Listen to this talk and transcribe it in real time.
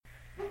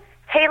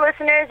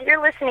listeners.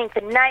 You're listening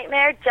to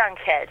Nightmare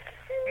Junkhead.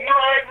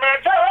 Nightmare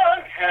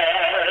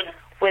Junkhead.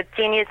 With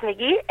Genius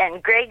McGee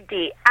and Greg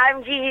D.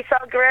 I'm Gigi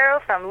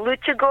Salguero from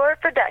Lucha Gore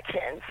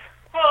Productions.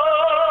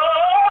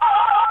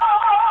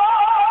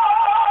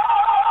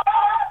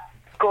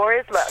 Gore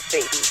is love,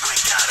 baby. I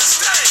gotta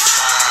stay.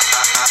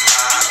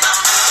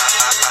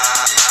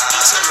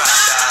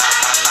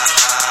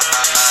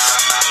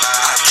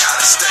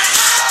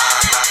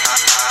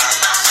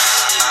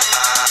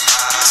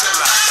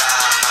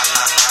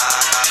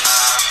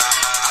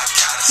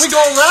 We go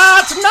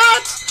right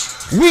tonight,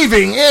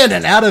 weaving in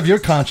and out of your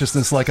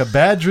consciousness like a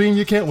bad dream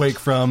you can't wake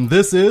from.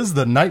 This is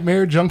the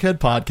Nightmare Junkhead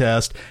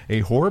Podcast,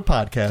 a horror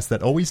podcast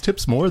that always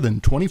tips more than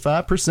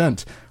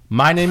 25%.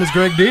 My name is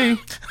Greg D.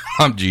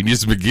 I'm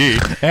Genius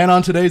McGee. And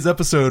on today's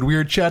episode, we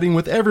are chatting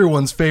with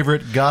everyone's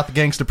favorite goth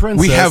gangsta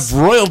princess. We have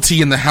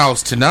royalty in the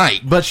house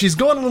tonight. But she's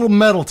going a little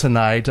metal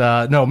tonight.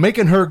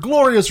 Making her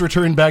glorious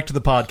return back to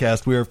the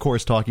podcast. We are, of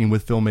course, talking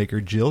with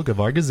filmmaker Jill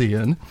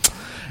Gavargazian.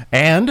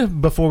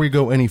 And before we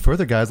go any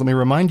further, guys, let me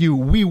remind you,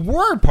 we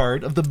were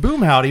part of the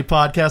Boom Howdy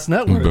Podcast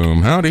Network.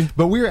 Boom Howdy.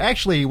 But we're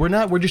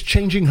not, we're just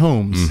changing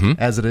homes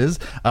as it is.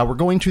 We're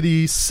going to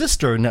the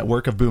sister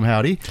network of Boom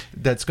Howdy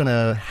that's going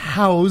to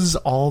house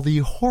all the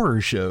horror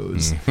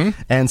shows.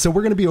 And so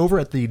we're going to be over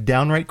at the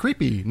Downright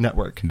Creepy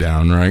Network.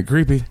 Downright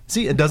Creepy.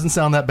 See, it doesn't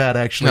sound that bad,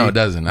 actually. No, it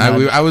doesn't.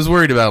 I was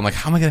worried about it. I'm like,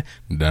 how am I going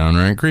to...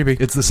 Downright Creepy.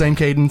 It's the same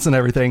cadence and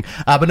everything.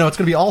 But no, it's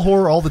going to be all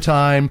horror all the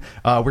time.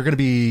 We're going to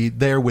be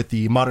there with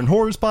the Modern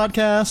Horrors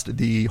Podcast,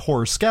 the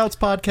Horror Scouts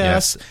Podcast.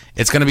 Yes.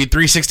 It's going to be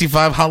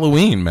 365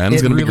 Halloween, man.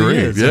 It's going to be great.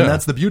 Is, yeah. And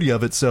that's the beauty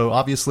of it. So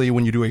obviously,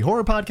 when you do a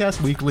horror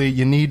podcast weekly,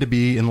 you need to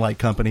be in light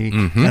company,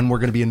 and we're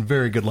going to be in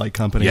very good light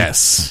company.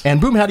 Yes.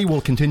 And Boom Howdy will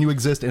continue to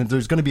exist, and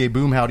there's going to be a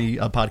Boom Howdy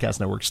podcast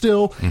network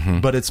still,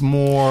 but it's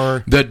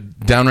more... The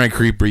Downright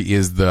Creepy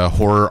is the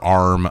horror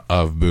arm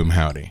of Boom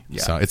Howdy.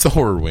 Yeah. So it's the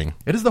horror wing.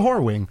 It is the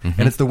horror wing,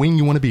 and it's the wing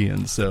you want to be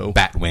in. So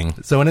Bat wing.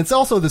 So, and it's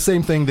also the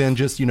same thing then,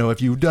 just,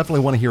 if you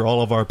definitely want to hear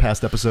all of our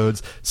past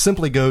episodes,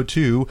 simply go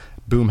to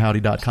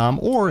boomhowdy.com,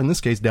 or in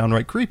this case,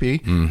 Downright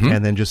Creepy,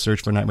 and then just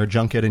search for Nightmare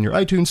Junkhead in your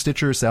iTunes,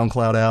 Stitcher,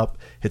 SoundCloud app,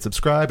 hit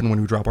subscribe, and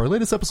when we drop our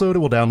latest episode, it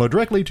will download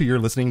directly to your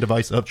listening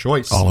device of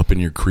choice. All up in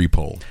your creep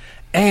hole.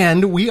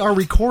 And we are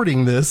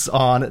recording this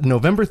on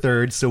November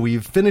 3rd, so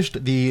we've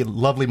finished the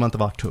lovely month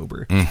of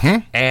October.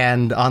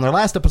 And on our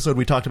last episode,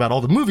 we talked about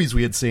all the movies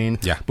we had seen,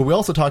 but we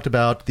also talked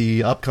about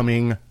the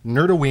upcoming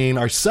Nerdoween,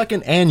 our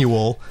second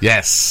annual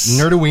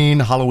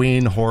Nerdoween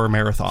Halloween Horror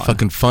Marathon.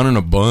 Fucking fun in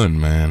a bun,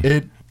 man.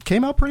 It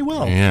came out pretty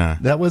well. Yeah.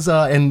 That was,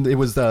 and it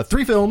was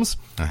 3 films.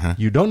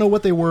 You don't know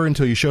what they were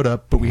until you showed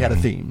up, but we had a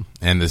theme.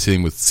 And the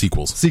theme with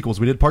sequels.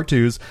 We did part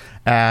 2s,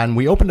 and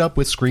we opened up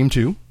with Scream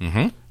 2,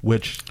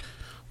 which...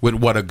 With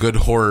what a good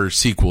horror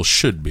sequel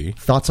should be.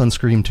 Thoughts on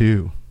Scream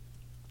 2?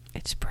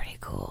 It's pretty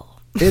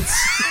cool. It's...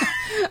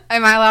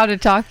 Am I allowed to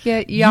talk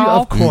yet,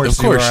 y'all? Of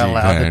course you are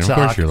allowed to talk. Of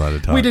course you're allowed to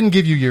talk. We didn't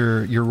give you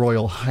your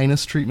Royal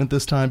Highness treatment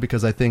this time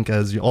because I think,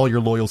 as all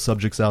your loyal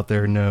subjects out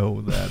there know,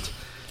 that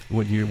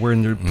when we're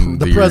in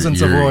the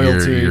presence of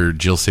royalty... You're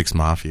Jill 6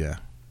 Mafia.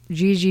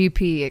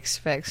 GGP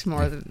expects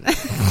more than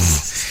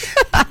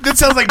That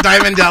sounds like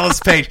Diamond Dallas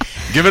Page.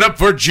 Give it up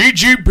for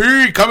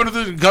GGP coming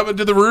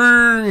to the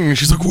ring.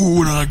 She's like, "Ooh,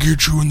 when I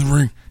get you in the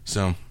ring?"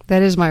 So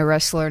that is my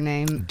wrestler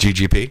name.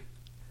 GGP.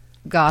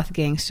 Goth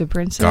Gangsta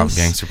Princess. Goth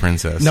Gangsta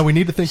Princess. Now we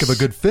need to think of a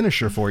good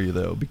finisher for you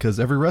though, because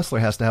every wrestler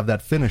has to have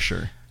that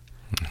finisher.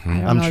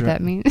 I don't know what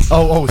that means.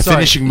 Oh, sorry.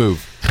 Finishing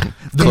move.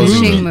 The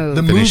finishing move.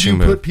 The finishing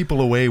move you move. put people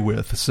away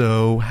with.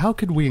 So how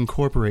could we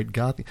incorporate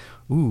goth?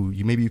 Ooh,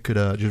 maybe you could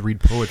just read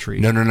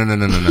poetry. No.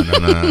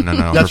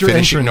 That's your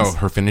entrance. No,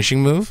 her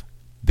finishing move,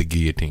 the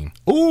guillotine.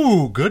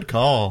 Ooh, good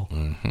call.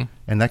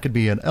 And that could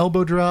be an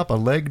elbow drop, a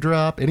leg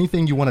drop,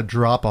 anything you want to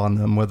drop on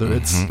them, whether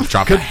it's...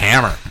 Drop a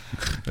hammer.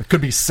 It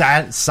could be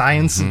science, I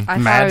thought I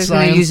mad was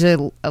going to science.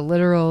 use a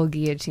literal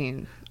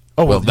guillotine.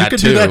 Oh, well, you could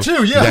do that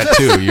too, yeah. That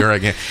too. You're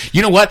again.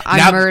 You know what?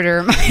 I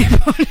murder my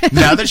opponent.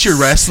 Now that you're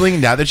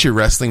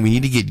wrestling, we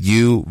need to get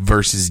you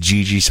versus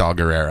Gigi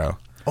Salguero.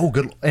 Oh,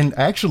 good. And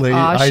actually...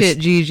 Shit,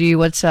 Gigi,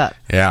 what's up?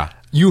 Yeah.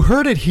 You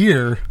heard it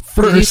here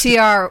first. Did you see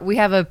we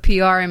have a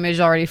PR image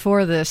already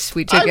for this.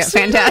 We took I've it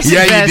seen fantastic.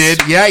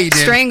 Yeah, you did.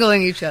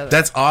 Strangling each other.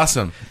 That's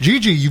awesome.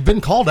 Gigi, you've been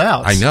called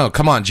out. I know.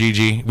 Come on,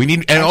 Gigi. We need,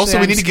 and Actually, also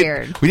we I'm need to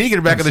scared. get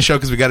her back on the show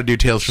because we got to do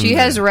Tales from. She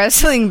has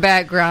wrestling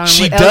background.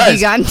 She with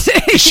does. El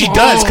Gigante. She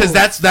does, because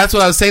that's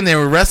what I was saying. They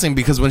were wrestling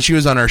because when she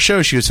was on our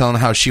show, she was telling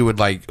how she would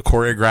like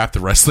choreograph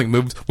the wrestling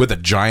moves with a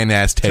giant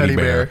ass teddy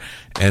bear.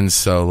 And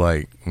so,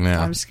 like,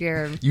 yeah. I'm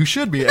scared. You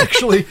should be,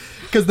 actually,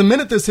 because the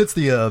minute this hits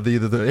the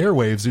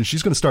airwaves, and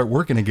she's going to start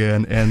working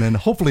again, and then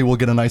hopefully we'll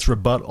get a nice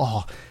rebuttal.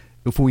 Oh,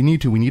 if we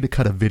need to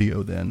cut a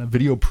video then. A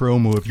video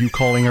promo of you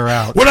calling her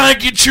out. When I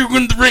get you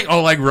in the ring,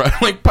 oh,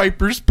 like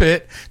Piper's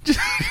Pit.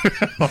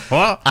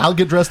 I'll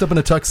get dressed up in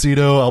a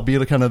tuxedo. I'll be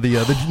kind of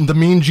the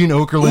mean Gene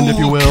Okerlund, if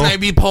you will. Can I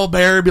be Paul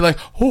Bearer? Be like,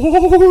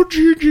 oh,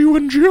 Gigi,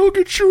 when Jill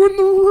gets you in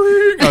the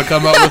ring. I'll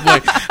come out with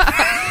like...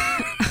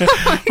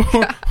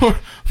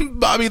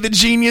 Bobby the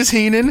Genius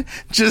Heenan,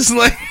 just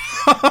like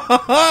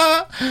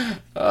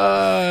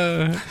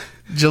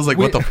Jill's like,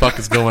 what the fuck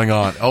is going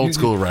on? Old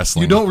school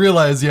wrestling. You don't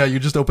realize, you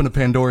just opened a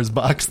Pandora's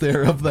box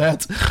there of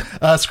that.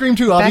 Scream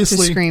 2, obviously.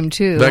 Back to Scream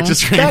 2.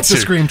 Back to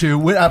Scream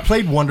 2. I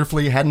played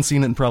wonderfully. Hadn't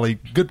seen it in probably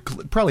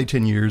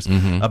 10 years.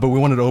 But we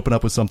wanted to open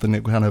up with something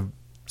that kind of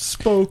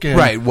spoke and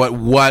right.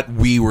 What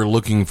we were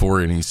looking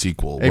for in a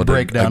sequel. A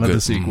breakdown of the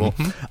sequel.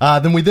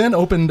 Then we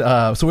opened.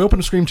 So we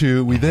opened Scream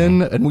 2. We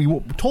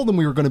told them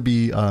we were going to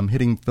be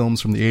hitting films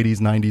from the 80s,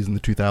 90s, and the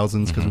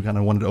 2000s because we kind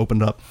of wanted to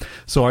open it up.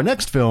 So our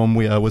next film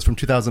was from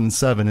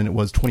 2007, and it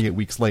was 28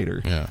 Weeks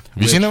Later. Yeah. Have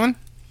you seen that one?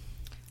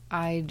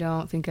 I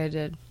don't think I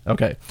did.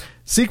 Okay.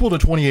 Sequel to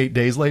 28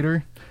 Days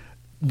Later.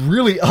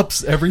 Really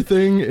ups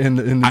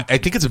everything. I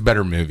think it's a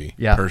better movie,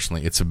 Yeah.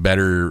 personally. It's a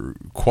better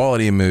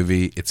quality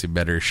movie. It's a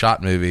better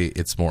shot movie.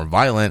 It's more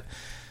violent.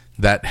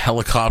 That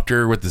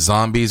helicopter with the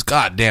zombies,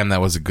 god damn, that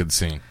was a good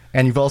scene.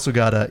 And you've also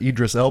got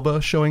Idris Elba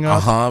showing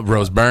up.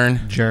 Rose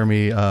Byrne.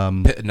 Jeremy.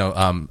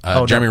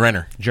 Jeremy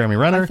Renner. Jeremy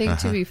Renner. I think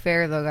to be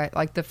fair though,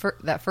 like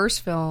that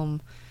first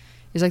film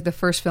is like the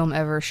first film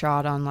ever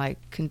shot on like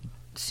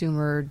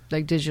consumer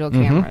like digital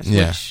cameras,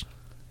 Yeah. which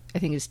I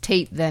think is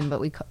tape then,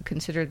 but we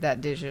considered that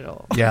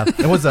digital. Yeah,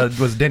 it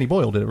was Danny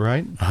Boyle did it,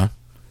 right?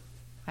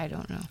 I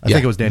don't know. I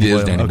think it was Danny it is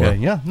Boyle. Danny Okay, Boyle.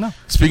 yeah, no.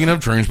 Speaking of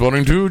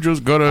Trainspotting 2,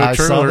 just got a I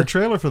trailer. saw the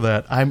trailer for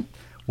that. I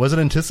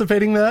wasn't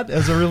anticipating that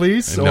as a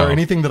release No. or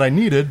anything that I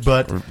needed,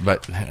 but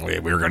But we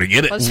were going to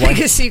get it. Let's make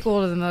a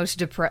sequel to the most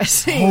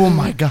depressing. oh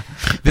my god!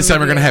 This time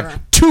we're going to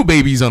have 2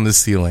 babies on the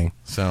ceiling.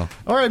 So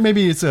All right,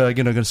 maybe it's going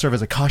to serve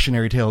as a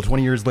cautionary tale.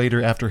 20 years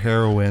later, after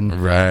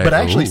heroin, Right. But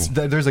actually,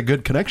 Ooh. there's a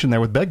good connection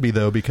there with Begbie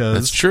though, because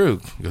that's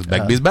true. Because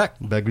Begbie's back.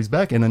 Begbie's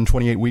back, and then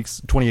 28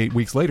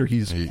 weeks later,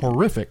 he's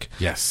horrific.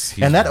 Yes.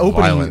 And that violent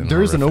opening, and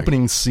there is an horrific.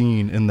 opening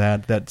scene in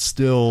that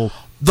still.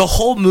 The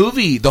whole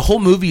movie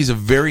is a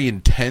very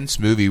intense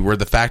movie where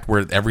the fact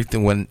where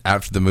everything went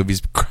after the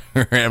movie's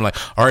I'm like,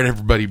 all right,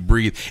 everybody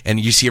breathe. And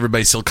you see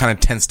everybody still kind of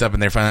tensed up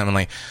and they're finally, I'm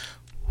like,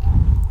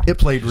 It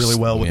played really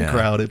well with the Yeah.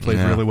 crowd. It played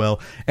Yeah. really well.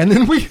 And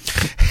then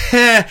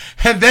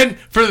and then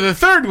for the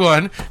third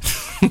one,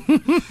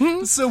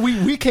 so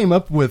we came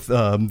up with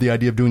the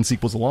idea of doing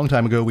sequels a long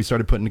time ago. We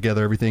started putting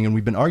together everything, and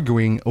we've been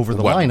arguing over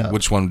the lineup.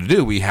 which one to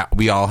do? We had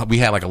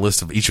like a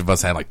list of each of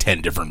us had like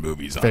 10 different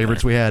movies on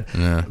Favorites there. we had.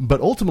 Yeah.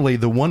 But ultimately,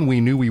 the one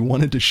we knew we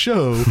wanted to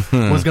show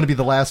was going to be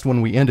the last one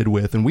we ended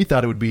with, and we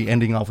thought it would be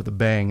ending off with a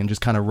bang and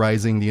just kind of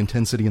rising the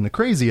intensity and the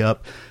crazy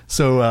up.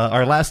 So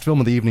our last film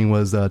of the evening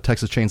was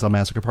Texas Chainsaw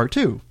Massacre Part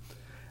 2.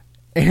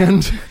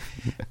 And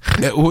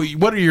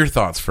What are your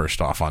thoughts first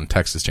off on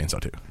Texas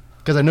Chainsaw 2?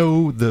 because I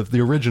know the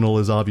original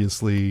is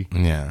obviously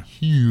Yeah.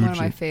 huge. One of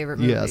my favorite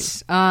movies.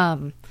 Yes.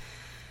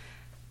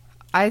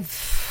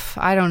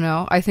 I don't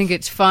know. I think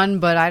it's fun,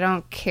 but I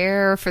don't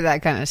care for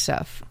that kind of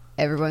stuff.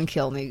 Everyone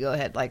kill me. Go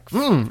ahead. Like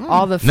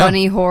all the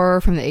funny horror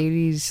from the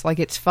 80s. Like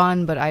it's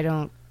fun, but I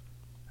don't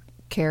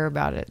care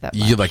about it that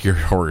much. You like your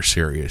horror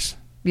serious.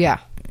 Yeah.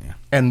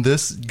 And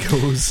this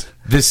goes.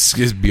 This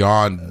is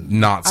beyond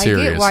not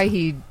serious. I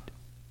get why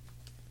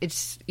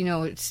it's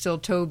still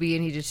Toby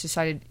and he just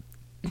decided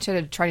instead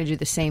of trying to do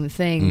the same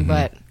thing,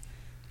 but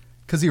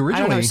Because the I don't know.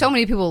 originally, So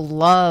many people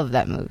love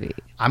that movie.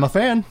 I'm a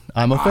fan.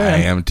 I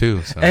am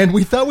too. So. And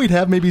we thought we'd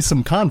have maybe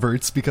some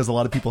converts because a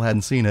lot of people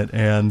hadn't seen it,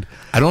 and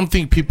I don't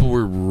think people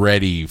were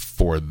ready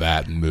for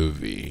that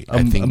movie.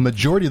 I think a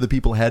majority of the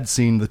people had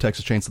seen the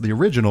Texas Chainsaw, the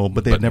original,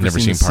 but they had never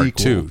seen the part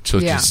sequel.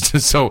 2.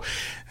 So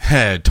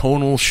Yeah.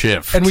 tonal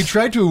shift. And we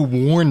tried to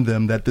warn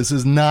them that this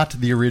is not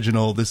the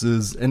original. This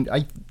is, and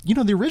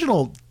the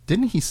original.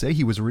 Didn't he say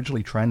he was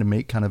originally trying to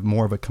make kind of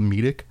more of a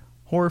comedic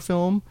horror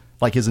film?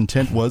 Like his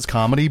intent was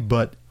comedy,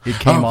 but it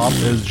came off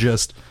as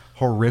just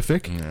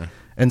horrific. Yeah.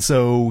 And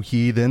so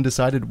he then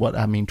decided,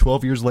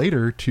 12 years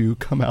later, to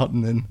come out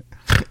and then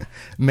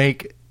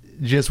make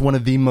just one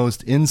of the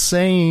most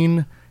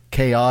insane,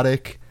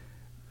 chaotic.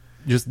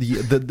 Just the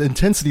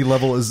intensity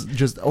level is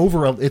just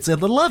over. It's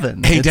at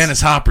 11. Hey, It's-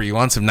 Dennis Hopper, you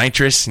want some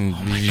nitrous? And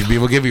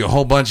we'll give you a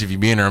whole bunch if you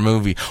be in our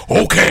movie.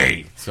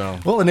 Okay. So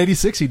Well, in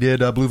 '86 he did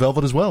Blue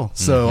Velvet as well.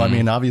 So I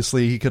mean,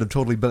 obviously he could have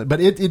totally, but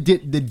it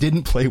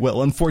didn't play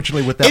well.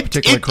 Unfortunately, with that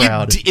particular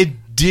crowd,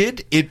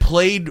 it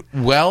played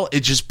well.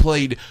 It just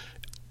played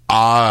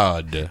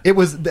odd. it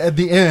was at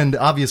the end.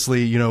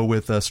 Obviously,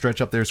 with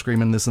Stretch up there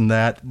screaming this and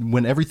that.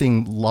 When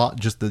everything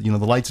just the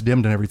lights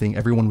dimmed and everything,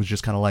 everyone was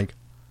just kind of like.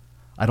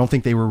 I don't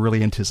think they were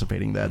really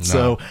anticipating that. No.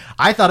 So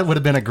I thought it would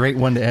have been a great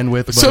one to end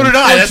with. But So did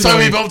I. That's why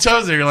we unfortunately, both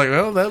chose it. You're like,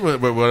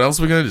 well, what else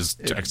are we gonna just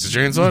Texas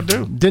Chainsaw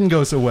do? didn't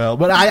go so well.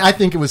 But I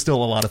think it was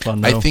still a lot of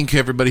fun, though. I think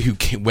everybody who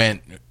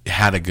went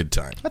had a good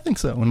time. I think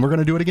so, and we're going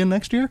to do it again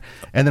next year.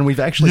 And then we've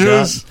actually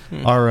Yes.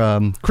 got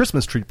our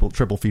Christmas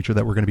triple feature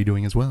that we're going to be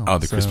doing as well. Oh,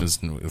 the So,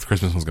 Christmas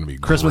one's going to be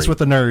Christmas great. with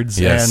the nerds,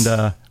 Yes.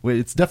 and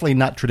it's definitely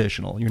not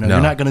traditional. No.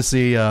 You're not going to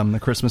see the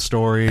Christmas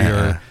Story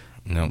or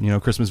No.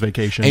 Christmas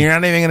Vacation. And you're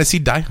not even going to see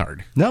Die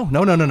Hard. No.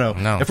 No.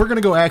 If we're going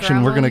to go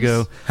action, we're going to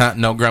go.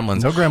 No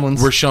Gremlins. No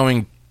Gremlins. We're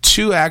showing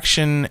 2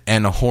 action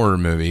and a horror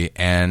movie,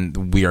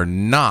 and we are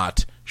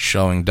not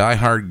showing Die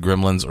Hard,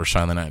 Gremlins, or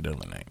Silent Night,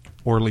 Deadly Night.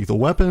 or Lethal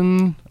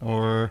Weapon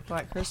or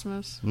Black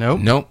Christmas.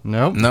 Nope.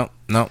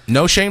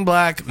 No Shane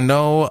Black.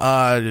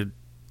 No,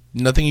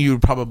 nothing you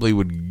probably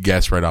would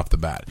guess right off the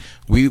bat.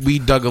 We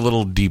dug a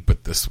little deep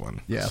with this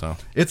one. Yeah, so.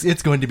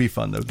 it's going to be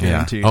fun though,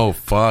 guaranteed. Yeah. Oh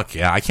fuck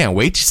yeah! I can't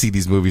wait to see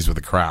these movies with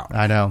a crowd.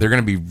 I know they're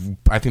going to be.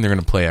 I think they're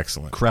going to play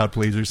excellent. Crowd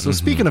pleasers. So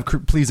speaking of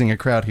pleasing a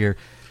crowd here,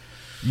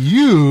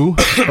 you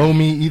owe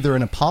me either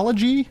an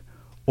apology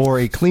or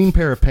a clean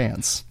pair of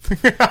pants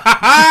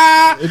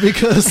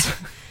because.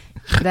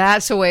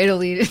 That's a way to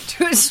lead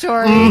into a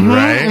story.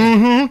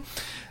 Right?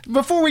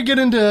 Before we get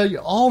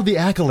into all the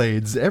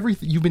accolades,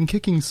 you've been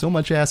kicking so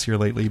much ass here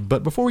lately,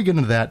 but before we get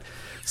into that,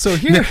 so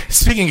here...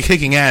 Speaking of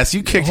kicking ass,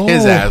 you kicked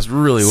his ass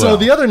really well. So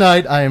the other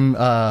night, I'm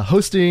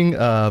hosting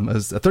a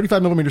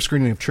 35mm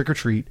screening of Trick or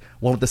Treat,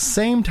 while at the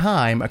same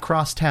time,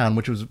 across town,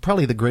 which was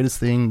probably the greatest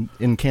thing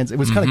in Kansas. It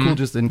was kind of cool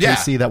just in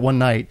KC that one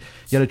night,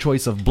 you had a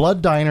choice of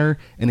Blood Diner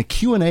and a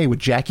Q&A with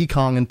Jackie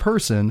Kong in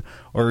person,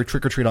 or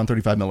Trick or Treat on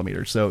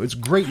 35mm. So it's a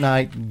great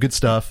night, good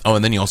stuff. Oh,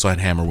 and then you also had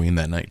Hammerween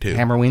that night, too.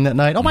 Hammerween that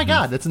night. Oh, my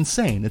God, that's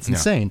insane. It's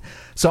insane.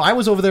 So I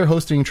was over there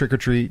hosting Trick or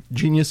Treat.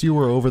 Genius, you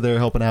were over there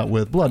helping out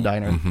with Blood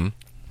Diner.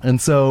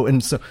 And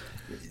so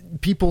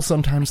people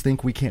sometimes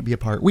think we can't be a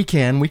part. We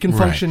can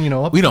function,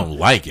 we don't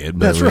like it,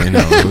 but that's right.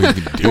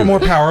 We can do we're more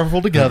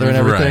powerful together and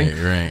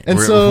everything. Right. And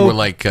we're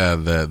like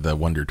the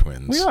Wonder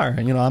Twins. We are.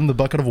 I'm the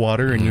bucket of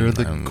water and you're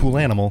the cool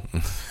animal.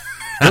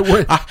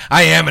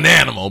 I am an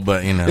animal,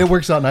 but it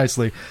works out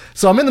nicely.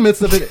 So I'm in the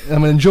midst of it.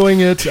 I'm enjoying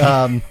it.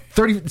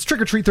 It's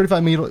Trick or Treat,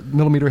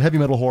 35mm heavy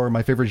metal horror,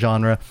 my favorite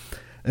genre.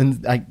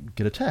 And I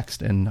get a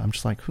text, and I'm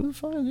just like, who the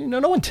fuck?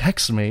 No one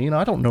texts me.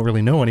 I don't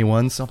really know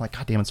anyone. So I'm like,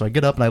 God damn it. So I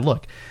get up and I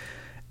look.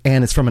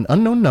 And it's from an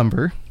unknown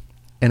number,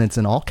 and it's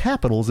in all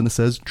capitals, and it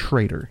says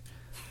traitor.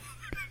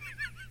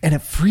 And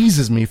it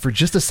freezes me for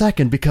just a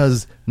second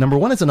because, number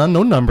one, it's an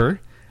unknown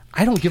number.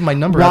 I don't give my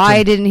number out.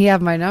 Why didn't he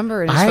have my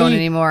number in his phone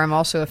anymore? I'm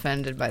also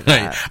offended by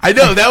that. I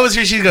know. That was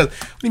where she goes,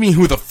 what do you mean,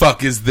 who the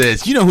fuck is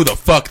this? You know who the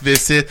fuck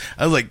this is?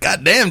 I was like,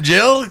 God damn,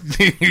 Jill.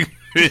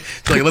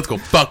 It's like, let's go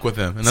fuck with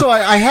him. So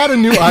I had a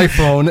new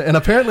iPhone, and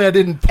apparently I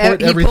didn't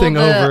port everything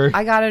over.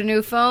 I got a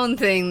new phone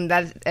thing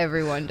that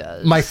everyone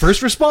does. My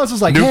first response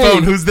was like, new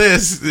phone, who's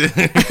this?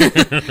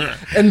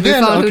 And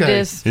then, phone, who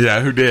dis?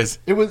 Yeah, who dis?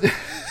 It was...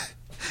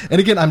 And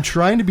again, I'm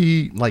trying to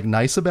be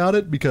nice about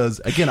it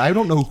because, again, I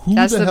don't know who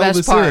the hell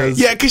this is.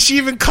 Yeah, because she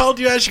even called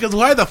you out. She goes,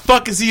 why the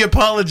fuck is he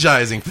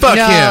apologizing? Fuck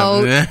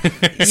him.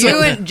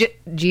 You and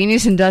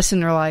Genius and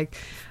Dustin are like,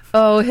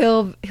 oh,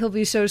 he'll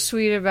be so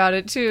sweet about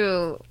it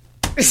too.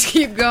 Just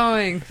keep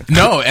going.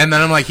 No, and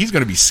then I'm like, he's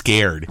going to be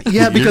scared.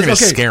 Yeah, because you're going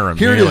to scare him.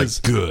 Here it is.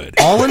 Like, good.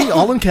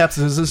 All in caps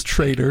is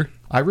traitor.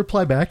 I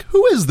reply back,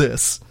 who is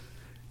this?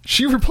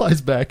 She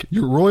replies back,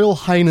 Your Royal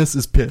Highness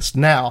is pissed.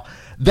 Now,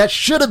 that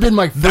should have been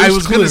my first clue. I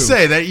was going to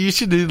say that you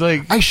should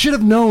do I should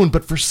have known,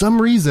 but for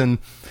some reason,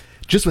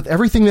 just with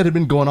everything that had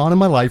been going on in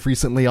my life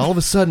recently, all of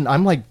a sudden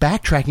I'm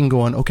backtracking,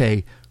 going,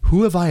 okay,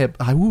 who have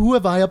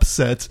I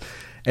upset,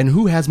 and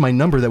who has my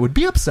number that would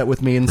be upset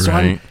with me? And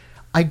so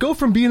I go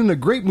from being in a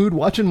great mood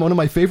watching one of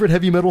my favorite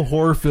heavy metal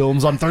horror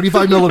films on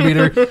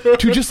 35mm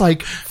to just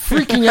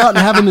freaking out and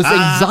having this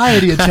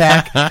anxiety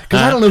attack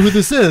because I don't know who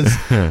this is.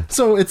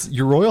 So it's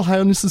Your Royal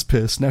Highness is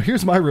pissed. Now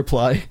here's my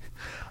reply.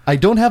 I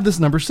don't have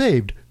this number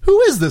saved. Who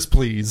is this,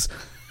 please?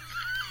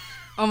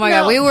 Oh my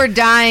God, we were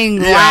dying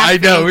laughing I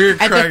know, we were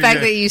at the fact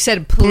that you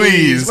said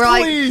please. We're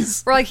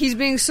like, he's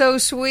being so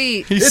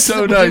sweet. He's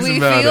so nice about it. We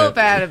feel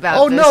bad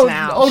about this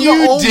now.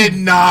 You did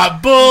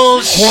not.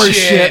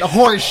 Bullshit.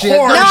 Horseshit.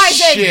 No, I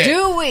said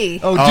Dewey.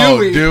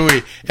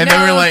 Dewey. And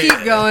then we're like,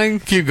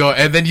 keep going.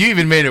 And then you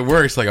even made it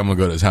worse. Like, I'm going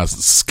to go to his house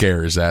and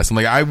scare his ass. I'm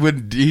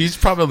like, he's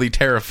probably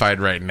terrified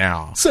right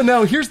now. So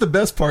now here's the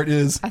best part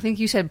is. I think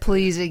you said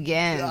please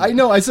again. I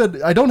know. I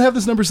said, I don't have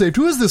this number saved.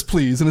 Who is this,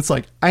 please? And it's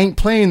like, I ain't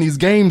playing these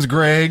games,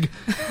 Greg. And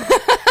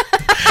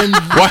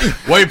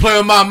why you playing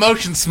with my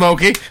emotions,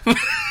 Smokey?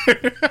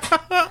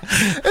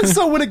 And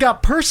so when it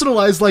got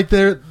personalized like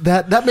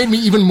that made me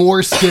even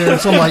more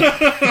scared. So I'm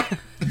like,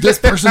 this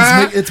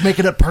person's it's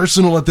making it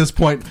personal at this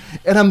point.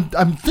 And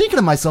I'm thinking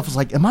to myself, it's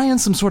like, am I in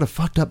some sort of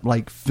fucked up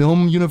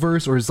film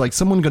universe, or is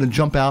someone going to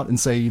jump out and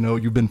say,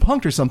 you've been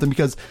punked or something?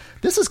 Because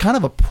this is kind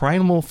of a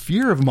primal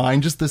fear of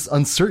mine, just this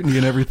uncertainty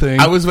and everything.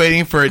 I was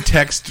waiting for a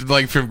text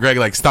from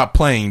Greg, stop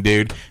playing,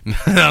 dude.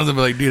 And I was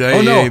like, dude,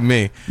 ain't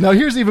me. Now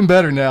here's even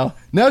better. Now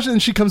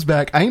she comes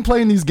back. I ain't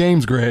playing these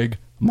games, Greg.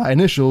 My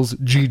initials,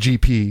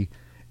 GGP.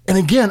 And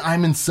again,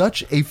 I'm in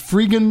such a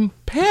freaking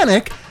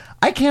panic.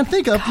 I can't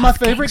think of my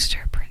favorite.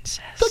 Gangster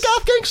Princess. The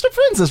Goth Gangster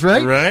Princess,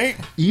 right? Right.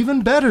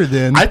 Even better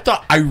than.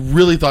 I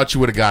really thought you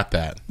would have got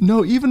that.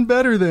 No, even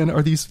better than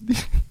are these.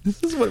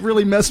 This is what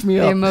really messed me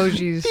up. The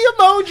emojis. The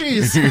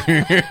emojis.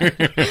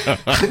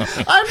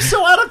 I'm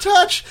so out of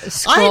touch. A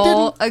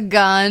skull, a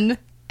gun,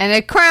 and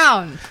a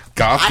crown.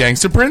 Goth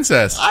Gangster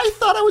Princess. I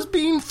thought I was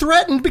being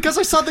threatened because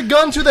I saw the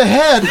gun to the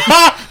head.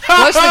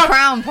 What's the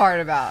crown part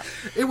about?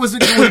 It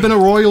would have been a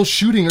royal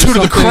shooting or to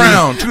something. The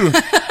crown.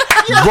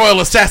 Royal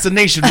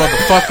assassination,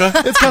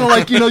 motherfucker. It's kind of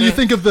like, you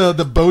think of the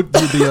boat,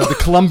 the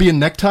Colombian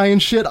necktie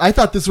and shit. I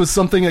thought this was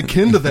something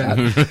akin to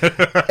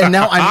that. And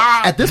now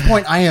at this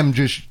point, I'm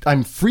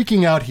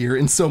freaking out here.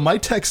 And so my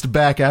text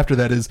back after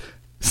that is,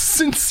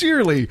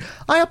 sincerely,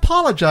 I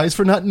apologize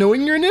for not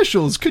knowing your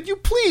initials. Could you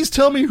please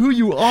tell me who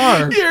you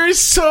are? You're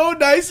so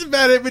nice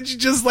about it, but you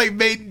just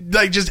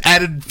just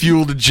added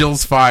fuel to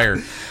Jill's fire.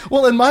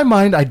 Well, in my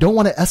mind, I don't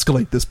want to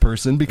escalate this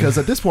person because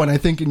at this point, I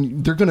think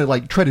they're going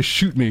to try to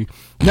shoot me.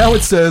 Now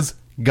it says,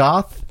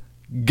 goth,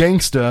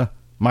 gangsta.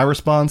 My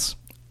response,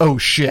 oh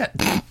shit.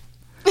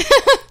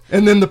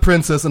 And then the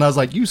princess, and I was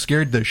like, you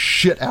scared the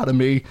shit out of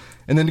me.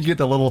 And then to get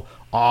the little,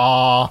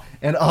 aw,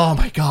 and oh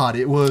my God,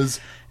 it was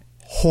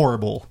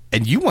horrible.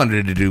 And you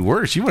wanted to do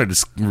worse. You wanted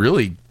to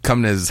really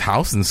come to his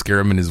house and scare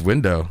him in his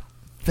window.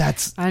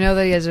 I know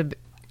that he has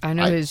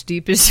his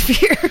deepest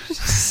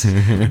fears.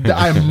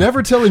 I'm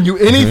never telling you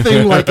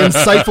anything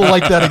insightful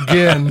like that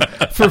again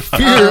for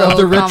fear of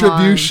the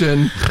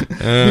retribution.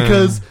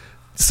 Because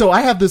so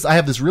I have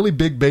this really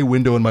big bay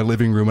window in my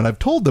living room, and I've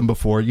told them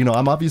before,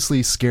 I'm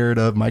obviously scared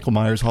of Michael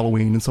Myers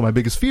Halloween, and so my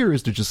biggest fear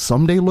is to just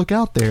someday look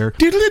out there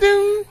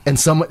and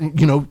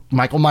someone,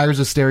 Michael Myers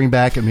is staring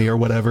back at me or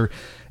whatever.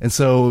 And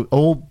so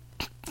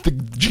the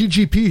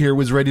GGP here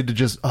was ready to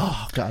just,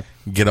 oh God,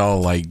 get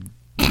all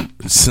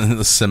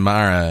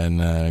Samara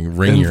and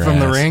ring your from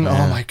ass. The ring.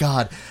 Yeah. Oh my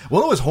God.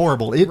 Well, it was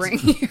horrible. Ring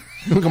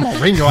Come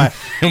on, ring your ass.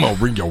 Come on,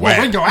 ring your ass.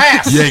 Ring your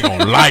ass. You ain't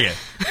gonna like it.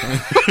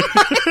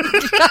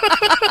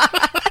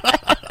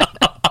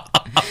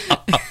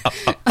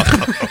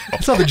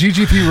 That's how the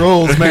GGP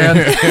rolls,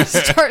 man.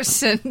 Start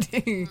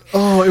sending.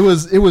 Oh, it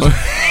was.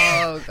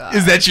 Oh God.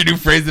 Is that your new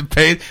phrase that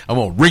pays? I'm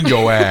gonna ring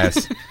your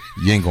ass.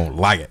 You ain't gonna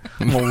like it.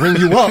 I'm gonna ring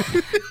you up.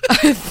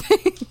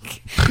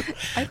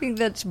 I think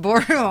that's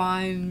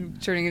borderline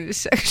turning into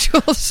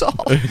sexual assault.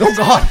 Oh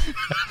God.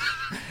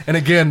 And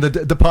again, the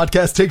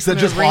podcast takes that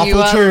just ring you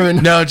awful up. turn.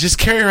 No, just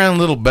carry around a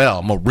little bell.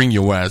 I'm gonna ring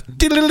your ass.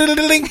 Just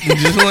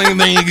like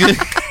there you go.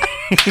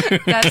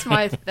 That's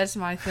my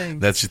thing.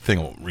 That's your thing.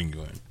 I'm gonna ring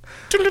your ass.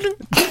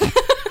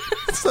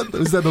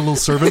 Is that the little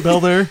servant bell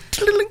there?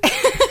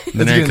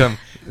 Then there you come.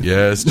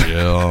 Yes,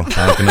 Jill.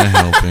 How can I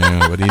help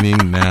you? What do you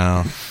need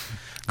now?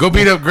 Go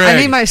beat up Greg.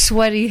 I need my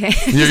sweaty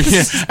hands.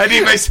 Yeah, I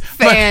need my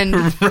fan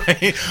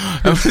right.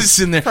 I'm just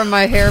sitting there from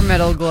my hair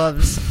metal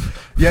gloves.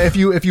 Yeah, if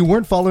you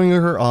weren't following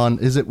her on,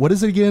 what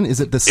is it again? Is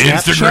it the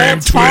Instagram,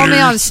 Snapchat? Follow me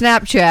Twitter, on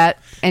Snapchat,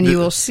 and you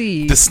will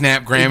see the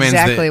Snapgram,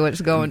 exactly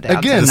what's going down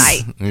Again,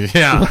 tonight.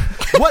 Yeah,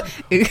 What?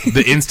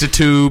 the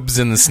Instatubes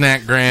and the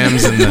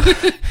Snackgrams and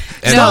the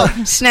No,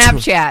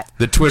 Snapchat.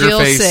 The Twitter Jill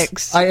face.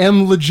 6. I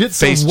am legit.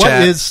 So Face what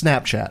chat. is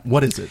Snapchat?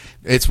 What is it?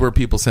 It's where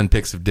people send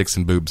pics of dicks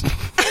and boobs.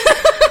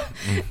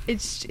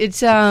 It's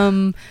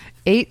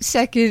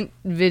 8-second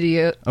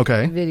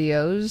Okay.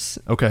 videos.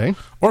 Okay.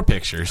 Or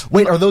pictures.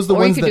 Wait, are those the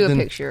Or you ones could that do a then,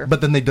 picture.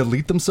 but then they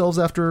delete themselves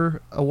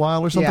after a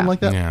while or something Yeah. like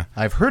that? Yeah.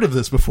 I've heard of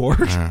this before.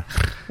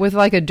 With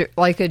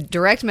a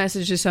direct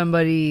message to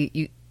somebody.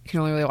 You can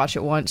only really watch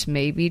it once,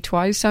 maybe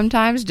twice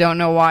sometimes. Don't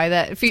know why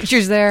that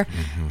feature's there.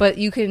 But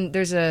you can.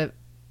 There's a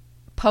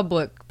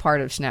public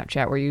part of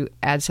Snapchat where you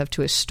add stuff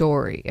to a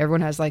story.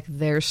 Everyone has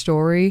their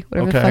story,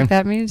 whatever the fuck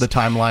that means. The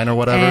timeline or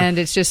whatever. And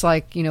it's just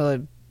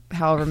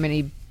however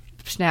many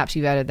snaps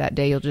you've added that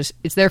day,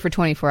 it's there for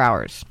 24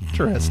 hours.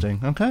 Interesting.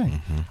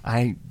 Okay.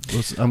 I'm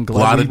A glad.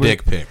 lot we of were-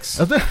 dick pics.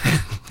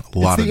 It's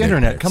lot the of dick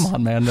internet. pics. Come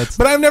on, man.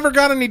 But I've never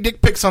got any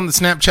dick pics on the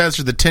Snapchats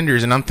or the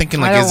Tinders, and I'm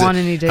thinking I don't want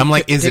any dick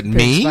is it pics,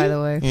 me? by the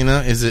way.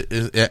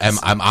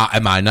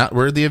 Am I not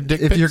worthy of dick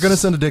pics? if you're going to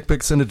send a dick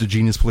pic, send it to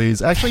Genius,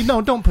 please. Actually, no,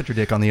 don't put your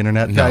dick on the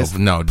internet, guys.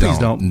 No, Please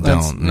don't.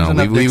 There's No,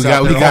 enough we dicks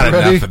got out there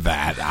already. enough of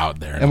that out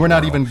there. And we're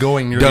not even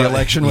going near the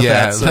election with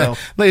that. So.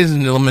 Ladies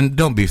and gentlemen,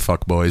 don't be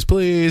fuckboys,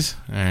 please.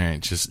 All right,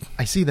 just.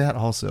 I see that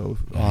also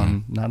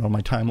on not on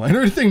my timeline or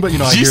anything, but I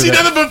You hear see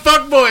that. nothing but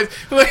fuckboys.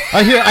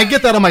 I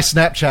get that on my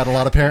Snapchat a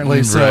lot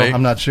apparently, so Right.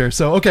 I'm not sure.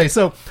 So okay,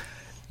 so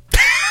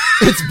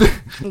it's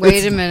been,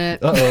 Wait a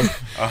minute.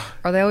 Uh-oh.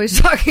 Are they always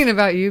talking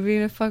about you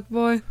being a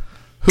fuckboy?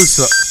 Who's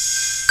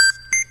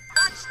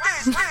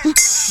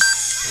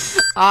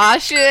Aw,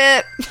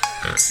 shit.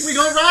 We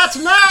go right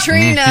tonight.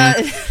 Trina.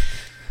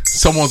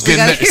 someone's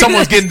gotta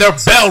hear getting their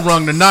bell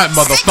rung tonight,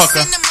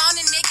 motherfucker.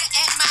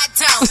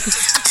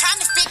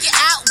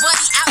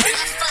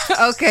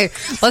 Okay,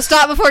 let's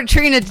stop before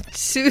Trina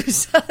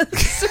sues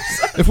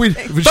us. If we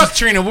Fuck just,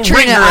 Trina, we'll ring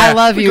Trina, her I ass.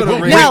 love you. We're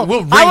gonna No,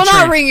 we'll ring I will not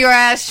Trina. ring your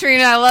ass,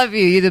 Trina. I love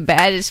you. You're the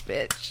baddest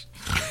bitch.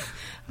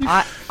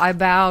 I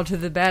bow to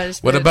the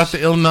baddest What bitch. about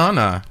the Il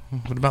Nana?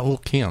 What about Lil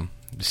Kim?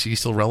 Is she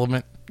still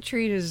relevant?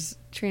 Trina's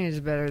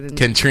better than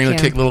Can Trina Kim.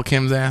 kick Lil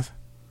Kim's ass?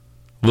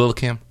 Lil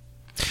Kim?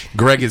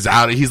 Greg is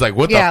out. He's like,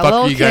 what the Yeah, fuck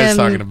Lil are you guys Kim-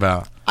 talking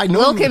about? I know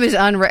Lil Kim is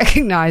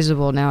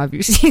unrecognizable now. Have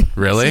you seen?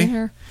 Really? seen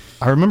her?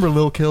 I remember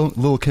Lil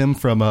Kim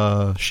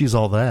from She's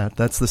All That.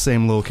 That's the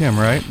same Lil Kim,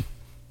 right?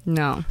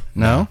 No.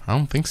 No, I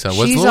don't think so.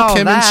 Was She's Lil All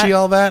Kim That. and She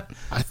All That?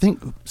 I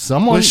think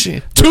someone. Was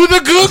she? To the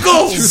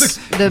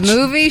Googles! The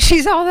movie,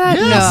 she's all that.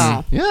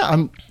 Yes. No. Yeah,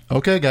 I'm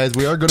okay, guys.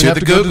 We are going To have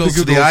the to go to the Googles,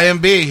 to the Googles.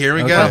 IMB. Here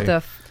we Okay. go. What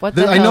the? What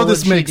the I hell know would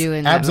this she makes do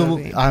in that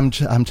absolutely. movie?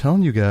 I'm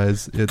telling you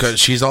guys, Because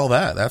it's she's all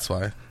that. That's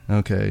why.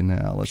 okay.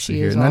 Now let's see She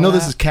here. is And I all know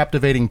this that. is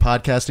captivating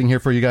podcasting here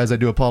for you guys. I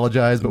do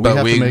apologize, but we But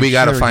have to make we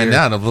got to sure find here.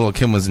 out if Little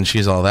Kim was in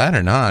She's All That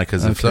or not.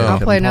 Because if Okay, so, I'll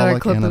play Kevin another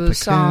Pollak, clip Anna of the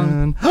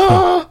song.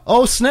 Paquin.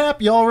 Oh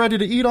snap! Y'all ready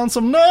to eat on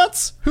some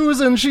nuts?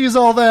 Who's in She's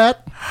All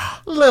That?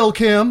 Lil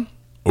Kim.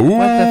 What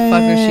the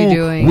fuck is she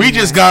doing? we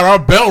just got our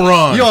bell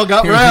rung. Y'all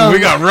got rung. We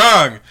got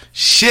rung.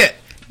 Shit.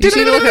 You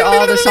should look at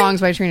all the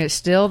songs by Trina.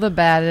 Still the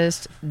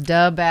baddest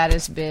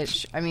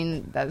bitch. I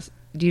mean, that's.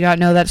 Do you not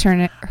know that's her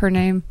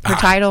name? Her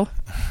title? She's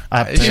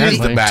the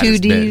Apparently. baddest Two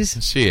Ds.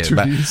 bitch. She is. Two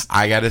But Ds.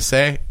 I got to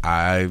say,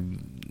 I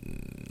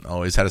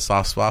always had a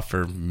soft spot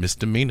for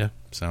Misdemeanor.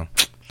 So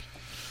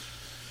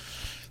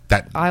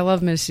that I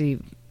love Missy,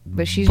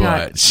 but she's But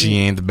not. she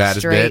ain't the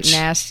baddest straight, bitch.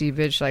 nasty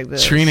bitch like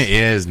this. Trina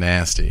is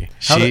nasty.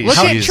 Look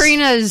at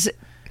Trina's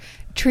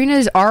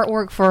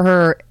artwork for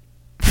her.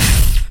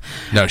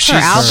 No, Her she's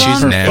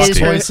album nasty. is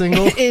her, Fuckboy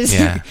single? is,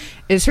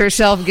 is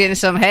herself getting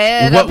some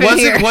head What up in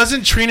here.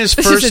 wasn't Trina's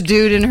This is first a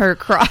dude in her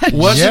crotch.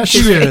 Yes,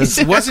 she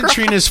is. Wasn't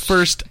Trina's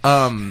first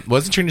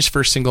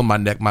single My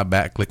Neck, My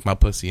Back, Lick My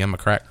Pussy, I'm a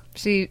Crack?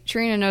 See,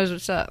 Trina knows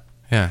what's up.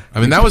 Yeah. I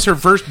mean, that was her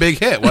first big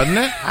hit, wasn't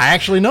it? I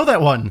actually know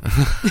that one.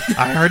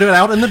 I heard it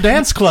out in the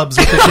dance clubs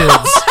with the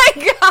kids.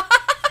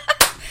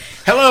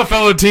 Hello,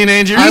 fellow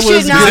teenagers. You should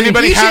Does not,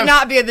 anybody you have should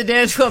not be at the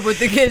dance club with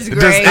the kids, Does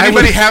Greg.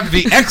 anybody have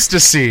the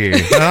ecstasy?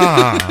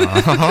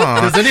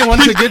 Does anyone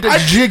to get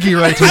jiggy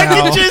right now? I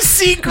can just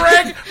see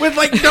Greg with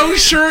like no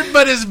shirt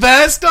but his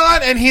vest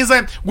on, and he's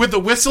like with the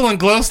whistle and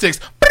glow sticks,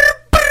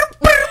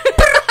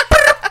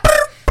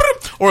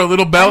 or a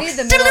little bell. I need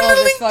the middle of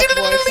this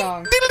fuckboy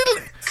song.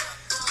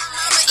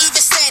 Mama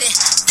even said it.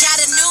 Got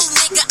a new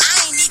nigga,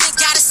 I ain't even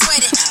gotta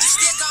sweat it.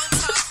 Still gon'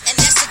 talk, and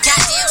that's a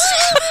goddamn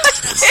shame.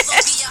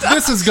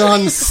 This has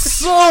gone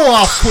so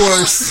off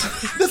course.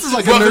 This is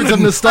like a Nerds of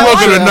Nostalgia.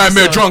 Welcome to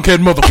Nightmare episode. Drunkhead,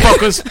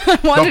 motherfuckers.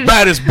 wanted- The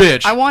baddest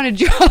bitch. I wanted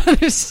you all to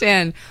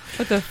understand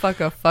what the fuck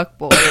a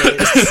fuckboy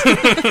is.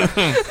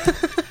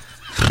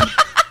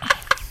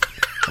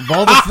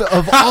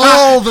 Of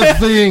all the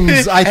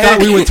things I thought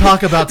we would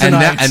talk about and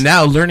tonight.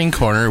 now, Learning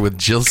Corner with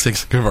Jill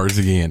Six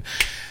Kavarzigian.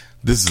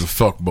 This is a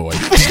fuck boy.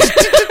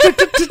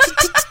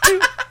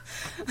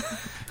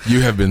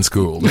 You have been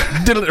schooled.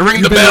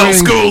 Ring the been bell. ringed.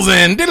 School's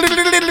in.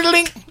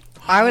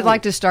 I would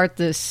like to start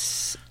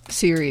this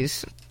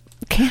series.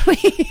 Can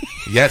we?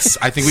 Yes,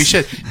 I think we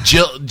should.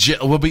 Jill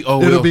will be.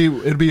 Oh, it'll be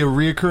a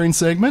reoccurring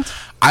segment.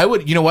 I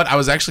would. You know what? I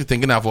was actually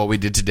thinking of what we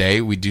did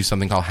today. We do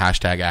something called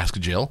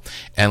 #AskJill,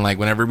 and like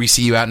whenever we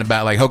see you out and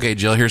about, like, okay,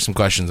 Jill, here's some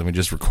questions, and we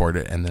just record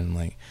it, and then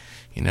like,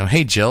 you know,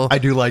 hey Jill, I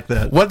do like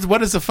that.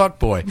 what is a fuck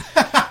boy?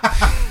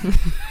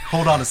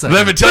 Hold on a second.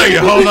 Let me tell you.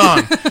 Hold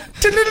on.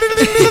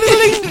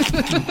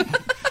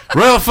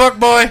 Real fuck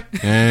boy.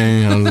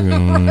 Hey, how's it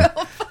going?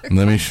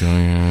 Let me show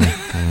you.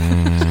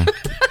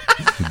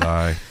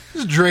 Bye.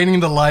 Just draining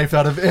the life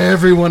out of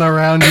everyone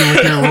around you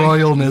with your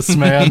royalness,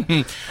 man.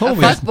 A Holy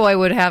fuckboy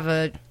would have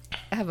a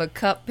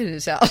cup in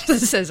his house that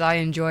says "I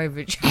enjoy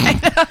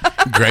vagina."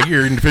 Greg,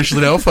 you're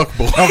officially now a fuck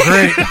boy. Oh,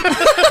 great.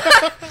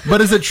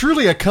 But is it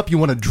truly a cup you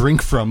want to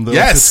drink from, though? if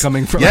Yes. It's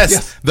coming from.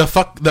 Yes. The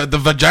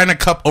vagina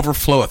cup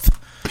overfloweth.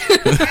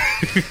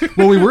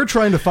 Well, we were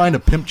trying to find a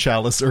pimp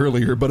chalice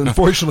earlier, but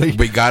unfortunately,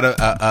 We got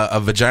a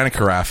vagina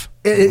carafe.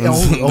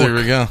 oh, There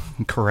we go.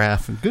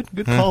 carafe.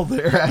 Good call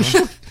there,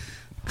 Ashley.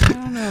 I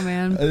don't know,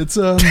 man. It's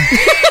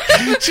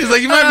She's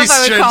like, you I might don't be know if I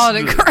would stretched. call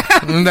it a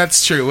crap.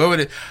 That's true. What would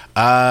it?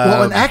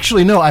 well, and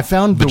actually, no. I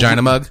found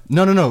Vagina mug?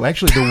 No.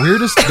 Actually, the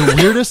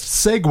weirdest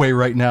segue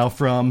right now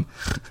from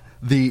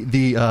the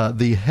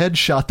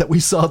headshot that we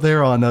saw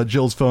there on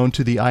Jill's phone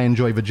to the I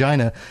Enjoy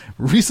Vagina.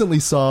 Recently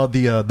saw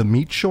the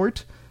Meat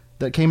short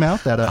that came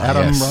out that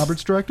Adam yes.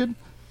 Roberts directed.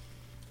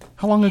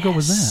 How long ago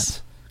was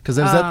that? Because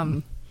there's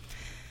that.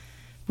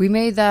 We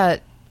made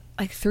that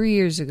like 3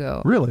 years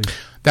ago. Really?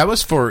 That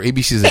was for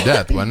ABC's of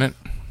Death, wasn't it?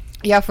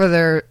 Yeah, for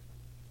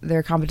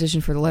their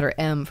competition for the letter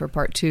M for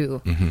part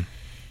 2. Mm-hmm.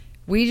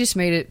 We just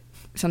made it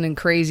something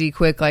crazy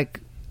quick, like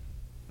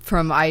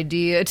from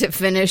idea to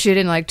finish it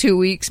in like 2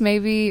 weeks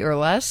maybe or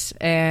less.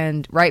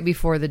 And right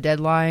before the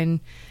deadline,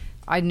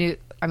 I knew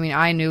we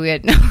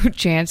had no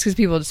chance because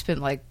people had spent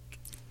like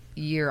a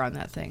year on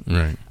that thing.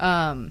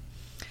 Right.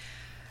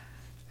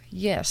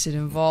 Yes, it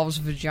involves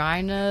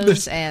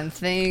vaginas and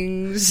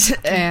things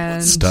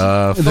and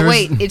Stuff. But There's-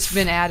 wait, it's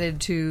been added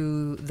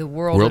to the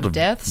World of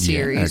Death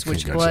series,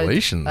 which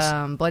congratulations.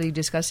 Bloody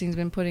Disgusting's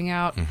been putting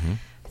out.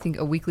 I think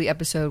a weekly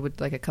episode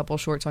with like a couple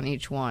shorts on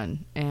each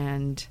one,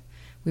 and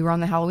we were on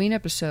the Halloween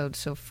episode,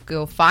 so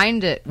go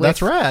find it.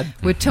 That's rad.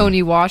 With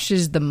Tony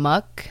Wash's The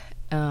Muck.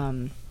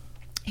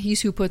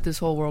 He's who put this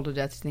whole World of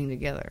Death thing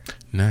together.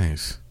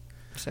 Nice.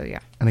 So yeah.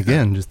 And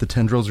again, just the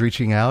tendrils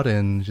reaching out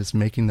and just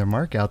making their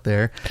mark out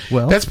there.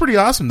 Well, That's pretty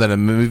awesome that a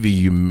movie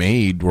you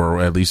made, or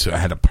at least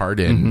had a part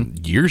in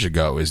years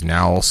ago, is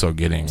now also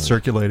getting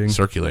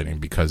circulating.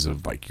 because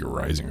of like your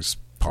rising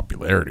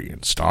popularity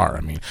and star.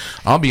 I mean,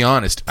 I'll be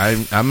honest.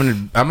 I'm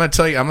gonna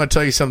tell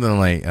you something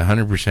like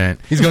 100%.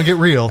 He's going to get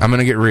real. I'm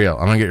gonna get real.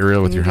 I'm gonna get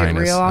real with You your get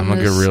highness. real on I'm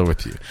gonna this? get real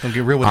with you. Don't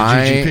get real with the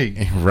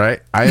GGP. Right.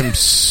 I am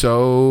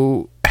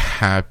so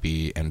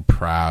happy and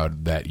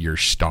proud that your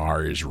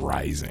star is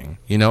rising.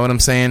 You know what I'm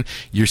saying?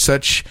 You're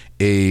such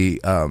a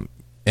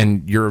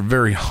and you're a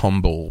very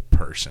humble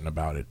person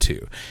about it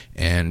too.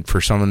 And for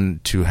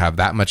someone to have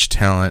that much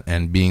talent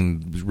and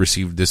being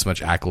received this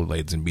much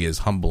accolades and be as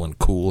humble and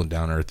cool and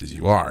down to earth as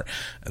you are,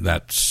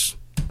 that's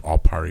all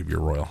part of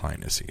your royal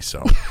highnessy.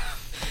 So,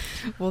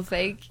 Well,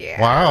 thank you.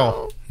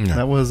 Wow. Yeah.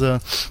 That was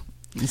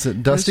is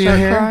it dusty in start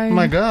here? crying.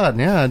 My God,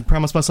 yeah. I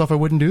promised myself I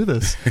wouldn't do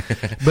this.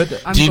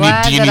 But I'm Do you need-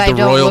 glad do you that need I the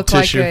don't royal look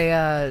tissue? like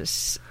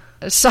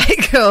a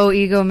psycho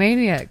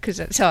egomaniac, because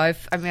that's how I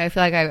feel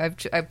like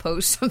I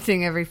post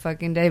something every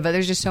fucking day, but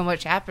there's just so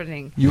much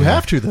happening. you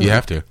have to, though. you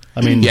have to.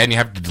 I mean- yeah, and you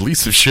have to delete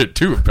some shit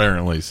too,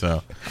 apparently.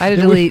 So, I had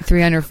to delete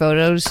 300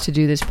 photos to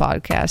do this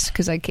podcast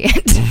because I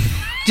can't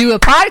do a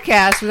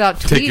podcast without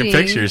tweeting. taking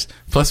pictures.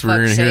 Plus,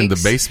 we're Fuck's in here in the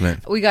sakes.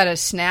 basement. We got a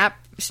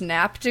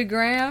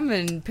Snaptagram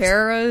and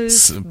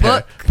Para's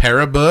book.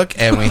 Parabook,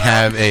 and we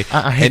have a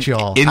I hate an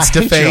y'all. I hate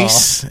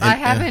Instaface. I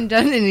haven't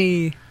done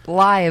any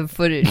live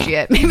footage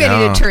yet. Maybe I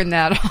No. need to turn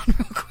that on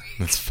real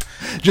quick.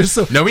 Just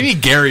so. No, we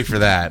need Gary for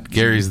that.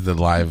 Gary's the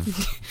live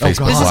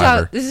Facebook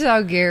God. This is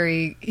how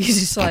Gary. He's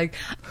just like,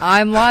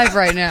 I'm live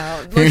right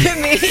now. Look at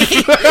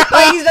me.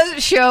 Like, he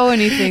doesn't show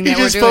anything. He That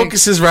just we're doing.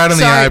 focuses right on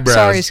the Sorry- eyebrows.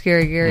 Sorry,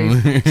 Scary Gary.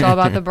 It's all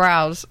about the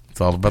brows. It's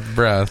all about the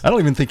brows. I don't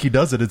even think he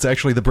does it. It's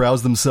actually the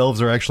brows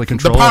themselves are actually The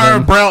controlling power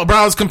him. of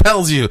brows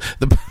compels you.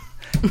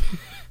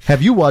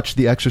 Have you watched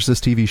the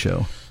Exorcist TV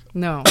show?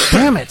 No.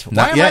 Damn it!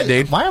 Not yet,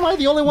 dude. Why am I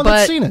the only one But-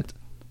 that's seen it?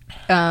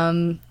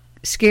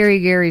 Scary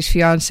Gary's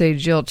fiance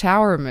Jill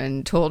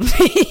Towerman told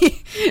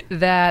me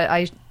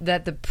that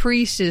the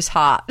priest is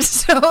hot,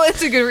 so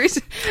it's a good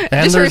reason.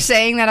 And Just her there's-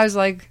 saying that, I was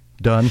like,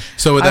 Done.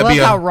 So would I that love be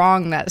how a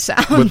wrong that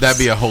sounds. would that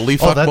be a holy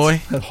fuck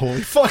boy?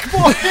 Holy fuck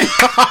boy!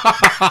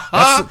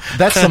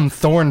 that's some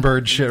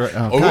Thornbird shit. Right?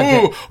 Oh,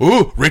 God,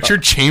 Ooh,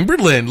 Richard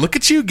Chamberlain! Look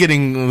at you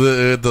getting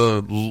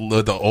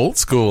the old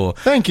school.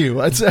 thank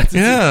you.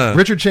 Yeah.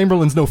 Richard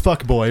Chamberlain's no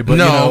fuck boy, but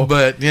No, you know,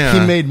 but, yeah.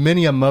 he made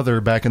many a mother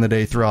back in the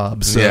day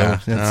throb. So Yeah.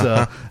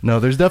 it's no,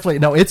 there's definitely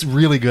no. It's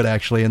really good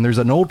actually, and there's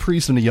an old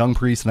priest and a young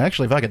priest, and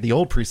actually, if I get the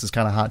old priest is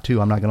kind of hot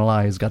too. I'm not gonna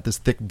lie, he's got this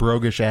thick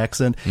broguish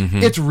accent.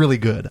 It's really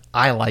good.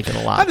 I like it a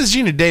lot. How does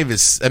Gina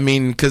Davis? I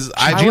mean, because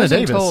I Gina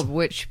wasn't Davis. told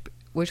which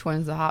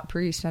one's the hot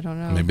priest. I don't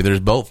know. maybe there's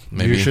both.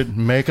 Maybe You should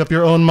make up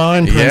your own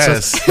mind,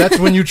 princess. Yes. That's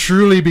when you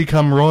truly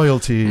become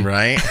royalty.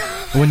 right.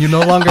 When you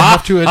no longer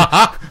have to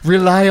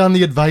rely on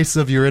the advice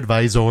of your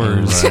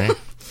advisors Right.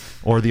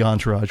 or the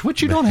entourage,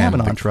 which you don't have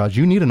an entourage.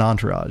 You need an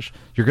entourage.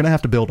 You're going to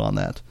have to build on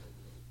that.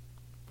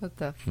 What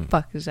the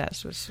fuck is that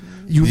supposed to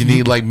mean? You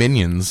need like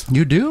minions.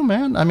 You do,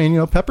 man. I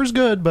mean, Pepper's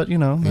good, but You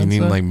that's, need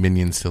like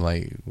minions to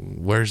like.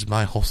 Where's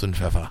my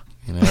Holzenpfeffer?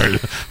 You know,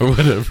 or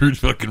whatever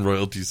fucking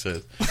royalty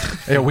says.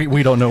 yeah,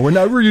 we don't know.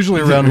 We're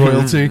usually around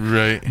royalty,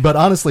 Right. But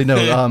honestly, no.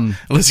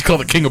 Unless you call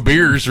the king of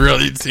beers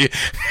royalty.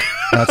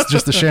 That's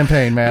just the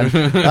champagne, man.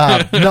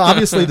 No,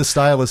 obviously the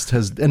stylist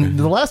has. And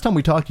the last time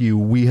we talked to you,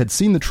 we had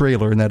seen the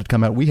trailer and that had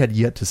come out. We had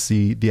yet to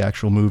see the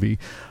actual movie.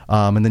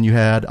 And then you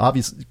had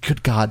obviously,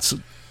 good God,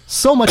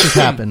 so much has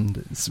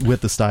happened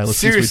with the stylist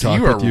Seriously, since we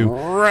you talked are with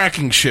you.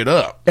 racking shit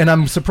up. And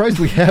I'm surprised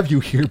we have you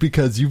here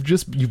because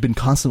you've been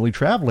constantly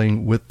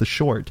traveling with the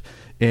short.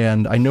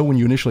 And I know when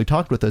you initially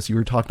talked with us, you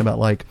were talking about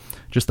like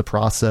just the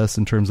process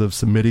in terms of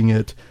submitting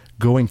it,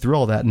 going through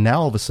all that. And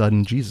now all of a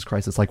sudden, Jesus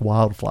Christ, it's like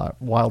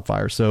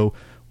wildfire. So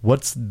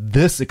what's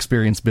this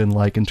experience been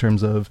like in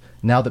terms of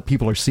now that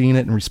people are seeing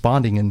it and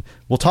responding? And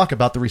we'll talk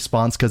about the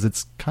response because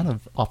it's kind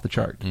of off the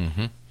chart.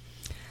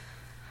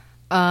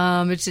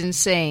 It's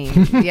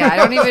insane. Yeah, I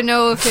don't even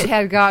know if it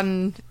had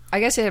gotten. I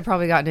guess it had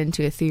probably gotten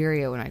into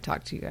Etheria when I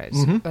talked to you guys,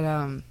 but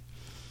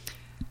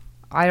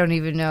I don't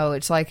even know.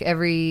 It's like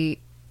every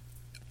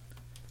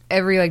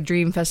like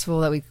dream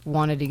festival that we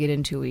wanted to get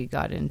into, we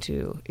got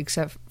into,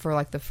 except for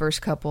like the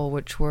first couple,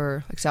 which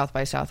were like South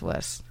by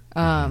Southwest.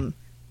 And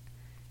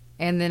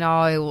then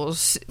I will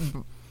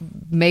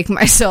make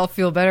myself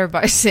feel better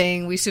by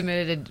saying we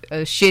submitted a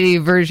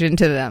shitty version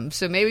to them,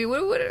 so maybe we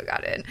would have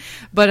got in,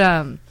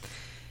 but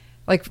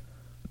like,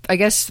 I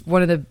guess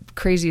one of the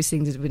craziest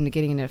things has been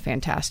getting into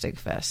Fantastic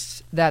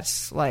Fest.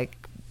 That's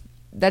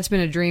been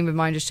a dream of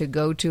mine just to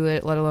go to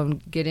it, let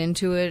alone get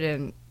into it.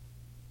 And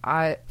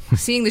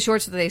seeing the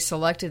shorts that they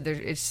selected,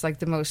 it's like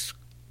the most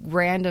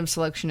random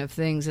selection of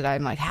things that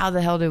I'm like, how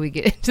the hell did we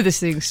get into this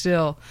thing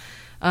still?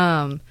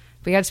 But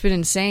yeah, it's been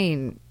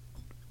insane.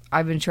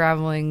 I've been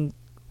traveling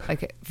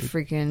like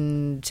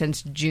freaking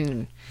since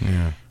June,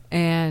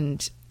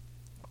 and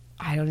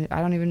I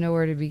don't even know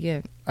where to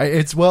begin.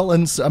 It's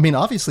and I mean,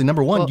 obviously,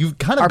 number one, Well, you've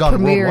kind of our gone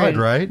premiere worldwide,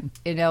 right?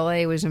 In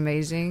LA was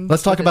amazing.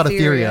 Let's talk With about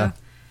Etheria.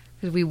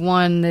 because we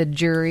won the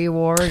jury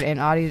award and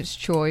audience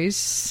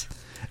choice.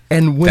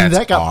 And when That's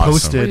that got awesome.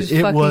 posted, It was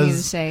it fucking was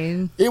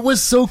insane. It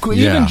was so cool.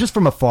 Yeah. Even just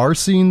from afar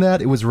seeing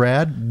that, it was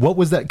rad. What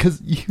was that? Because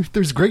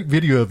there's great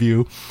video of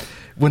you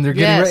when they're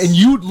getting Yes. ready, and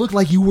you look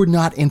like you were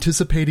not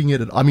anticipating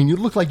it. I mean, you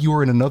look like you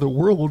were in another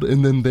world,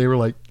 and then they were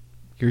like,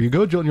 "Here you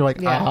go, Joe," and you're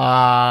like,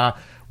 Yeah.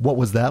 what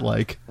was that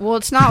like? Well,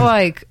 it's not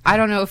like I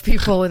don't know if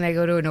people when they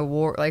go to an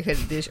award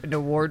an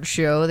award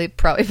show, they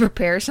probably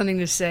prepare something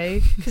to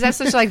say because that's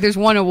just like there's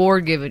one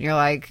award given. You're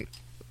like,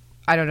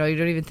 I don't know. You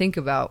don't even think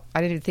about.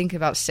 I didn't even think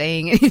about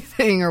saying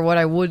anything or what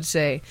I would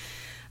say.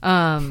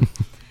 And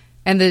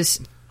the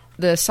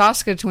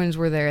Soska twins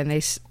were there, and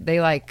they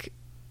like.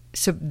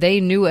 So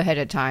they knew ahead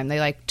of time. They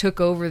like took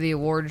over the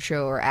award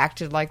show or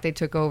acted like they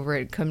took over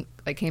it.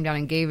 Came down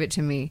and gave it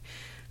to me.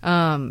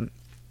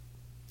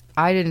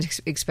 I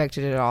didn't expect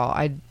it at all.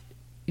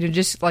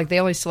 Just like they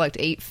only select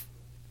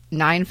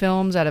 9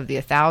 films out of the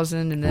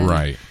 1,000, and then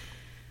Right.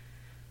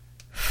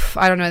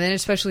 I don't know. Then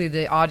especially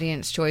the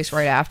audience choice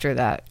right after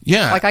that.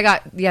 Yeah. like I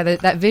got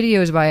that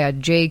video is by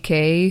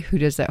J.K. who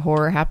does that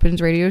Horror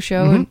Happens radio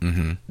show.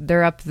 Mm-hmm. And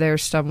they're up there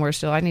somewhere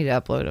still. I need to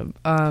upload them.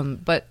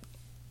 But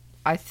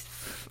I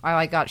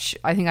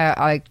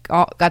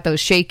got those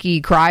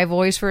shaky cry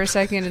voice for a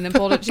second and then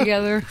pulled it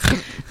together.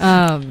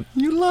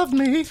 You love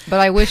me. But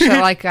I wish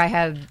I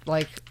had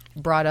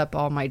brought up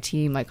all my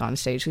team on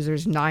stage because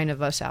there's 9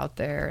 of us out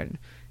there, and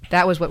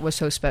that was what was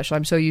so special.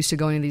 I'm so used to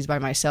going to these by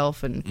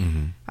myself,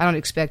 and I don't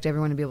expect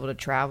everyone to be able to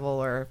travel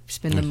or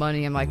spend the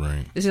money. I'm like,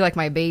 Right. this is like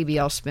my baby.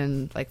 I'll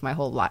spend my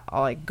whole life.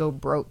 I'll go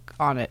broke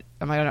on it.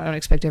 I don't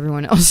expect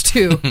everyone else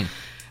to.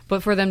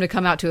 But for them to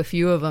come out to a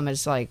few of them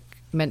is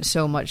meant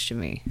so much to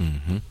me.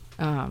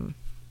 And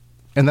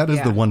that is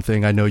Yeah. the one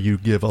thing I know you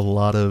give a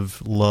lot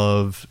of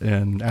love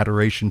and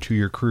adoration to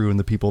your crew and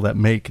the people that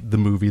make the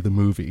movie.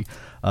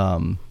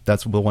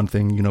 That's the one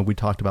thing, we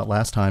talked about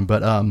last time.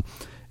 But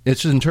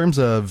it's just in terms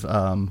of,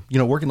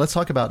 working. Let's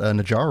talk about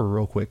Najara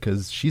real quick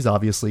because she's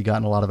obviously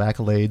gotten a lot of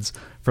accolades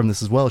from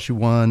this as well. She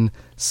won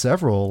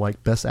several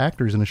Best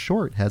Actors in a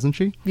Short, hasn't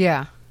she?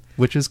 Yeah.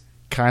 Which is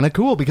kind of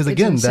cool because, It's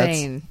again,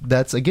 insane.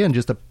 that's again,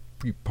 just a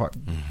part.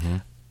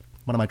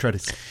 What am I trying to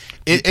say?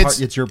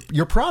 It's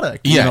your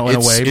product, Yeah, in a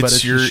way, but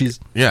she's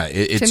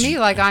To me,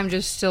 I'm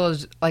just still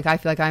as I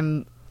feel like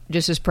I'm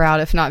just as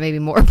proud, if not maybe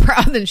more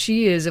proud than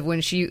she is of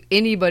when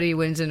anybody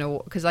wins an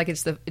award because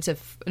it's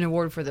an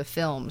award for the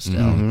film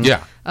still.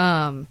 Yeah.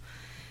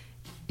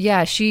 Yeah,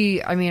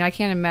 I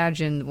can't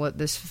imagine what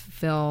this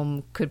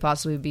film could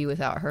possibly be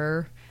without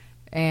her.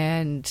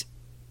 And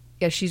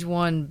yeah, she's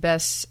won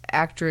Best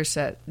Actress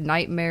at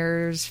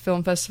Nightmares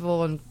Film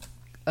Festival in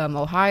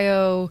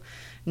Ohio,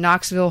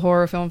 Knoxville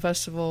Horror Film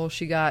Festival.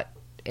 She got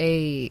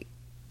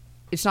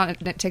it's not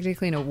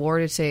technically an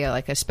award, it's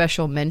a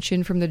special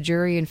mention from the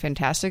jury in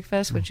Fantastic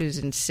Fest, which is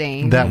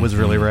insane. that was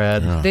really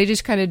rad. Yeah. They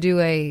just kind of do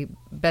a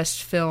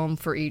best film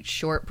for each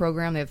short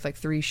program. They have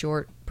 3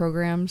 short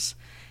programs.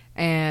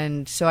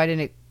 And so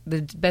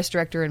the best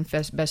director and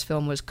best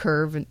film was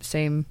Curve,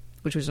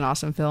 which was an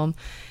awesome film.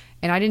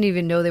 And I didn't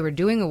even know they were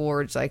doing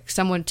awards.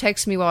 Someone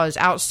texted me while I was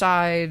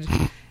outside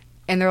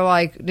and they're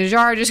like,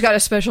 Najara just got a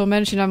special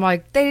mention. I'm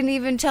like, they didn't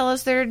even tell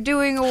us they're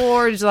doing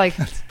awards.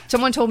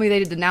 Someone told me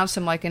they'd announce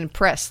them in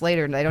press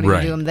later and they don't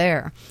even do them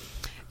there.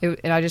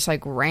 And I just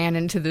ran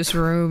into this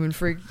room and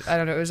freaked. I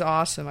don't know. It was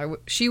awesome.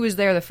 She was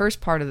there the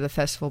first part of the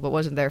festival, but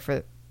wasn't there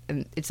for.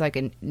 And it's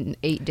an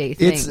 8-day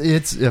thing.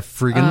 It's a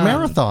friggin'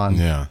 marathon.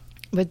 Yeah.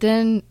 But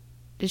then,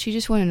 did she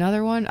just win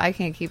another one? I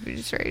can't keep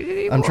it straight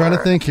anymore. I'm trying to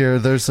think here.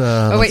 There's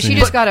Oh wait, let's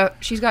see.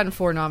 she's gotten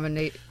 4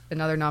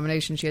 another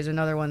nomination. She has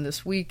another one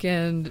this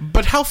weekend.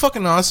 But how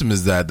fucking awesome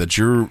is that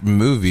your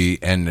movie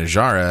and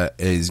Najara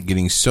is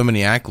getting so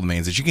many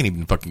acclamations that you can't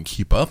even fucking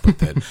keep up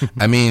with it?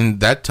 I mean,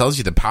 that tells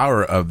you the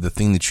power of the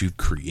thing that you've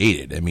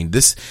created. I mean,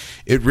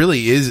 it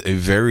really is a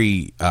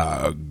very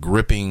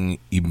gripping,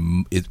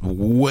 it's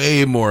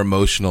way more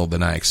emotional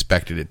than I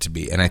expected it to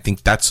be. And I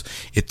think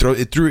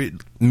it threw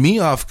me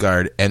off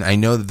guard. And I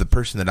know that the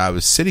person that I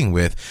was sitting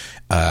with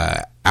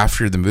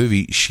after the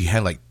movie, she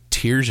had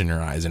tears in her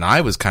eyes, and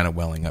I was kind of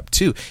welling up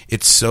too.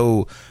 It's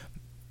so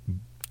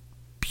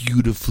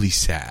beautifully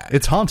sad.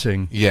 It's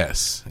haunting.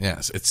 Yes,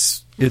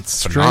 it's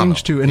strange phenomenal.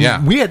 too. And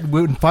yeah. we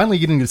were finally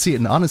getting to see it,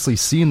 and honestly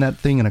seeing that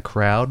thing in a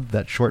crowd,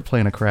 that short play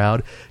in a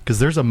crowd, because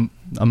there's a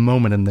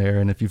moment in there,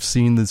 and if you've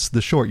seen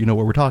the short, you know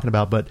what we're talking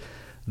about. But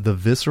the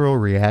visceral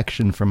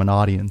reaction from an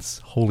audience,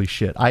 holy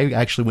shit. I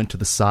actually went to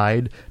the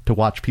side to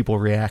watch people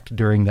react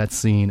during that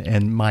scene,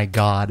 and my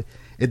God,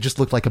 it just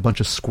looked like a bunch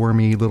of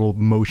squirmy little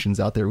motions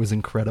out there. It was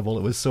incredible.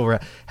 It was so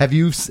rad. Have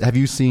you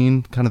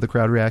seen kind of the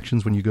crowd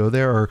reactions when you go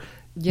there? Or,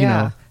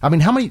 Yeah. I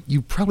mean, how many,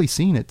 you've probably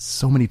seen it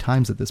so many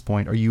times at this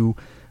point. Are you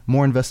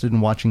more invested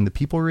in watching the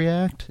people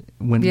react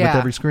with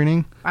every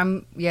screening?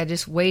 I'm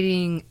just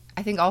waiting.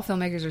 I think all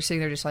filmmakers are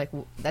sitting there just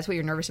that's what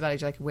you're nervous about,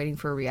 is waiting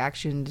for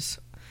reactions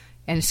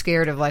and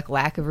scared of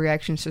lack of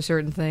reactions to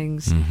certain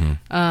things.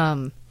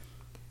 Mm-hmm.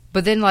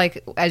 But then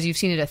as you've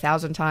seen it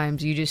 1,000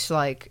 times, you just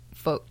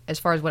as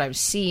far as what I'm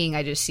seeing,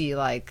 I just see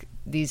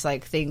these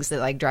like things that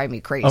like drive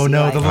me crazy. Oh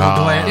no, like, the little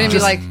glare. it'd be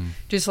like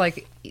just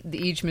like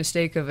each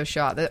mistake of a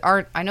shot that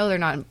aren't. I know they're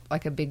not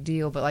like a big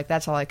deal, but like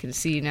that's all I can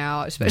see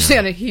now, especially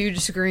on a huge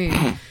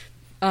screen.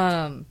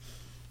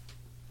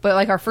 But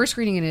like our first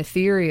screening in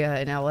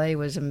Etheria in LA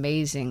was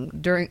amazing.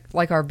 During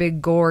like our big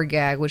gore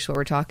gag, which is what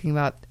we're talking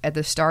about at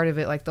the start of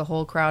it, like the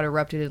whole crowd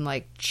erupted in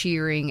like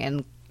cheering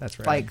and That's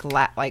right.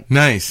 like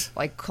Nice.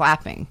 like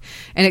clapping,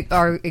 and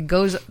it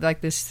goes like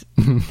this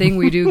thing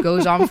we do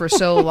goes on for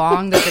so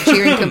long that the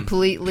cheering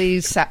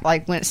completely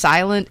like went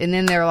silent, and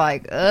then they're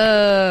like,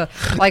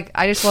 like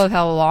I just love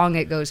how long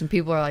it goes, and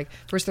people are like,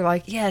 first they're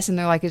like yes, and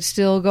they're like it's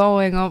still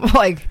going. I'm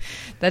like,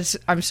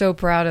 I'm so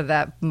proud of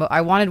that.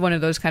 I wanted one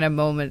of those kind of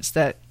moments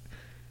that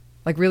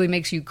like really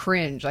makes you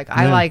cringe. Like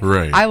I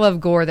Right. I love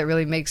gore that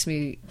really makes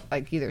me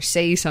like either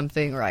say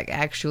something or like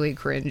actually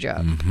cringe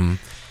up.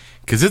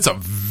 Because it's a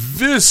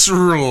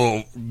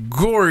visceral,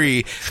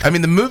 gory. I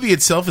mean, the movie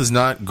itself is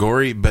not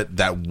gory, but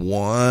that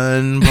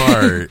one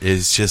part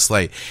is just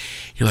like,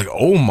 you're like,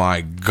 oh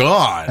my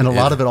God. And a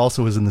lot of it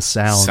also is in the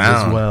sound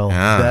as well.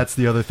 Yeah. That's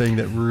the other thing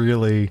that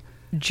really...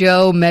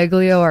 Joe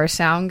Meglio, our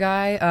sound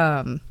guy,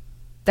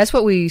 that's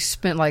what we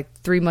spent like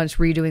 3 months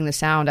redoing the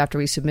sound after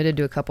we submitted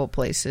to a couple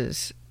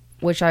places,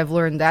 which I've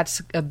learned that's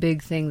a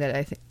big thing that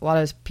I think a lot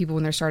of people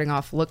when they're starting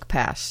off look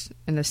past.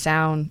 And the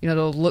sound,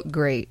 it'll look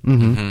great,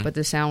 but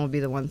the sound will be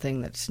the one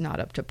thing that's not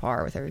up to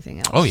par with everything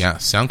else. Oh, yeah.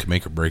 Sound can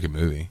make or break a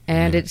movie.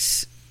 And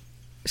it's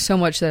so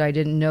much that I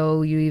didn't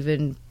know you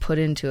even put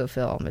into a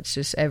film. It's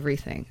just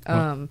everything.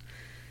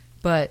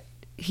 But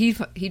he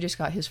just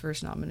got his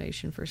first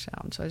nomination for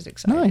sound, so I was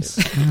excited.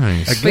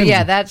 Nice. But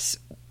yeah, that's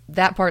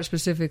that part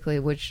specifically,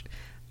 which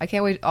I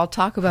can't wait. I'll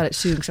talk about it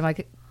soon because I'm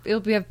like, it'll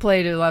be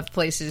played in a lot of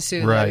places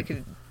soon. Right. That we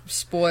could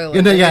spoil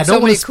Yeah, it. yeah, There's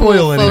don't wanna many cool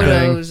spoil anything.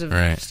 photos of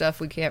Right. stuff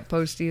we can't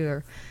post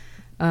either.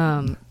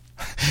 But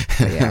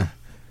yeah,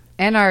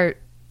 and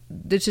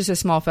it's just a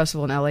small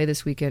festival in LA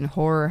this weekend,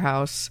 Horror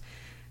House.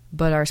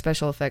 But our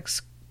special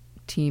effects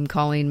team,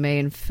 Colleen, May,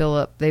 and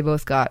Philip, they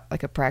both got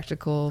like a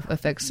practical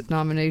effects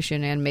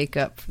nomination and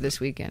makeup this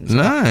weekend. So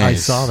Nice. I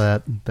saw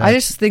that. I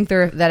just think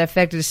that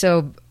effect is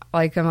so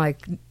like I'm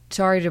like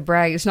sorry to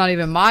brag, it's not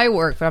even my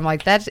work, but I'm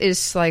like that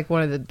is like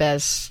one of the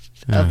best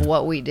of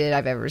what we did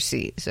I've ever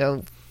seen.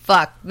 So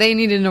fuck, they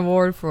need an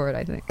award for it.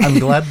 I think. I'm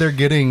glad they're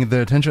getting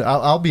the attention.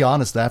 I'll be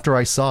honest. After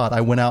I saw it,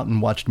 I went out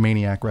and watched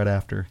Maniac right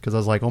after because I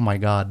was like, "Oh my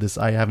god,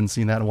 I haven't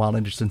seen that in a while."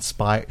 And it just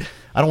inspire.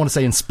 I don't want to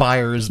say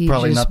inspires.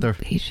 Probably not the.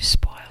 He just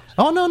spoiled.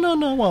 Oh no.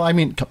 Well, I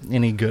mean,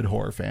 any good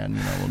horror fan,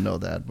 will know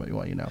that. But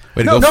well, Way to no.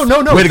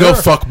 Way to go,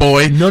 fuck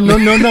boy. No.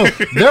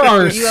 There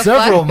are You a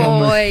several fuck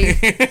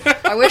moments. boy.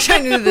 I wish I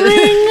knew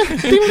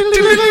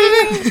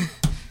this.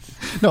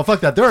 No,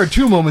 fuck that. There are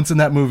 2 moments in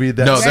that movie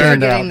that No, They're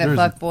stand out. getting the There's-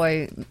 fuck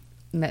boy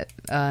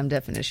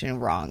definition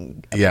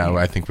wrong. Yeah, well,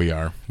 I think we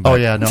are. Oh But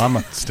yeah,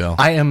 no, still.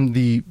 I am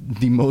the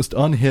most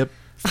unhip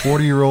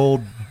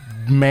 40-year-old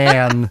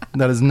man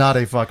that is not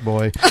a fuck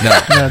boy. No,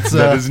 That's,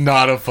 that is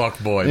not a fuck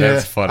boy.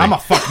 That's funny. I'm a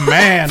fuck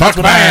man. Fuck That's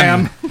what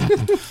man.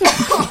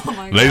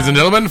 I am. Ladies and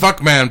gentlemen,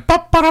 fuck man.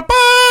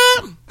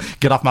 Ba-ba-da-ba.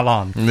 Get off my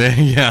lawn.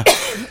 Yeah.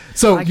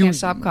 So I can't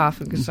stop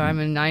coughing because I'm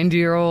a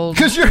 90-year-old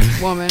 'Cause you're-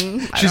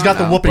 woman. I She's don't got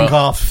the know. whooping Well,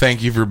 cough.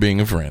 thank you for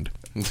being a friend.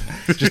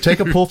 Just take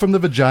a pull from the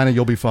vagina,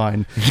 you'll be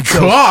fine.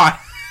 Come on.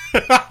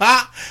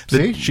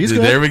 See, she's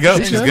good. There we go.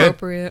 It's She's good.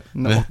 inappropriate.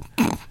 No.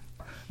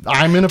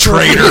 I'm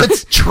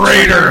inappropriate.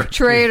 Traitor.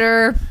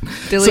 Traitor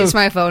deletes So-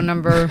 my phone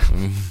number.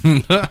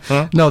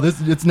 No,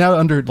 it's now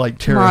under like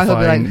Tomorrow he'll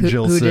be terrifying like,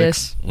 Jill who 6.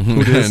 dis?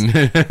 Who dis?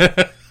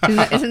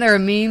 Isn't there a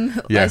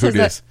meme? Yeah, that says who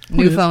dis? that?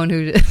 New phone,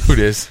 who dis? Who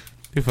dis?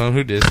 New phone,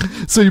 who dis?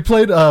 So you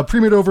played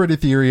premiered over at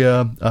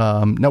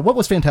Etheria. Now, what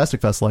was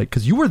Fantastic Fest like?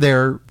 Because you were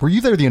there. Were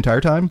you there the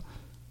entire time?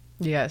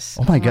 Yes.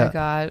 Oh my God.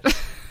 I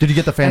Did you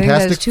get the think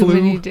Fantastic that's too flu?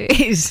 many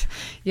days.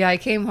 Yeah, I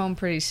came home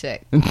pretty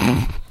sick.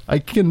 I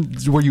can.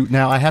 Were you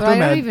now? I have But to I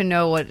don't imagine. even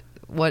know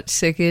what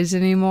sick is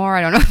anymore.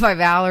 I don't know if I have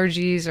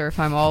allergies or if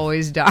I'm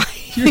always dying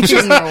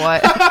or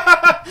what.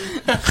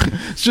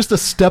 It's just a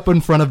step in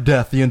front of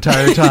death the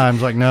entire time.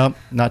 It's like, nope,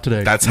 not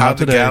today. That's not how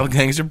the today. Gal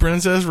Gangster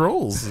Princess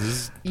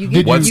rolls. You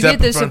Did get, you- you step get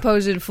the in front-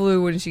 supposed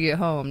flu once you get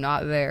home,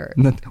 not there.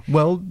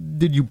 Well,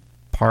 did you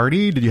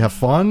party? Did you have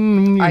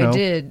fun? You I know.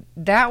 did.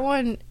 That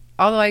one,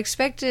 although I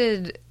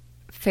expected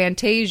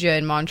Fantasia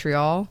in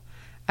Montreal,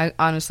 I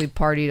honestly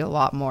partied a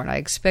lot more. And I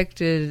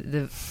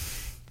expected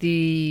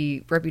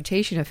the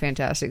reputation of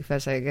Fantastic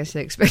Fest, I guess I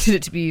expected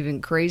it to be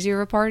even crazier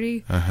of a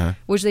party,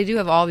 which they do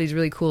have all these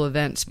really cool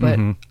events. But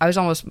I was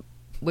almost,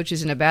 which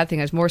isn't a bad thing,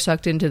 I was more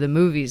sucked into the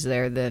movies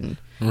there than,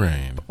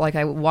 Right. like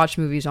I watch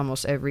movies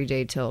almost every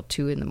day till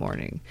 2 in the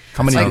morning.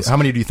 How many? Sounds- How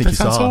many do you think you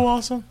That sounds saw? so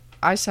awesome.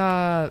 I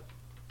saw,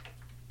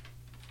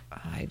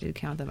 I did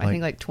count them. I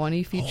think like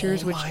 20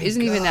 features, which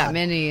isn't even that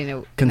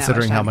many.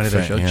 Considering how many they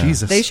Fa- showed, yeah.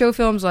 Jesus. They show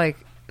films like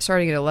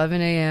starting at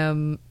 11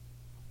 a.m.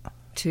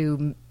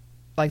 to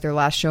like their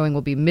last showing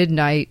will be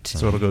midnight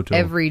so it'll go to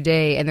every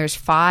day, and there's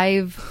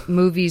 5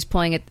 movies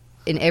playing it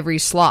in every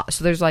slot.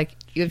 So there's like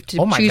you have to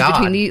Oh my choose God.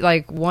 between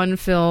like one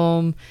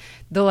film.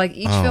 Though like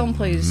each film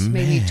plays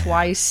maybe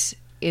twice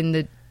in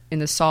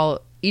the Saw,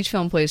 each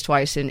film plays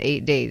twice in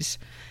 8 days.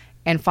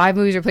 And 5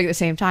 movies are playing at the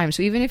same time.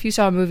 So even if you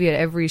saw a movie at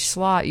every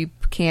slot, you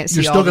can't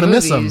see You're all still the gonna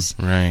miss movies.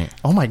 them. Right.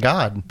 Oh my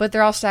god. But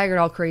they're all staggered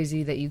all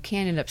crazy that you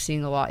can end up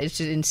seeing a lot. It's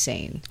just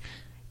insane.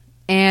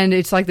 And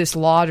it's like this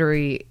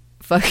lottery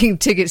fucking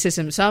ticket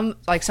system. Some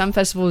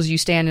festivals you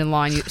stand in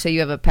line, you say you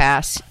have a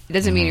pass. It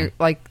doesn't mean you're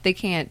like, they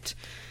can't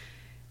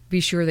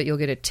be sure that you'll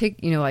get a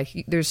ticket. You know,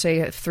 like there's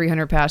say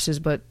 300 passes,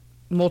 but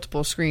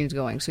multiple screens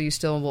going. So you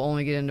still will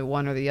only get into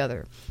one or the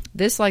other.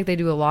 This, like, they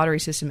do a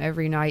lottery system.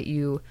 Every night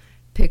you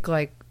pick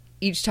like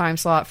each time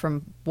slot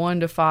from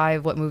 1 to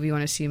 5 what movie you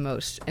want to see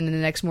most, and then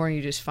the next morning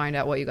you just find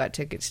out what you got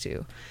tickets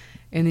to,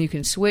 and then you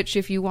can switch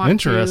if you want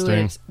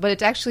Interesting. to. But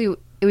it's actually,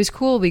 it was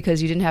cool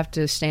because you didn't have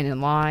to stand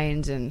in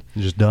lines, and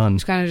You're just done.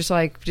 it's kind of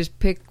just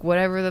pick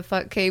whatever the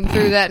fuck came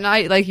through that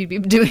night. Like you'd be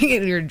doing it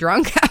and you're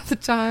drunk half the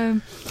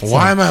time.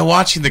 Why am I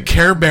watching the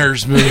Care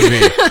Bears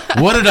movie?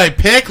 What did I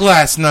pick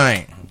last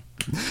night?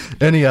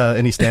 Any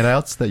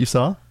standouts that you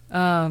saw?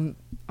 Oh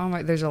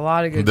my, there's a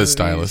lot of good The movies.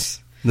 Stylist.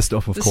 The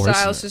stuff, of The course.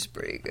 Stylist is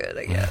pretty good,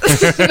 I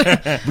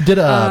guess.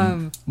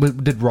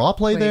 Did Raw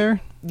play there?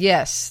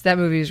 Yes, that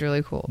movie is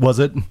really cool. Was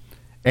it?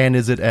 And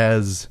is it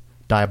as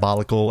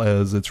diabolical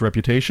as its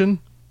reputation?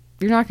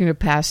 You're not going to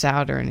pass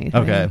out or anything.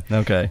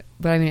 Okay.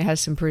 But I mean, it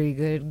has some pretty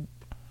good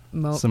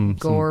Some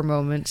gore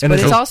moments. And But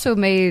it's it's al- also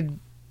made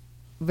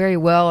very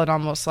well and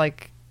almost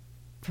like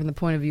from the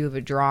point of view of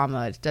a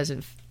drama. It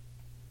doesn't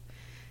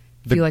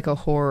feel like a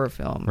horror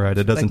film. Right,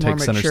 it doesn't Like more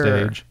take center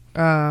mature. stage.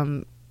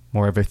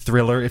 More of a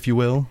thriller, if you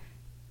will.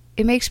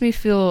 It makes me I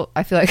feel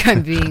like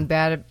I'm being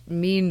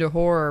mean to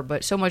horror,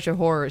 but so much of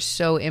horror is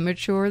so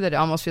immature that it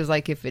almost feels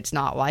like if it's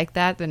not like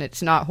that, then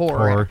it's not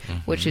horror.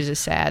 Which is a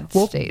sad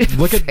state of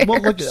look at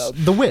affairs.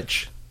 The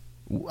Witch.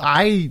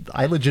 I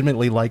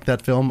legitimately like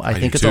that film. I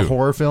think do it's a too.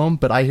 horror film,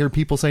 but I hear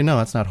people say no,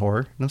 it's not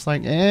horror, and it's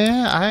like,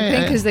 I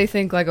think because they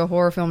think like a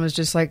horror film is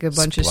just like a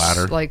bunch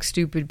Splatter. of like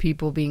stupid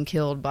people being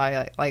killed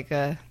by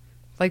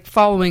like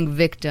following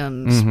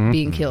victims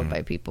being killed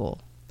by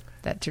people.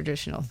 That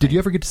traditional thing. Did you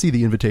ever get to see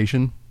The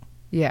Invitation?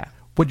 Yeah.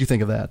 What'd you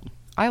think of that?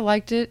 I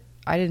liked it.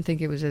 I didn't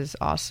think it was as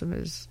awesome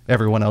as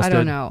Everyone else I did?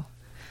 don't know.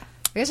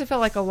 I guess I felt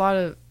like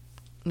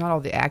not all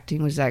the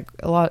acting was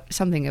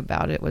something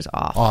about it was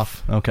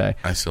off. Okay.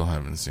 I still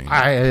haven't seen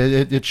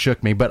it. It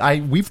shook me, but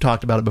we've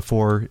talked about it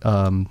before.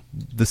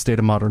 The state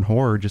of modern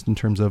horror, just in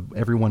terms of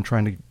everyone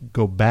trying to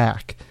go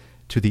back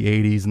to the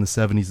 80s and the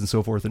 70s and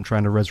so forth, and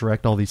trying to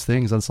resurrect all these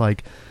things. It's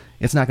like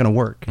it's not going to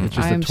work. It's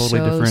just I am a totally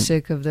so different.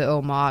 sick of the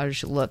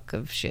homage look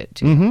of shit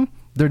too.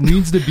 There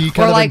needs to be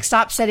kind Or of like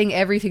stop setting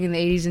everything in the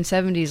 80s and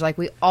 70s. Like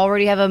we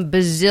already have a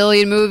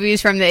bazillion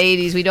movies from the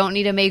 80s. We don't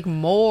need to make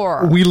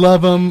more. we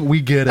love them.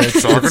 We get it.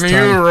 Talking It's to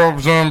time. you,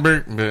 Rob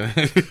Zombie.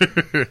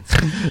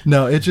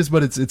 No, it's just,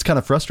 but it's kind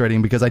of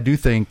frustrating because I do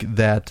think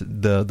that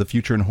the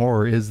future in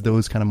horror is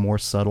those kind of more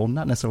subtle,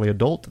 not necessarily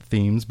adult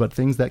themes, but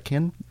things that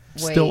can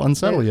still Wait,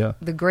 unsettle you.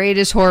 The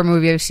greatest horror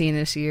movie I've seen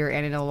this year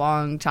and in a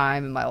long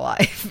time in my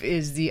life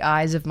is The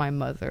Eyes of My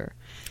Mother.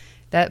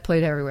 That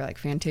played everywhere, like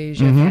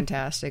Fantasia,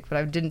 fantastic, but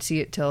I didn't see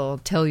it till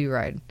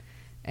Telluride.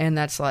 And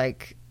that's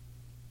like,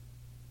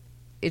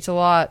 it's a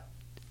lot,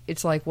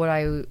 it's like what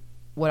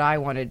I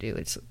want to do.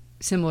 It's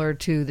similar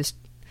to this,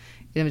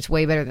 it's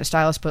way better than The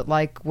Stylist, but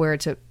like where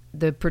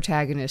the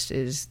protagonist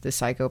is the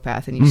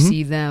psychopath and you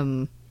see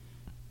them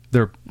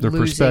Their losing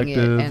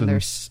perspective it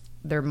and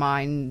their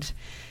mind,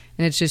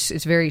 and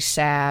it's very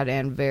sad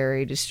and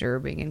very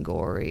disturbing and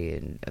gory,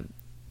 and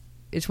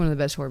it's one of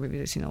the best horror movies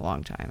I've seen in a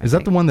long time. Is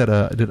that the one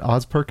that did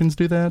Oz Perkins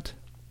do that?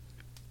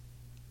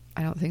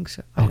 I don't think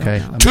so. I don't Okay.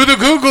 know. To the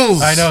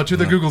Googles. I know, to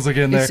the Googles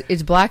again there.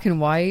 It's black and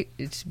white.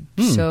 It's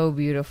so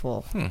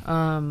beautiful.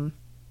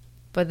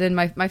 But then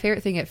my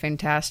favorite thing at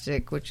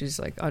Fantastic, which is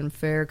like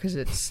unfair because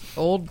it's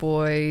old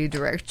boy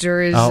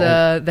director, is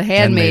The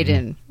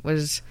Handmaiden.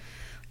 Was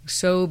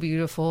so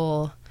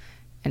beautiful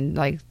and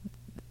like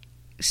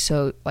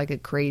so like a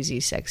crazy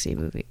sexy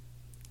movie.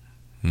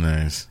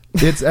 Nice.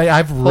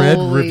 I've read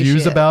Holy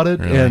reviews shit. about it,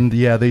 Really? and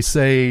yeah, they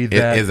say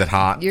that Is it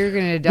hot? You're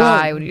gonna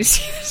die Well, when you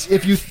see this.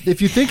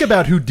 if you think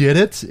about who did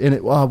it,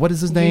 and what is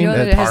his name? You know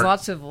that it has Park-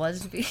 lots of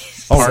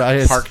lesbians.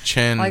 Park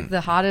Chin. Like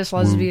the hottest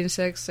lesbian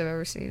sex I've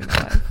ever seen in my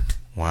life.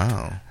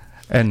 Wow.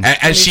 and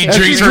As she As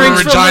drinks she her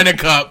drinks from vagina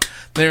cup.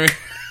 There.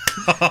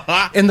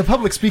 in the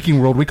public speaking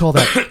world, we call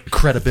that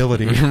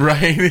credibility.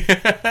 Right.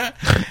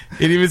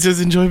 It even says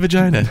enjoy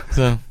vagina.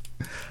 So.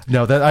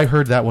 No, that I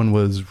heard that one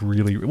was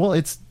really well.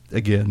 It's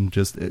again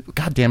just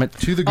God damn it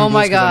to the Googles. Oh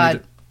my 'cause I need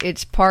god.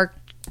 It's Park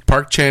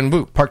Park Chan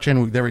Wook. Park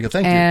Chan-wook. There we go.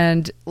 Thank you.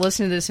 and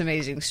listen to this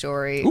amazing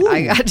story. Ooh.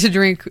 I got to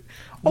drink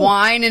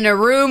wine in a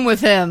room with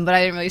him, but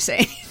I didn't really say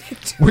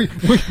anything to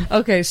him.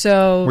 Okay,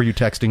 so Were you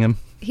texting him?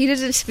 he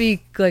doesn't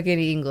speak like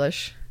any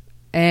English,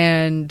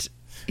 and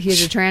he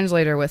has a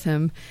translator with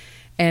him,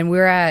 and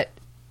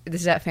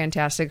this is at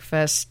Fantastic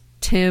Fest.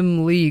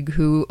 Tim League,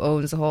 who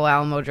owns the whole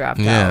Alamo Draft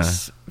Yeah.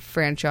 House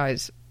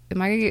franchise,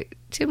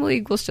 Tim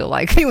League will still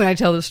like me when I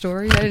tell the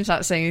story. I did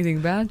not say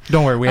anything bad.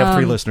 Don't worry, we have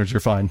 3 listeners. You're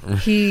fine.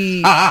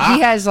 He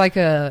has like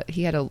they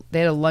had a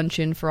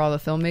luncheon for all the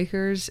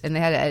filmmakers, and they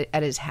had it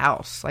at his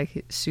house,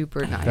 like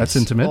super nice. That's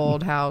intimate.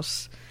 Old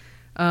house.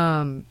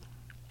 And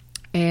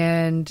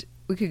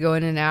we could go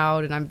in and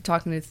out, and I'm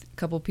talking to a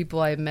couple people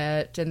I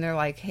met, and they're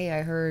like, "Hey,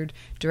 I heard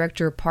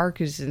Director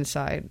Park is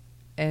inside,"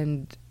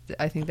 and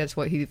I think that's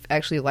what he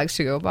actually likes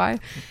to go by.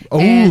 Oh,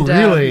 and,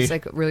 really? It's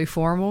like really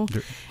formal.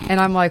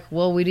 And I'm like,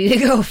 well, we need to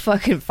go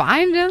fucking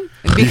find him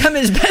and become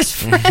his best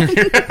friend.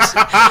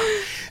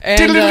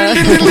 And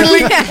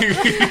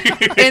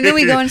then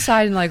we go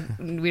inside and like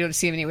we don't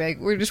see him anyway. Like,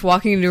 we're just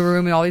walking into a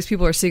room and all these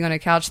people are sitting on a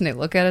couch and they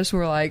look at us and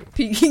we're like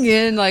peeking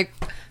in like,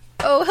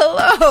 oh,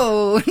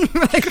 hello.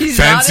 Like, he's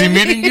Fancy not in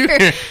meeting here.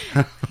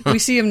 you. We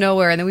see him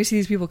nowhere, and then we see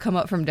these people come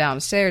up from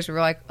downstairs. And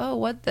we're like, oh,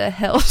 what the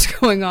hell's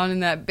going on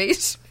in that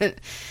basement?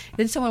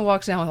 Then someone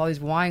walks down with all these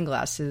wine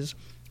glasses.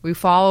 We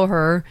follow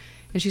her,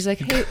 and she's like,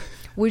 hey,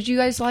 would you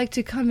guys like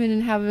to come in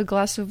and have a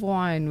glass of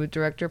wine with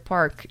Director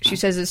Park? She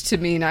says this to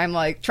me, and I'm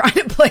like, trying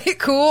to play it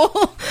cool.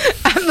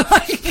 I'm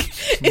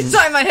like,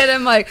 inside my head,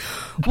 I'm like,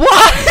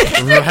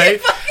 what? Right?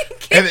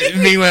 And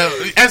meanwhile,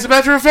 as a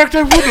matter of fact,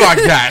 I would like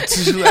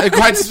that.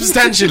 Quite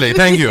substantially,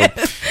 thank you.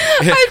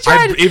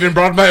 I even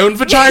brought my own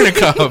vagina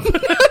cup.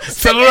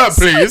 Fill her up,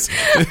 please.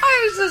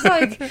 I was just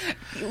like,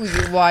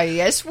 why,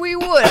 yes, we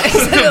would. I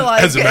said it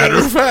like As a matter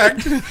of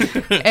fact.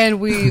 And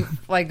we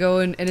like go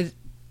in, and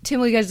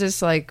Tim Lee has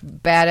this like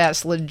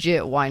badass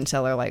legit wine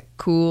cellar, like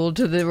cool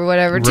to the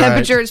whatever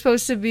temperature it's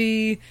supposed to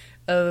be,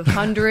 of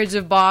hundreds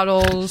of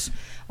bottles.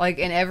 Like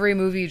in every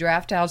movie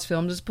Draft House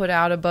Films has put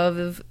out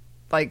above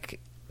like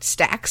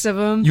stacks of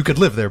them. You could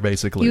live there,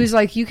 basically. He was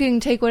like, you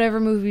can take whatever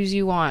movies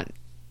you want.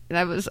 And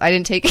I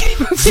didn't take any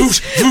movies.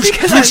 Just fill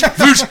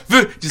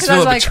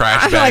up a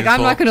trash bag.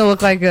 I'm not going to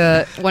look like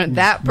that person.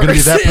 Gonna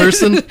be that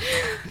person?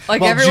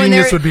 Like well, everyone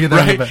genius there, would be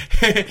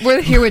that.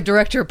 we're here with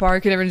Director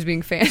Park and everyone's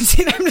being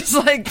fancy. And I'm just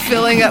like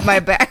filling up my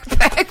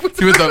backpack with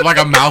like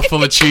a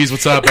mouthful of cheese.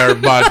 What's up,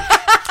 everybody?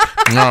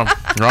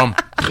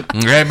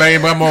 Okay,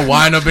 baby, one more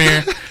wine up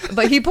here.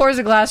 But he pours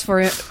a glass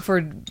for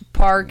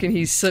Park and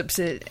he sips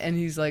it and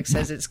he's like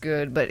says it's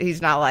good, but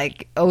he's not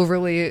like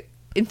overly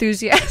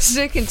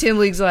enthusiastic. And Tim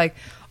League's like,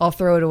 I'll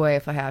throw it away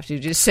if I have to.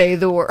 Just say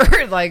the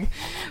word. Like,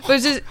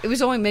 but it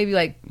was only maybe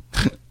like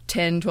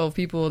 10, 12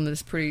 people in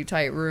this pretty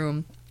tight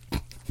room.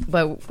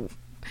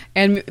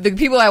 And the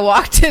people I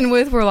walked in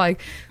with were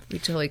like, we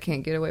totally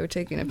can't get away with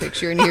taking a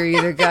picture in here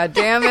either. God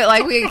damn it!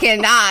 Like we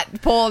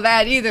cannot pull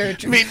that either.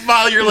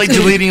 Meanwhile, you're like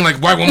deleting. Like,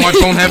 why won't my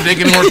phone have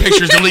taken more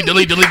pictures? Delete.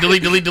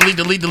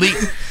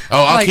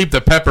 Oh, I'll keep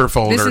the pepper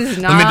folder. This is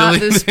not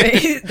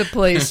the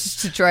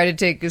place to try to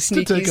take a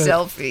sneaky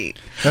selfie.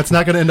 That's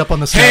not going to end up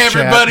on the Snapchat. Hey,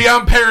 everybody!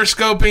 I'm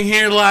periscoping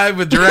here live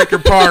with Director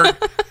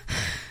Park.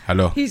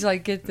 Hello. He's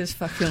like, get this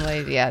fucking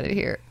lady out of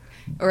here,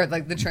 or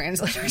like the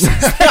translator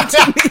says that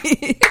to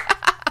me.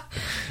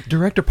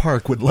 Director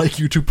Park would like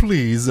you to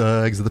please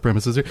exit the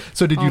premises here.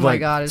 So did you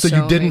God, so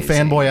you didn't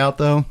amazing. fanboy out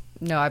though?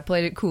 No, I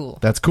played it cool.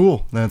 That's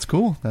cool. That's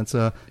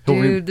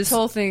dude. This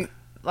whole thing,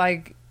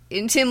 like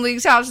in Tim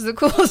League's house, is the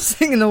coolest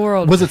thing in the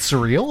world. Was it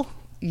surreal?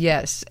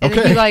 Yes. And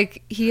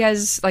Okay. he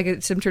has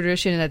like some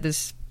tradition at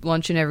this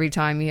luncheon every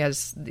time. He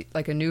has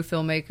like a new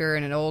filmmaker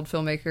and an old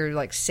filmmaker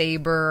like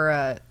saber,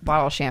 a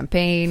bottle of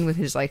champagne with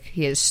his like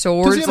he has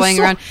swords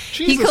laying around.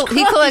 He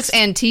collects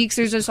antiques.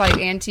 There's just like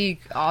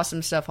antique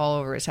awesome stuff all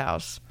over his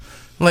house.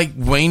 Like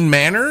Wayne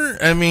Manor?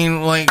 I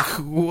mean, like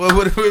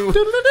what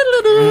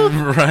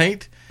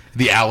right?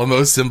 The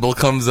Alamo symbol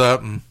comes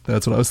up.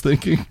 That's what I was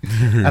thinking.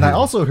 And I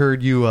also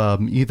heard you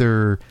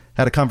either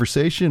had a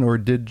conversation or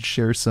did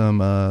share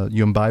some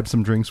you imbibed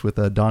some drinks with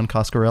Don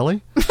Coscarelli.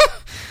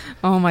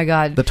 Oh my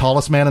God. The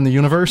tallest man in the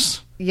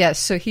universe? Yes,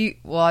 so I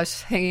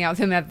was hanging out with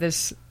him at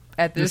this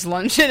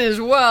luncheon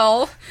as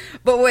well.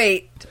 But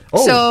wait.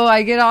 Oh. So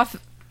I get off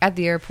at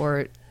the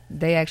airport.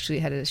 They actually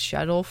had a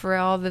shuttle for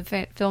all the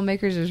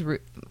filmmakers.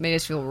 It made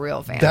us feel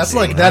real fancy. That's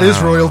like, that is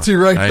royalty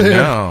right I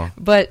there. know.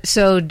 But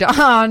so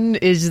Don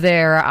is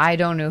there. I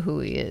don't know who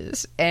he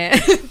is. And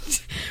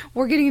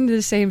we're getting into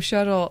the same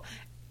shuttle.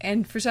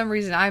 And for some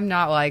reason, I'm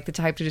not like the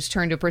type to just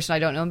turn to a person I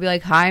don't know and be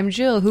like, hi, I'm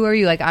Jill. Who are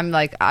you? Like, in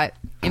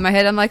my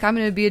head, I'm like, I'm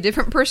going to be a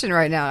different person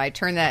right now. And I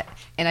turn that,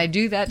 and I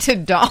do that to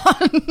Don.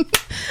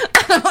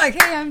 I'm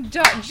like, hey, I'm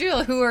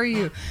Jill. Who are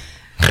you?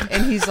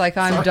 And he's like,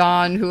 I'm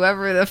Don,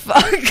 whoever the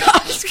fuck.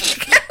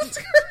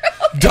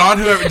 Don,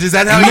 whoever. Is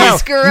that how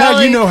Now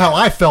you know how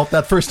I felt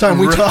that first time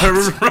we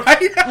talked.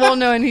 Right? Well,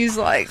 no, and he's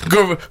like,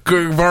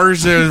 Garzarelli.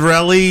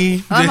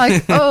 I'm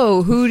like,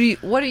 oh,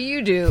 what do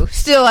you do?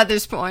 Still at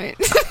this point.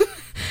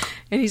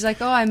 And he's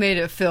like, oh, I made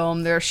a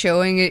film. They're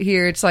showing it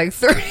here. It's like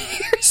 30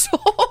 years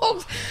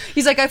old.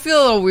 He's like, I feel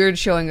a little weird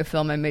showing a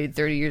film I made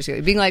 30 years ago.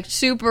 Being like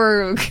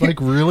super like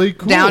really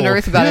cool. down to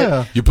earth about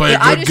it. You play a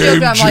But good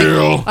game,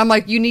 Jill. I'm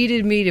like, you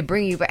needed me to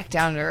bring you back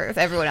down to earth.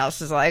 Everyone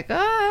else is like,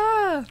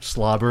 ah.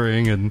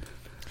 Slobbering and...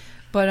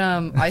 But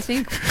I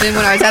think then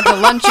when I was at the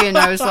luncheon,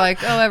 I was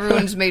like, oh,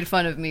 everyone's made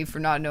fun of me for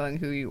not knowing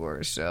who you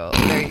were. So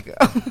there you go.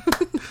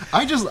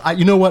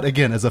 You know what?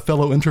 Again, as a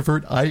fellow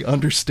introvert, I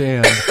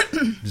understand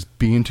just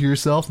being to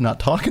yourself, not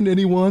talking to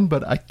anyone.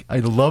 But I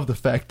love the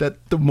fact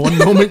that the one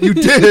moment you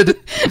did,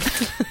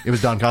 it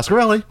was Don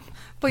Coscarelli.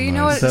 But you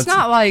know what? It's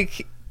not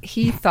like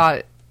he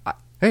thought.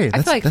 Hey,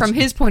 I feel like from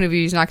his point of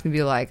view, he's not going to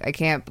be like,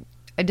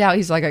 I doubt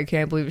he's like, I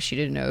can't believe she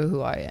didn't know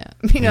who I am.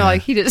 You know,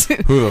 like he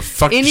doesn't. Who the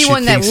fuck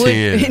anyone does she think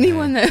she is?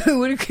 Anyone that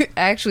would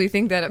actually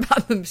think that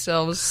about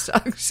themselves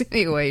sucks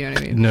anyway. You know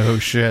what I mean? No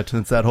shit.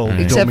 It's that whole.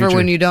 Except for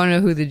when you don't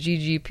know who the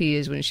GGP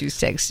is when she's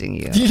texting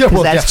you. Yeah,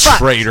 well, that's yeah.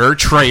 fucked.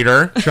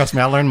 Traitor. Trust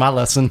me, I learned my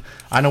lesson.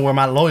 I know where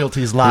my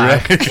loyalties lie.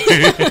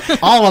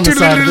 All on the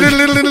side of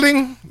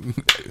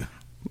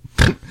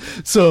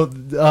it. So,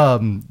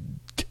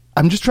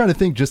 I'm just trying to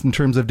think, just in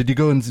terms of, did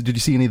you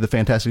see any of the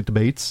Fantastic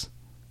Debates?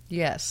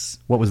 Yes.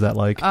 What was that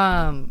like?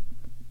 Let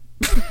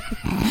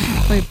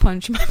me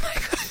punch my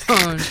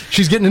microphone.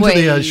 She's getting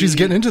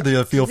into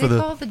the feel for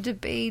the. All the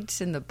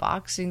debates and the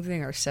boxing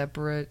thing are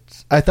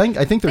separate. I think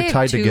they're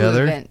tied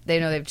together. They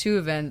have two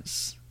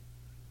events.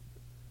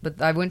 But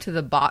I went to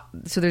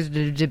so there's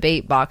the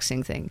debate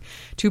boxing thing.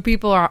 Two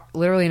people are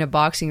literally in a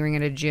boxing ring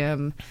at a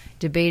gym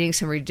debating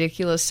some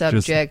ridiculous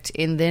subject,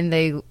 and then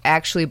they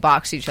actually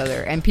box each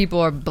other, and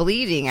people are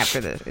bleeding after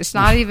this. It's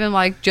not even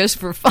like just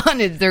for fun.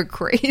 They're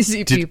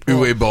crazy people.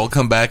 Did Uwe Boll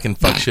come back and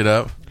fuck shit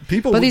up?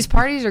 But these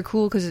parties are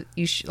cool because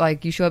you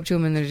show up to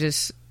them and there's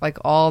just like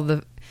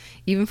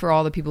even for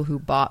all the people who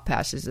bought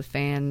passes, the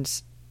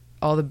fans,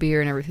 all the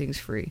beer and everything's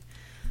free.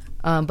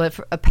 But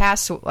for a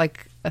pass,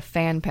 like a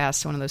fan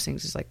pass, one of those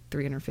things is like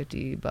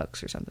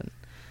 $350 or something.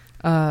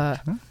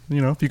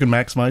 If you can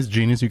maximize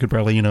Genius, you could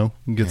probably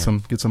get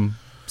some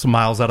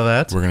miles out of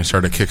that. We're gonna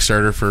start a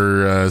Kickstarter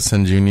for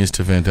send Genius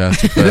to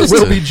Fantastic Fest. It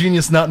will be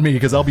Genius, not me,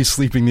 because I'll be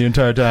sleeping the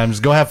entire time.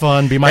 Just go have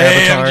fun, be my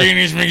avatar. I'm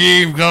Genius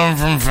McGee, coming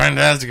from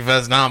Fantastic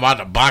Fest. Now I'm about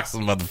to box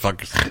some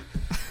motherfuckers.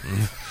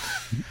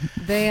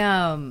 They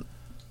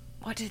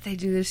what did they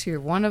do this year?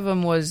 One of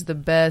them was the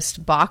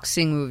best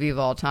boxing movie of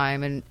all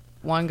time, and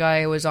one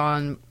guy was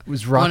on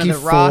Rocky one of the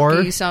IV.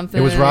 Rocky something.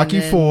 It was Rocky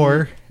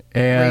IV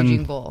and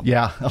Raging Bull.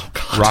 Yeah. Oh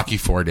god. Rocky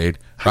IV, dude.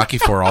 Rocky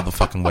IV all the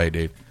fucking way,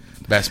 dude.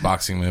 Best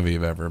boxing movie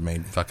you've ever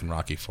made. Fucking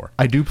Rocky IV.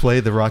 I do play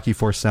the Rocky IV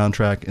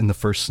soundtrack in the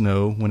first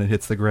snow when it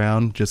hits the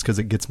ground, just because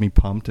it gets me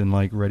pumped and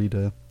like ready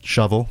to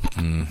shovel.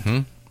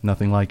 Mm-hmm.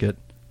 Nothing like it.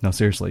 No,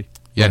 seriously.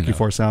 Yeah, Rocky IV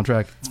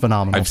soundtrack. It's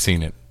phenomenal. I've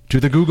seen it. To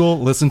the Google,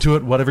 listen to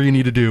it, whatever you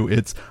need to do.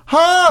 It's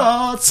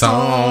hearts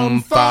on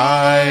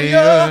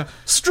fire,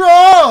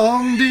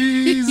 strong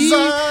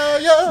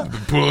desire.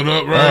 Pull it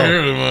up right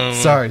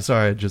here.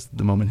 Sorry, just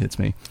the moment hits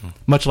me.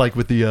 Much like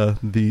with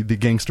the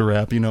gangster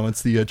rap,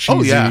 it's the cheesy,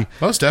 oh yeah,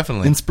 most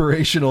definitely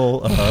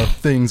inspirational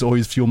things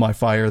always fuel my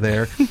fire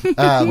there.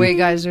 Wait,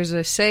 guys, there's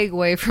a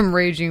segue from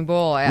Raging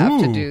Bull I have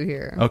to do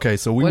here. Okay,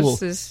 so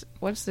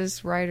what's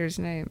this writer's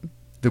name?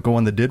 The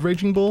one that did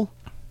Raging Bull?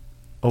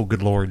 Oh,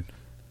 good lord.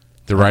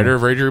 The writer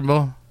of Raging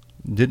Bull?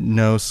 Didn't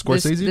know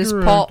Scorsese. This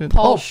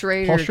Paul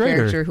Schrader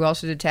character who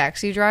also did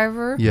Taxi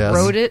Driver,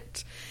 wrote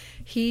it.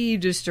 He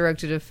just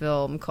directed a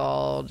film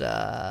called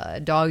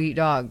Dog Eat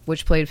Dog,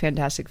 which played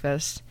Fantastic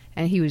Fest,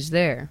 and he was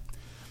there.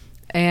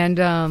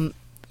 And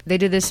they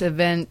did this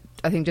event,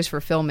 I think, just for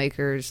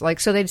filmmakers.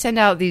 So they'd send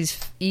out these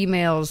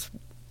emails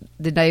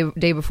the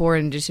day before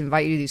and just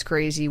invite you to these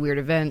crazy, weird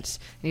events.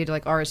 And you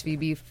had to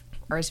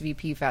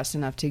RSVP fast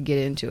enough to get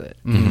into it.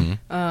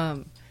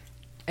 Mm-hmm.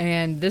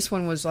 And this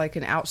one was like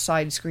an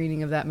outside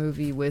screening of that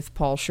movie with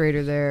Paul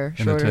Schrader there.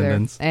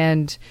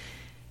 And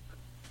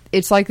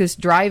it's like this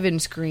drive-in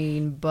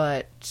screen,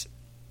 but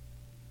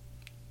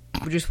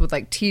just with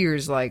like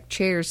tiers, like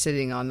chairs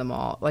sitting on them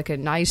all. Like a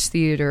nice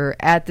theater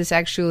at this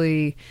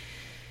actually...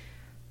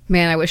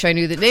 Man, I wish I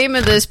knew the name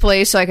of this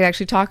place so I could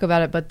actually talk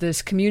about it. But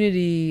this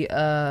community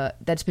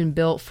that's been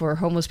built for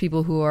homeless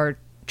people who are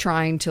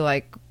trying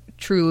to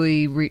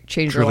truly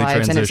change their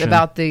lives. Transition. And it's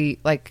about the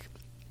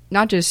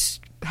not just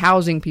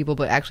housing people,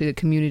 but actually the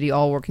community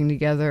all working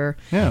together.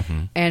 Yeah.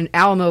 Mm-hmm. And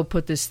Alamo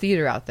put this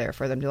theater out there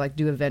for them to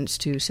do events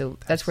too. So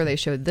that's where they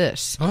showed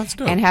this. Oh, that's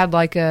dope. And had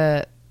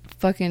a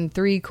fucking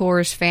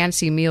 3-course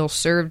fancy meal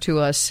served to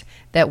us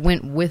that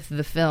went with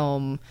the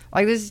film.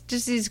 There's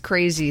just these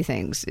crazy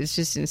things. It's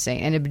just insane.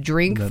 And a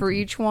drink for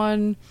each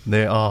one.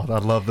 I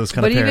love those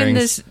kind of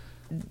pairings.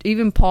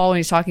 Even Paul, when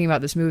he's talking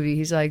about this movie,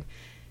 he's like,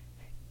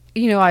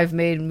 I've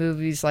made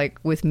movies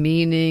with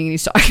meaning. And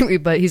he's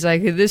talking, but he's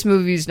like, this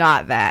movie's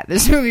not that.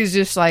 This movie's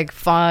just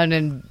fun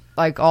and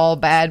all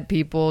bad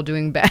people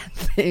doing bad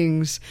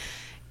things.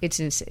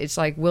 It's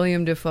like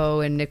William Dafoe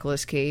and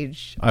Nicolas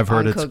Cage. I've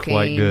heard it's cocaine,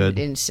 quite good.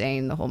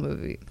 Insane, the whole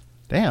movie.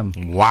 Damn.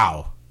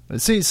 Wow.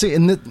 See,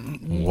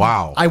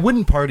 wow. I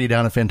wouldn't party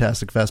down at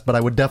Fantastic Fest, but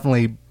I would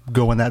definitely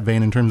go in that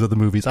vein in terms of the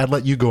movies. I'd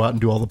let you go out and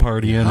do all the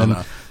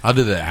partying. I'll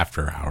do the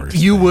after hours.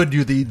 You would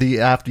do the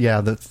after,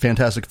 the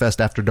Fantastic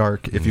Fest after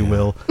dark, if you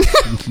will.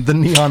 The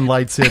neon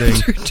lights hitting.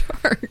 After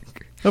dark.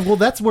 Well,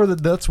 that's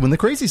when the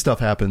crazy stuff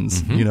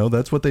happens. Mm-hmm.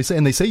 That's what they say,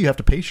 and they say you have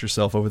to pace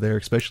yourself over there,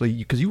 especially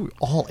because you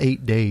all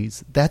 8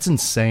 days. That's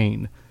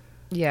insane.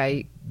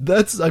 Yeah,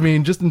 That's, I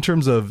mean, just in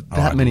terms of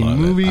that many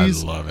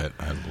movies. I love it.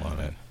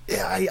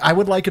 Yeah, I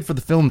would like it for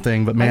the film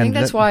thing, but man, I think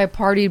that's why I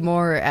partied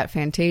more at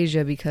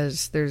Fantasia,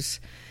 because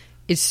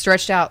it's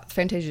stretched out.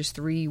 Fantasia's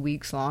 3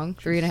 weeks long,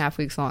 3.5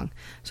 weeks long.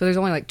 So there's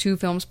only like 2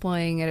 films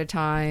playing at a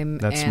time.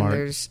 That's and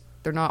smart.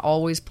 They're not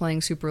always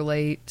playing super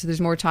late. So there's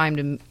more time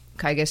to,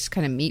 I guess,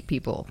 kind of meet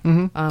people.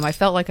 I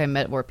felt like I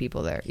met more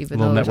people there, even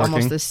though it was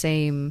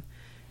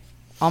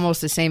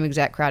almost the same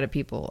exact crowd of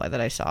people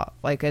that I saw.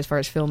 Like as far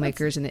as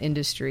filmmakers in the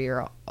industry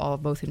are all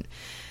both in.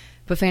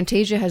 But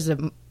Fantasia has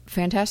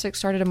Fantastic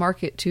started a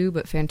market too,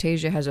 but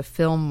Fantasia has a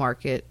film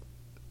market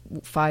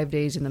 5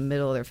 days in the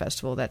middle of their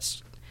festival.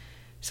 That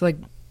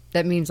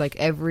means like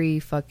every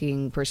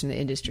fucking person in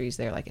the industry is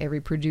there. Like every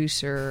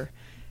producer,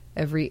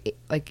 every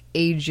like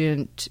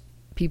agent,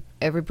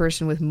 every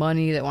person with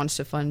money that wants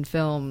to fund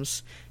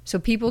films. So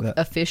people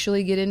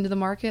officially get into the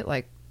market,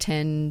 like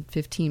 10,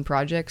 15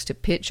 projects to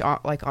pitch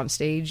on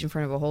stage in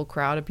front of a whole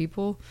crowd of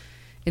people.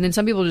 And then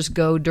some people just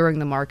go during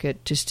the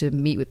market just to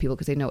meet with people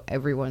because they know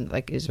everyone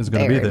is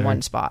there in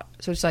one spot.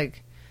 So it's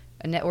like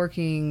a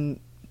networking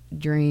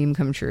dream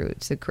come true.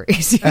 It's the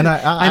crazy. And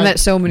I met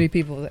so many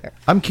people there.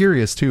 I'm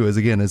curious too,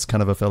 as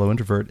kind of a fellow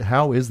introvert,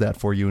 how is that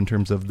for you in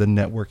terms of the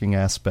networking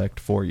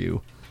aspect for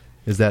you?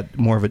 Is that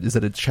is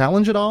it a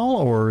challenge at all,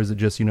 or is it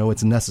just,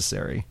 it's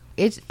necessary?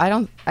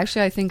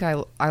 I think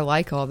I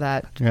like all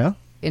that. Yeah.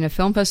 In a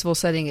film festival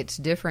setting, it's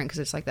different because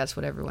it's like that's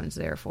what everyone's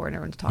there for, and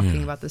everyone's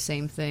talking about the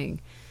same thing.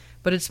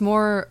 But it's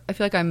more, I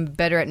feel like I'm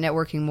better at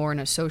networking more in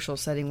a social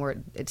setting where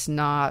it's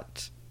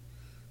not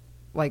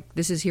like,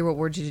 this is here what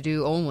we're to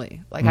do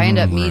only. Like, I end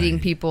up meeting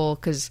people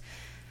because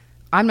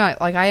I'm not,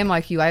 like, I am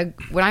like you. When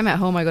I'm at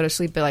home, I go to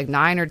sleep at like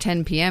 9 or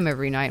 10 p.m.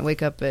 every night and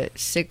wake up at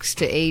 6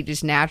 to 8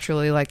 just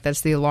naturally. Like,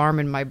 that's the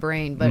alarm in my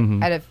brain.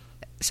 But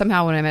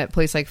somehow when I'm at a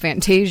place like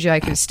Fantasia, I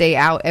can stay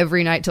out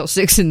every night till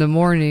 6 in the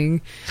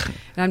morning.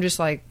 And I'm just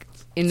like,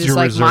 in this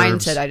like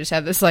reserves. Mindset, I just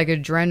have this like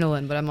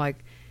adrenaline. But I'm like,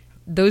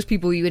 those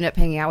people you end up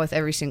hanging out with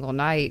every single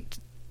night,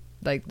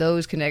 like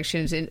those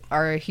connections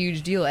are a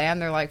huge deal,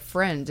 and they're like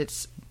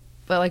friends.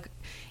 But like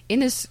in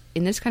this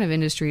kind of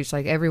industry, it's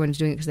like everyone's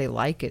doing it because they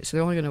like it, so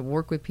they're only going to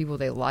work with people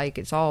they like.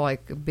 It's all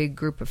like a big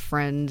group of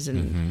friends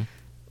and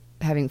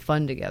having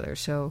fun together.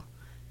 So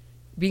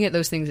being at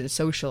those things and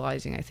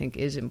socializing, I think,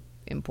 is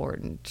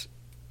important,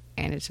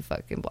 and it's a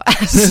fucking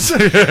blast.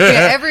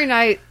 Every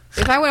night.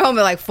 If I went home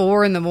at like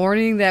 4 in the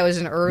morning, that was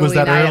an early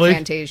night at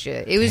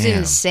Fantasia. It was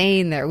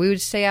insane there. We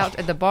would stay out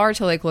at the bar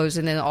till they closed,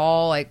 and then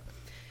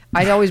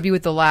I'd always be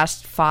with the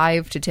last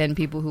 5 to 10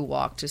 people who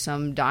walked to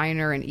some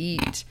diner and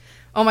eat.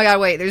 Oh my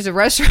God, wait, there's a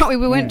restaurant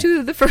we went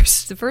to the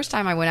first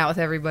time I went out with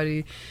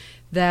everybody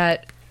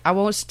that I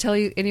won't tell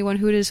you anyone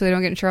who it is so they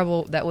don't get in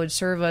trouble, that would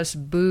serve us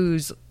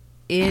booze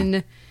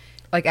in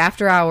like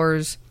after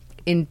hours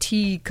in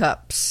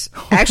teacups.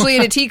 Actually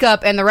in a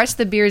teacup, and the rest of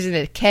the beers in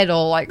a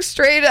kettle, like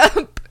straight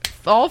up.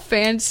 All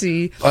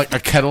fancy. Like a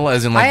kettle,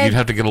 as in like you'd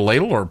have to get a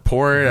ladle or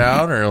pour it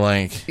out, or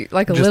like a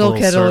little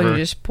kettle server. And you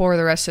just pour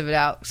the rest of it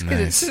out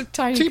because it's a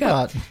tiny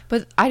teapot. Cup.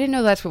 But I didn't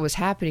know that's what was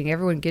happening.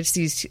 Everyone gets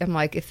these. I'm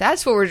like, if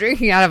that's what we're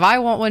drinking out of, I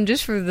want one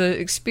just for the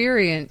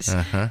experience.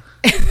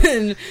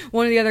 And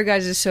one of the other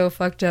guys is so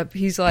fucked up.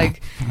 He's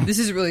like, this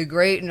is really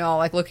great and all,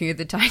 like looking at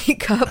the tiny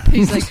cup.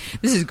 He's like,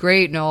 this is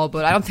great and all,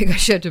 but I don't think I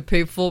should have to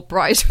pay full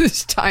price for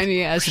this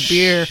tiny ass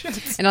beer.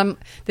 And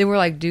then we're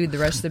like, dude, the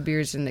rest of the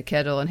beer's in the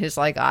kettle, and his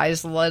like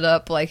eyes lit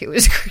up like it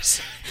was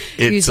Christmas.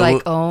 He's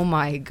like, oh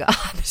my God,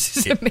 this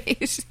is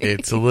amazing.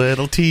 It's a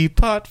little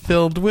teapot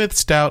filled with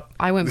stout.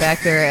 I went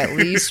back there at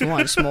least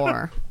once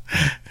more.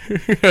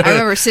 I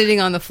remember sitting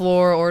on the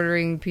floor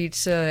ordering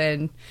pizza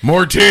and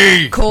more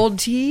tea. Cold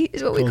tea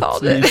is what we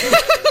called it.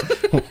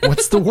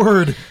 What's the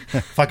word?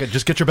 Fuck it,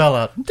 just get your bell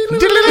out.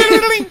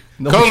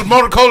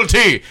 Cold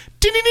tea.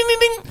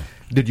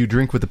 Did you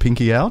drink with the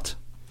pinky out?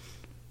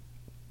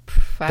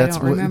 I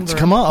don't remember.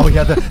 Come on. Oh,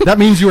 yeah. That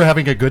means you were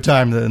having a good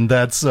time, then.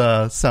 That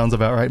sounds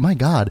about right. My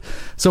God.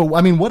 So,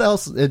 I mean, what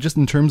else, just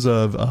in terms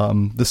of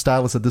the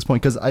stylist at this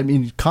point? Because, I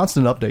mean,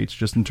 constant updates,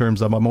 just in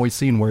terms of, I'm always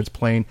seeing where it's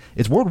playing.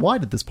 It's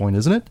worldwide at this point,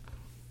 isn't it?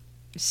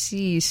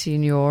 Si,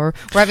 senor.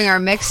 We're having our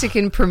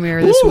Mexican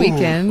premiere this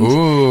weekend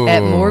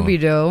at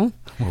Morbido.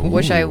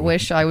 I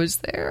wish I was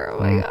there. Oh,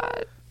 my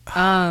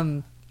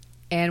God.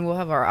 And we'll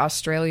have our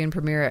Australian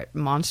premiere at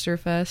Monster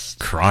Fest.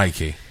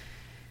 Crikey.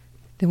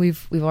 Then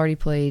we've already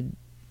played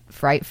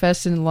Fright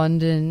Fest in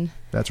London.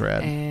 That's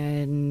rad.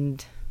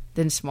 And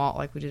then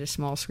we did a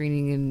small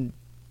screening in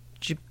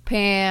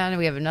Japan.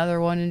 We have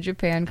another one in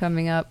Japan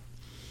coming up.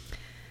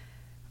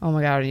 Oh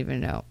my God, I don't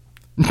even know.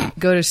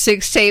 Go to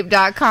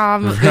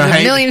sixtape.com. There's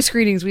a million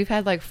screenings. We've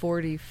had like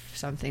 40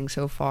 something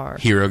so far.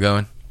 Hero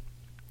going?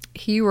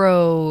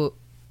 Hiro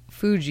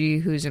Fuji,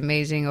 who's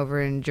amazing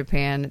over in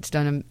Japan. It's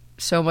done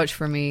so much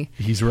for me.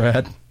 He's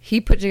rad.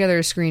 He put together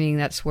a screening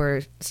that's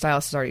where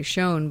Stylist is already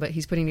shown, but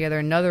he's putting together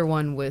another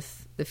one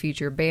with the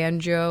feature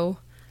Banjo.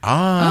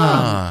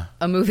 A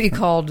movie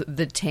called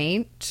The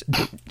Taint.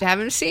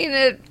 Haven't seen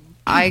it.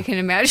 I can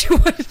imagine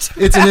what it's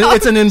about.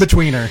 It's an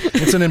in-betweener.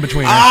 It's an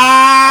in-betweener.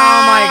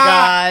 Oh my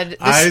God.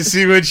 God. I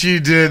see what you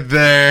did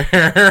there.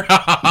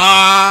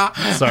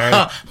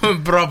 Sorry.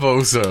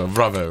 Bravo, sir.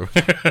 Bravo.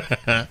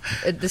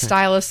 The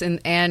Stylist and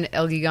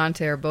El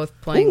Gigante are both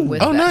playing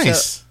with oh, that.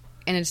 nice. So,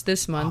 and it's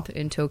this month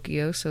in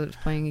Tokyo, so it's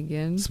playing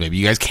again. So maybe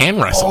you guys can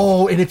wrestle.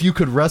 Oh, and if you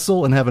could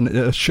wrestle and have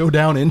a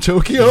showdown in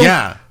Tokyo,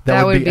 Yeah.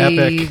 that would be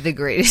epic. the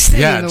greatest thing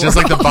in Yeah, the just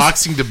world. like the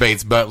boxing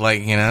debates, but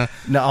like, you know.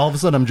 Now all of a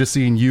sudden, I'm just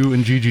seeing you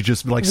and Gigi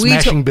just like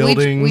smashing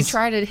buildings. We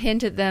try to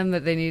hint at them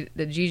that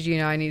that Gigi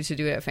and I need to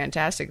do it at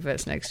Fantastic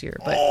Fest next year,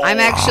 but I'm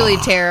actually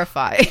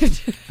terrified.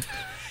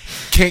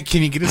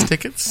 Can you get us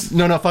tickets?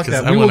 No, fuck 'Cause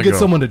that. I We will wanna get go.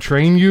 someone to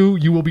train you.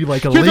 You will be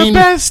like a You're lean. the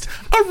best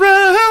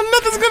around.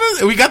 Nothing's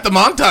gonna. We got the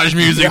montage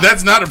music.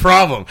 That's not a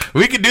problem.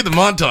 We can do the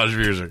montage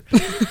music.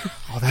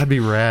 Oh, that'd be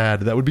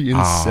rad. That would be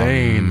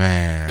insane. Oh,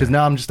 man. Because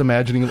now I'm just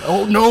imagining.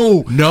 Oh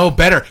no. No,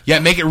 better. Yeah,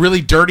 make it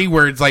really dirty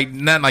where it's like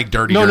not like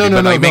dirty, No,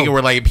 but like make no. it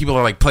where like people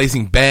are like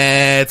placing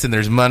bets and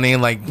there's money.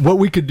 Like What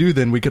we could do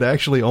then? We could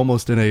actually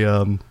almost in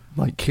a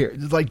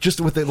like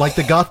just with it like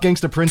the Goth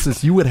Gangsta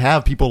Princess. You would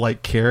have people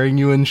like carrying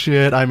you and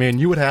shit. I mean,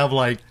 you would have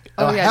like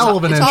a hell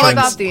of an it's entrance. all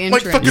about the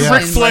like entrance. fucking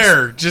Ric and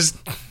Flair. Just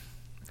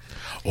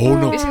oh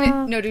no. It's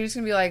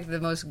gonna be like the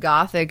most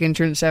gothic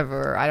entrance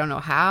ever. I don't know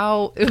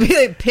how. It'll be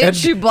like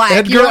pitch black.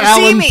 Edgar You don't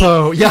see Allan me.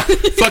 Poe. Yeah.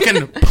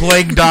 Fucking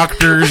plague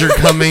doctors are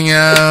coming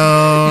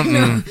out.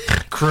 and-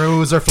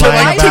 Crows are to,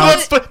 flying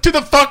about. to the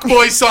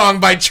Fuckboy song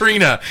by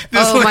Trina.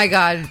 This Oh like- my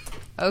god.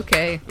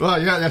 Okay,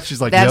 Well, yeah, she's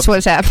like, that's yep.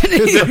 what's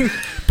happening.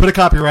 Put a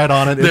copyright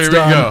on it. There It's we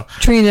done. go.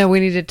 Trina, we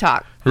need to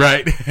talk.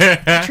 Right.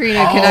 Trina,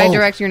 can I Oh.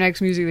 direct your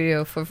next music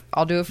video?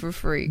 I'll do it for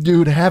free.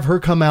 Dude, have her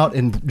come out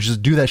and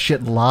just do that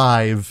shit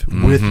live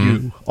Mm-hmm. with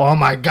you. Oh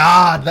my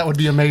god, that would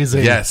be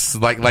amazing. Yes,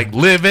 like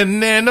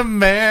living in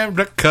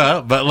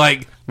America, but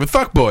like with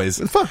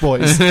fuckboys. Fuck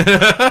boys.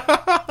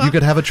 You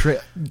could have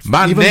a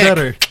My even neck,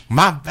 better.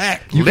 my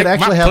back. You could lick my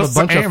actually have a pussy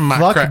bunch of and my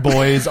fuck crack.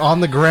 boys on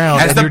the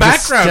ground As and the you're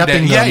just background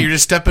stepping dance. Yeah, them. you're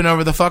just stepping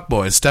over the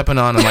fuckboys, stepping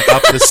on them like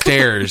up the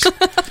stairs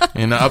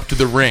and up to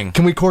the ring.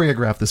 Can we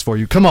choreograph this for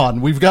you? Come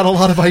on, we've got a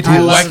lot of ideas. Ooh,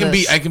 I love can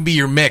this. be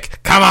your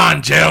Mick. Come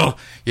on, Jill.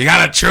 You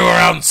gotta chew her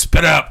out and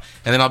spit up.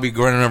 And then I'll be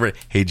going over.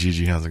 Hey,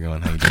 Gigi, how's it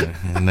going? How you doing?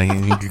 And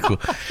then you cool.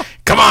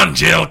 Come on,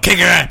 Jill, kick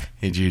her ass.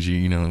 Hey, Gigi,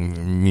 you know,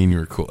 me and you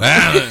were cool.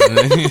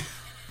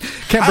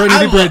 Can't burn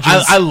any bridges.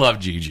 I love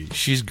Gigi.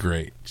 She's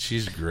great.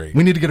 She's great.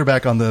 We need to get her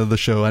back on the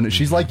show, and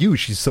she's like you.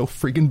 She's so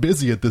freaking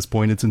busy at this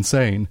point. It's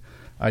insane.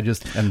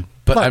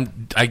 But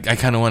I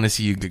kind of want to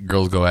see you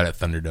girls go at it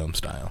Thunderdome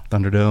style.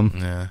 Thunderdome.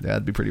 Yeah.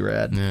 That'd be pretty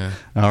rad. Yeah.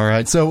 All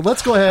right, so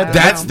let's go ahead.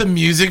 That's the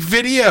music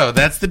video.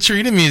 That's the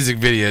Trina music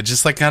video.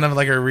 Just like kind of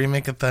like a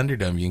remake of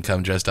Thunderdome. You can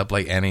come dressed up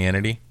like Annie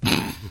Entity.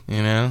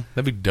 You know?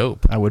 That'd be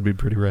dope. That would be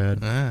pretty rad.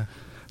 Yeah.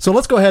 So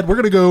let's go ahead. We're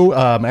going to go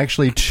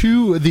actually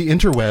to the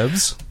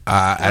interwebs.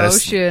 At a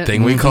shit.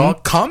 thing we call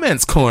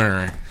Comments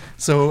Corner.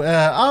 So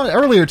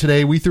earlier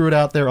today, we threw it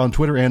out there on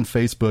Twitter and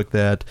Facebook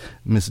that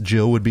Miss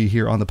Jill would be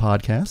here on the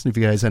podcast. If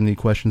you guys had any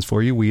questions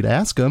for you, we'd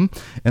ask them.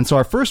 And so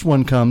our first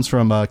one comes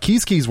from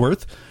Keys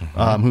Keysworth,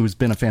 who's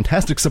been a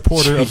fantastic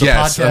supporter of the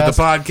Yes, podcast. of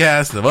the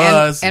podcast, of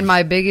us. And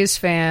my biggest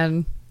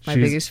fan.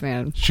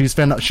 She's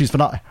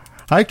phenomenal.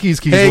 Hi, Keys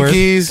Keysworth. Hey,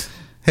 Keys.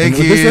 Hey, And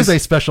Keys. This is a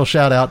special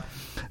shout out.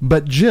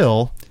 But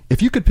Jill,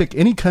 if you could pick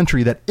any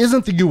country that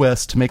isn't the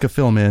U.S. to make a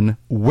film in,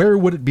 where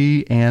would it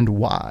be and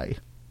why?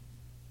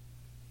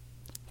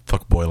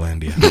 Fuck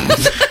Boylandia.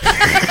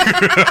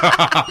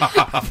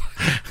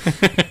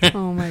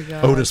 Oh my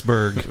god.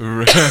 Otisburg.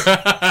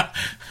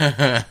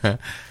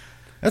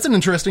 That's an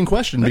interesting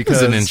question because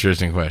That's an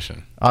interesting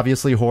question.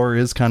 obviously horror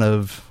is kind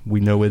of,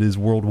 we know it is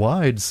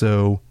worldwide,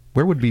 so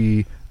where would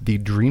be the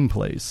dream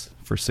place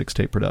for Six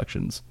Tape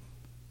Productions?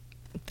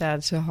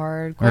 That's a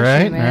hard All question,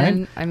 right, man. all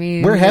right. I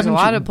mean, Where there's a haven't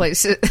lot you- of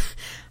places.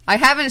 I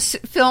haven't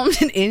filmed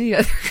in any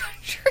other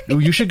country. Oh,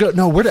 you should go.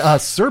 No, where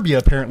Serbia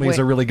apparently is Wait.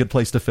 a really good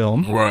place to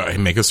film. Well,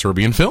 make a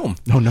Serbian film.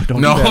 No, don't do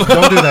No. that.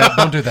 Don't do that.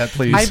 Don't do that,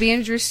 please. I'd be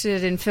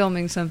interested in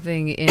filming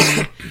something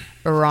in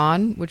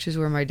Iran, which is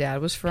where my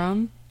dad was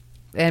from.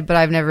 But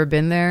I've never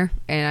been there,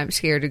 and I'm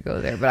scared to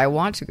go there. But I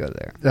want to go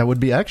there. That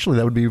would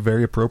be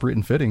very appropriate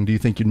and fitting. Do you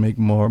think you'd make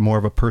more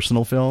of a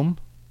personal film?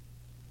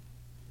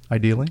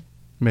 Ideally,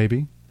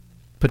 maybe,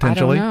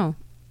 potentially. I don't know.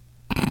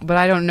 But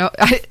I don't know.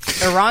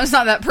 Iran's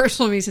not that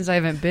personal to me since I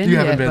haven't been. You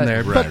yet, haven't been but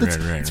there, Right, but it's,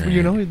 right, it's, right.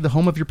 you know, the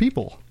home of your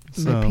people.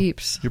 My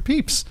peeps. Your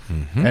peeps.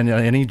 And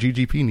any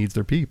GGP needs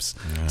their peeps.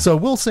 So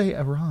we'll say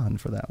Iran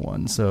for that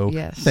one. So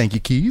Yes. thank you,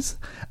 Keys.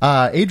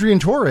 Adrian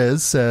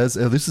Torres says,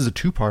 this is a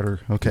two-parter.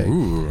 Okay.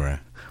 Ooh.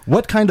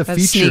 What kind of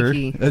That's feature?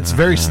 sneaky. It's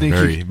very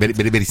sneaky.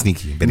 Very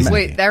sneaky. Very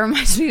Wait, that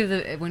reminds me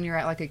of when you're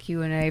at like a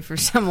Q&A for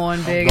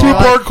someone big. and Two they're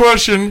like, part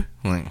question.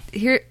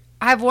 Here,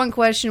 I have one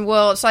question.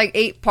 Well, it's like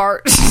 8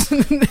 parts.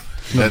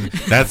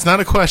 That's not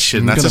a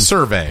question. That's a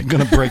survey. I'm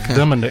going to break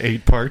them into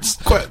 8 parts.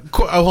 Hold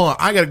on.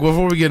 I got to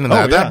before we get into that.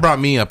 Oh, yeah. That brought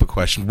me up a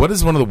question. What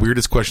is one of the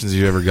weirdest questions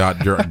you ever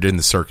got in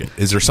the circuit?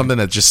 Is there something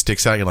that just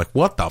sticks out? You're like,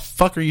 what the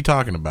fuck are you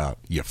talking about?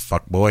 You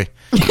fuck boy.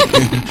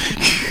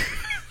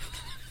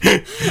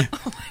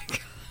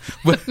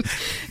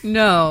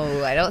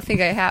 No, I don't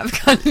think I have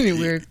gotten any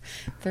weird.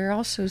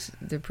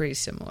 They're pretty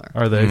similar.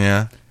 Are they?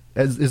 Yeah.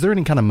 Is there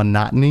any kind of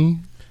monotony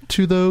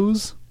to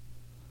those?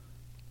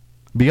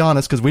 Be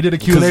honest, because we did a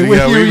Q&A with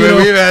you.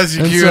 We've asked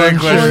you And Q&A so I'm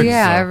questions. sure- Well,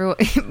 yeah, so. everyone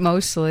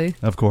mostly.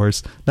 Of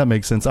course, that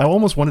makes sense. I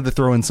almost wanted to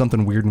throw in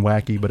something weird and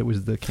wacky, but it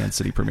was the Kansas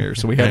City premiere,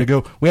 so we had to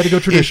go. We had to go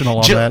traditional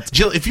on Jill, that.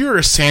 Jill, if you were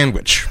a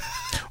sandwich,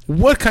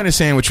 what kind of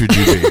sandwich would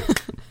you be?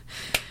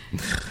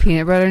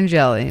 Peanut butter and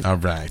jelly. All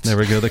right. There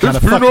we go. The kind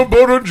of peanut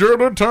butter and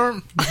jelly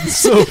time.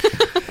 So,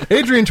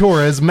 Adrian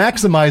Torres,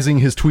 maximizing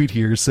his tweet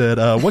here, said,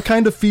 what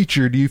kind of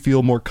feature do you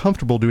feel more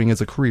comfortable doing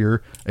as a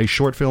career, a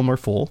short film or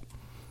full?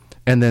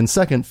 And then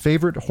second,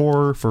 favorite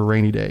horror for a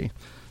rainy day.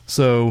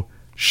 So,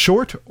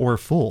 short or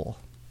full?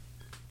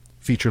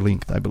 Feature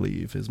length, I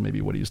believe, is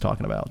maybe what he was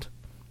talking about.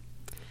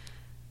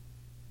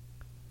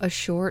 A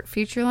short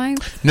feature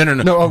length? No.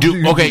 No,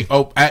 Okay.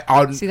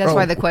 See, that's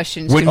why the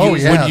question's when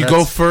confusing. yeah, when you go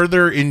that's-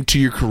 further into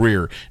your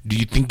career, do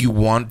you think you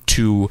want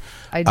to?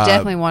 I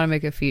definitely want to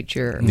make a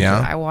feature.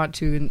 Yeah? I want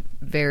to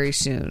very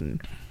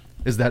soon.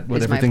 Is that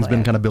what Is my everything's been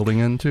plan. kind of building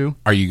into?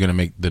 Are you going to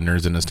make the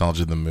Nerds and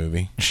Nostalgia the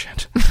movie?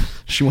 Shit.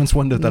 She wants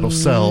one that'll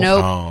sell.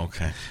 Nope. Oh,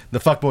 okay. The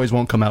Fuckboys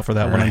won't come out for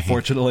that one, Right.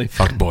 unfortunately.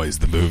 Fuck Boys,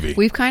 the movie.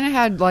 We've kind of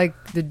had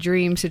like the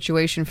dream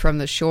situation from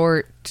the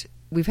short.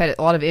 We've had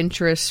a lot of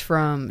interest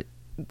from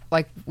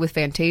like with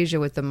Fantasia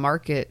with the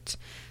market.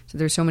 So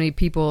there's so many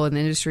people in the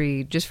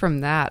industry just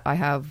from that. I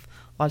have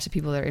lots of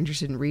people that are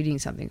interested in reading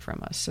something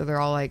from us. So they're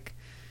all like,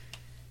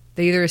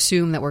 they either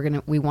assume that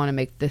we want to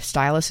make the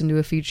stylist into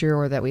a feature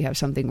or that we have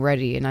something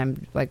ready. And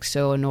I'm like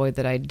so annoyed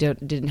that I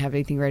didn't have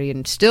anything ready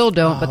and still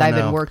don't, but I've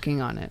been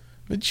working on it.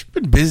 But you've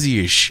been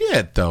busy as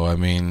shit, though. I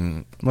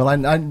mean, Well, I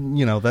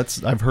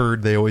I've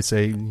heard they always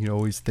say,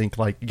 always think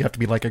like you have to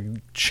be like a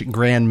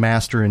grand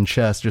master in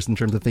chess, just in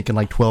terms of thinking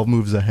like 12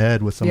 moves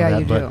ahead with some Yeah, of that.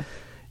 you But do.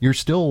 you're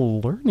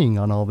still learning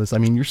on all this. I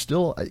mean, you're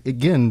still,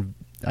 again,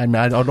 I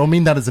don't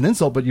mean that as an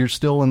insult, but you're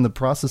still in the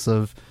process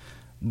of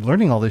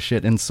learning all this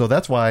shit. And so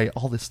that's why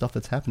all this stuff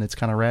that's happened, it's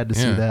kind of rad to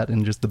see Yeah. that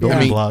and just the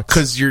building blocks.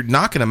 because you're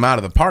knocking them out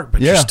of the park,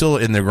 but Yeah. you're still,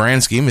 in the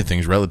grand scheme of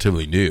things,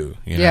 relatively new.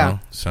 You know? Yeah.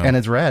 So And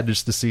it's rad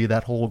just to see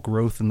that whole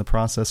growth in the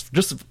process,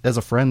 just as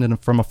a friend and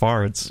from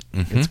afar. It's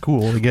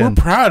cool. we're Again,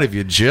 proud of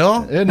you,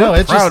 Jill. no, we're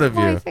it's proud just- of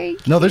you.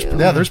 Thank no, you.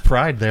 there's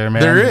pride there,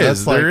 man. There is,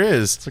 That's like- there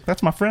is. It's like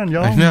that's my friend,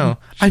 y'all. I know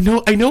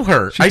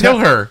her. I know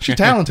her. She's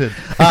talented.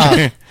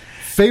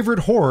 Favorite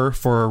horror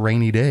for a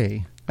rainy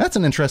day? That's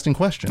an interesting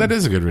question. That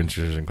is a good,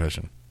 interesting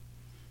question.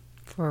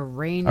 For a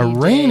rainy a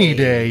rainy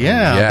day.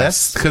 Yeah,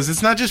 Yes, because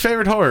it's not just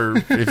favorite horror.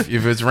 if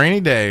it's rainy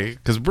day,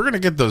 because we're gonna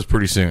get those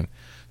pretty soon.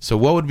 So,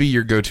 what would be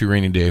your go-to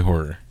rainy day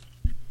horror?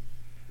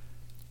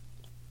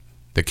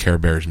 The Care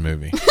Bears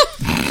movie.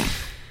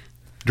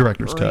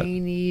 director's cut.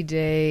 Rainy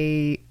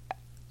day.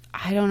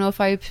 I don't know if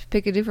I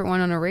pick a different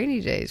one on a rainy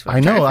day. is what I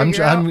know. trying to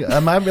I'm figure out. I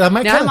might Now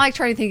tell- I'm like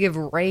trying to think of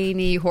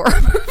rainy horror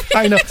movies.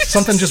 I know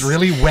something just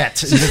really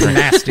wet and just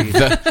nasty.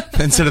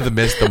 Instead of the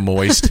mist, the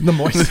moist. The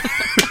moist.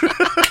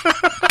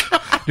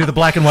 Do the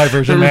black and white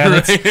version, man.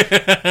 It's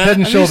head and I'm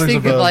just shoulders thinking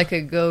above. of like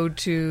a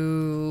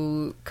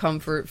go-to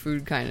comfort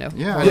food kind of.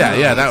 Yeah, horror.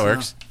 Yeah, that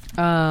works.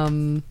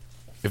 Um,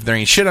 If there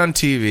ain't shit on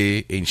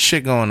TV, ain't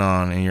shit going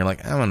on, and you're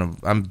like,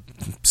 I'm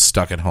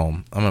stuck at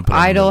home. I'm gonna put on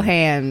a Idle movie.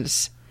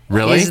 Hands.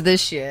 Really? Is the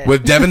shit.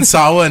 With Devon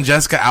Sawa and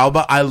Jessica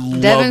Alba. I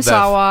love Devon that.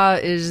 Sawa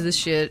is the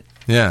shit.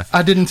 Yeah.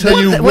 I didn't tell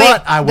you Wait,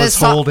 what I was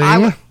the holding.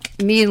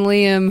 me and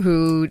Liam,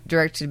 who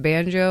directed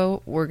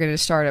Banjo, we're going to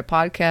start a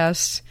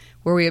podcast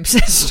where we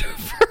obsessed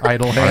over.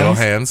 Idle hands. Idle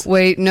hands.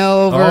 Wait,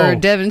 no, over Oh.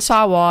 Devon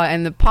Sawa,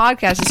 and the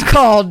podcast is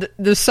called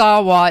 "The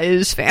Sawa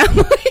Is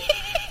Family."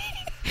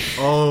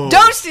 Oh,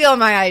 Don't steal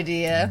my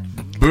idea.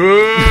 Boo!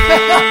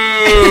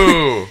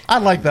 I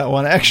like that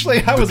one.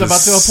 Actually, I was The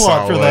about to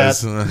applaud for that.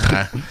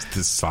 Sawas-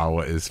 the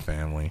Sawa is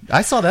family.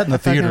 I saw that in the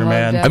Fucking theater, love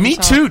man. Devon Me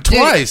Sawa. too,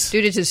 twice.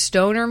 Dude, it's a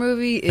stoner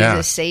movie. It's Yeah.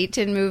 a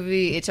Satan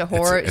movie. It's a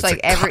horror. It's, it's like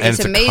a co- and it's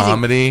it's a amazing.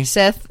 comedy. What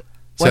Seth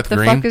the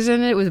Green? fuck is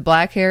in it with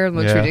black hair and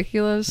looks Yeah.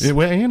 ridiculous?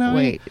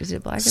 Wait, is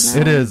it black in that?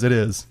 It is. It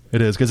is.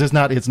 It is because it's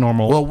not. It's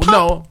normal. Well,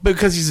 no,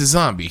 because he's a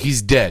zombie.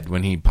 He's dead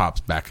when he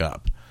pops back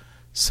up.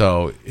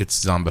 So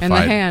it's zombified. And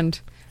the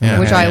hand, Yeah,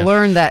 which yeah, I yeah.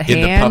 learned that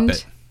In the hand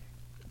puppet.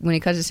 when he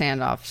cuts his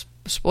hand off.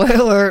 Spoiler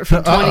alert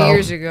from 20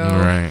 years ago.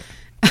 Right.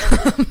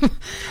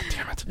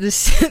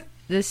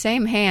 The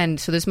same hand.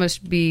 So this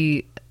must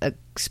be a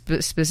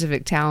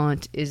specific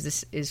talent.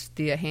 Is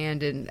the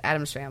hand in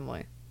Addams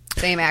Family?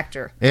 Same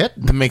actor. it.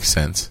 That makes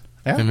sense.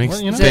 Yeah, It makes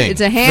well, you know. thing.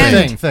 It's a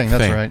hand. Thing.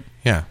 That's right.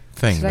 Yeah,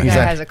 thing. So that man. guy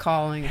Exact- has a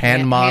calling.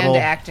 Hand model.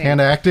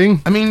 Hand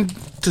acting. I mean,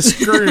 to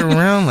skirt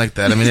around like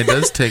that, I mean, it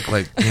does take,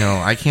 like,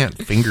 I can't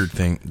finger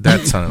thing.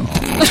 That sounded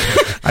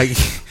awful.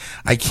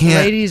 I can't.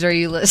 Ladies, are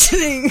you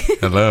listening?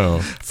 Hello.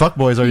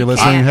 Fuckboys, are you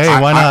listening? Hey,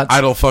 why not?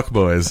 Idle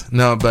fuckboys.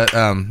 No, but,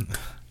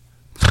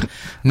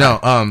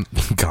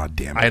 God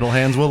damn it. Idle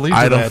hands will lead to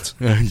Idle. that.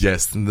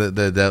 Yes,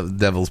 the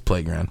devil's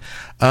playground.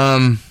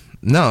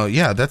 No,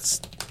 yeah,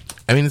 that's.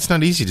 I mean, it's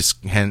not easy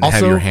to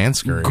have your hands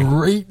scurry.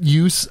 Great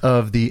use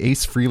of the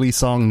Ace Frehley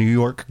song "New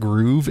York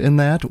Groove" in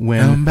that.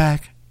 When I'm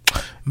back.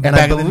 And Back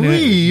I in the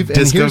believe and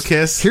Disco here's,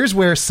 Kiss. Here's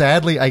where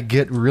sadly I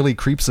get really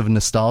creeps of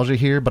nostalgia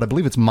here, but I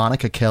believe it's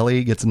Monica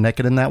Kelly gets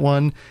naked in that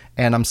one.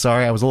 And I'm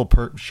sorry, I was a little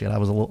pervert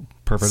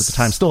at the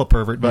time, still a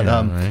pervert, but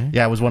right.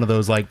 it was one of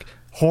those like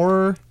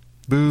horror,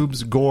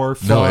 boobs, gore,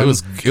 fun. No, it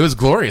was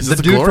glorious. The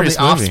It's a dude from glorious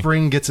The movie.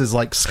 Offspring gets his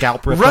like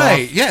scalp ripped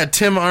Right, off. yeah.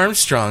 Tim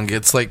Armstrong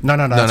gets like No,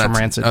 that's from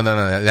Rancid. Oh,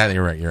 no,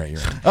 you're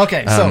right.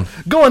 Okay, so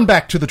going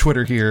back to the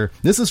Twitter here,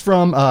 this is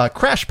from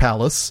Crash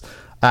Palace.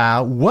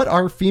 What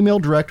are female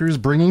directors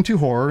bringing to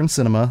horror and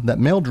cinema that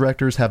male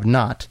directors have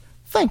not?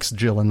 Thanks,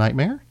 Jill and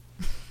Nightmare.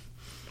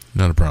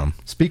 Not a problem.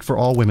 Speak for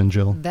all women,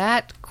 Jill.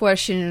 That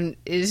question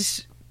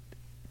is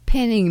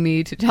pinning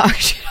me to talk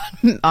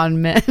shit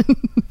on men.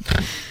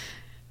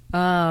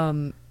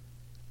 I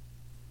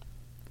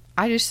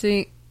just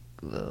think,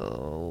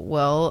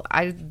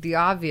 the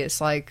obvious,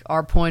 like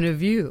our point of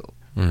view,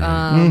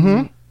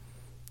 like,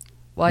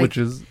 Which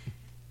is,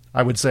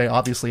 I would say,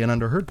 obviously an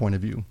underheard point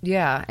of view.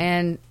 yeah,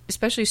 and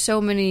especially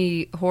so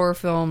many horror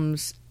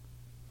films.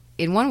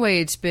 In one way,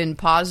 it's been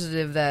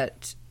positive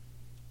that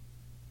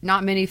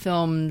not many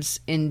films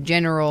in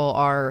general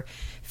are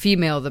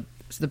female.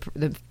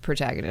 The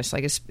protagonist,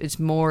 like it's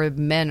more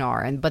men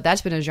are, but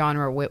that's been a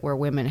genre where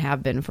women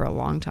have been for a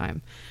long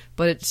time,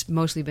 but it's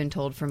mostly been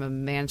told from a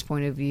man's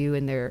point of view,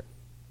 and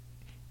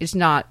it's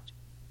not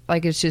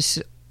like it's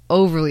just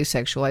overly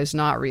sexualized,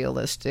 not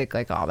realistic,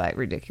 like all that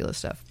ridiculous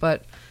stuff.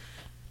 But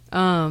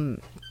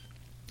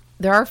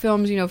there are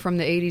films, from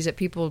the 80s that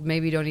people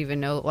maybe don't even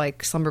know,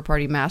 like Slumber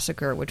Party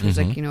Massacre, which was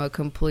like a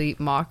complete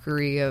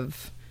mockery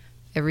of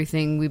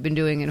everything we've been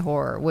doing in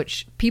horror,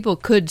 which people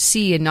could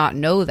see and not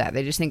know that.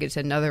 They just think it's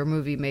another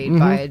movie made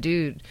by a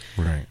dude.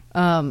 Right.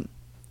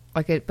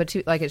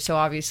 It's so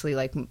obviously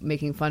like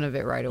making fun of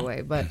it right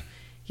away. But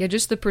yeah,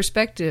 just the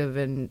perspective,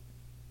 and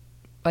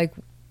like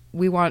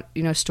we want,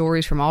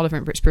 stories from all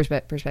different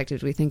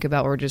perspectives. We think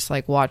about, we're just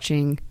like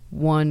watching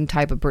one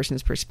type of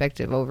person's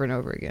perspective over and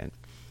over again.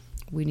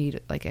 We need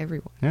like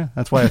everyone. Yeah,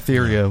 that's why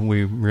Etheria,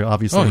 we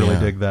obviously really yeah.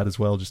 dig that as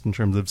well, just in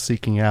terms of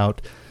seeking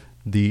out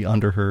the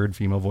underheard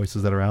female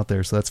voices that are out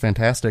there. So that's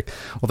fantastic.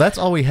 Well, that's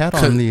all we had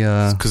on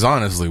the... Because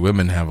honestly,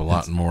 women have a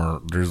lot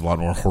more... There's a lot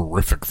more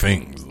horrific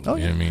things. Oh,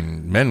 yeah. I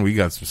mean, men, we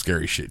got some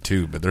scary shit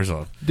too, but there's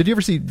a... Did you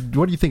ever see...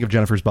 What do you think of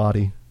Jennifer's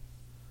Body?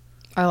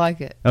 I like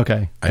it.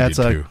 Okay. I That's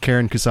did too.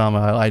 Karen Kusama.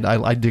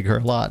 I dig her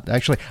a lot.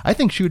 Actually, I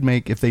think she would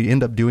make, if they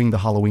end up doing the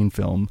Halloween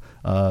film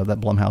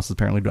that Blumhouse is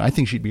apparently doing, I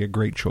think she'd be a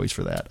great choice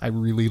for that. I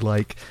really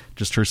like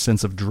just her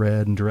sense of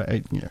dread and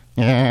dread.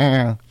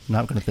 Yeah.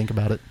 Not going to think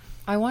about it.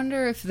 I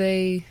wonder if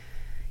they...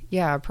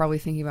 Yeah, are probably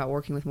thinking about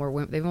working with more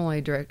women. They've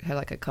only had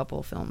like a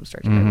couple films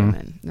directed by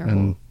women.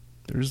 And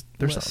there's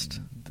list.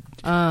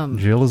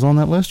 Jill is on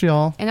that list,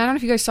 y'all. And I don't know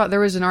if you guys saw,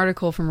 there was an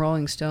article from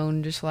Rolling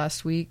Stone just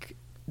last week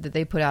that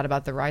they put out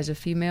about the rise of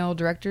female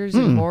directors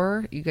in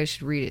horror. You guys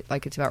should read it.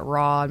 Like, it's about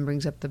Raw and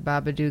brings up the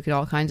Babadook and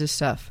all kinds of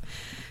stuff.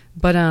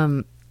 But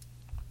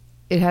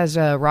it has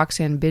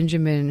Roxanne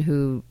Benjamin,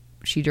 who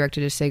she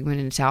directed a segment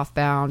in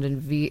Southbound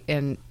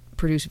and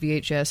produced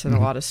VHS and a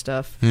lot of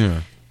stuff.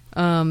 Yeah.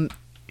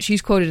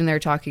 She's quoted in there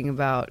talking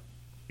about,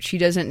 she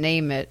doesn't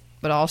name it,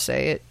 but I'll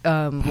say it,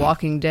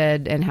 Walking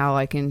Dead, and how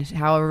like in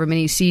however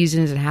many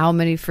seasons and how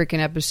many freaking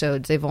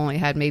episodes, they've only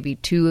had maybe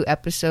 2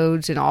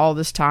 episodes in all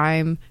this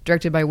time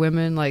directed by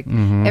women. Like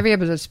every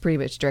episode's pretty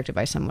much directed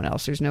by someone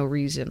else. There's no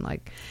reason.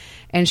 Like,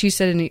 and she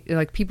said,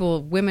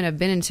 women have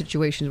been in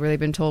situations where they've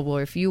been told, well,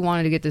 if you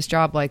wanted to get this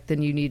job, like,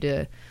 then you need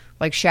to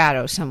like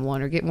shadow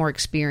someone or get more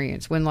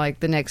experience, when like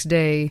the next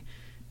day,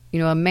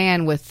 a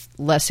man with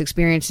less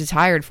experience is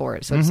hired for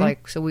it. So it's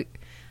like,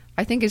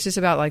 I think it's just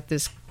about like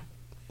this,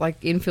 like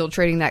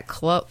infiltrating that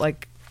club,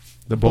 like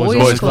The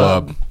Boys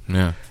Club.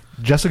 Yeah.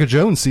 Jessica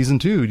Jones season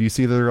 2. Do you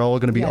see they're all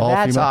going to be all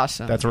that's female?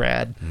 awesome. That's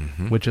rad.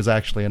 Which is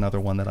actually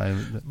another one that I...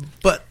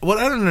 But what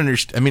I don't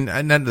understand, I mean,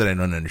 not that I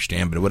don't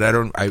understand, but what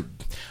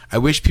I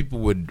wish people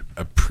would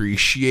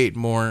appreciate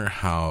more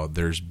how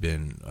there's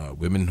been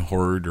women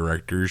horror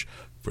directors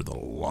for the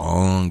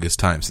longest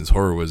time, since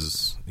horror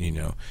was,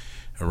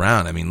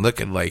 around. I mean,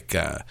 look at like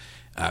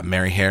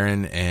Mary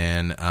Herron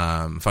and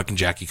fucking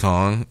Jackie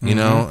Kong, you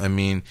know? I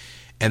mean,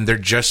 and they're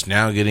just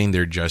now getting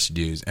their just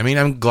dues. I mean,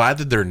 I'm glad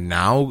that they're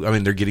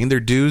getting their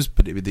dues,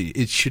 but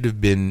it should have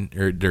been,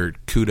 or their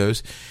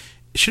kudos,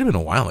 it should have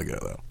been a while ago,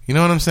 though. You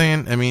know what I'm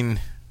saying? I mean,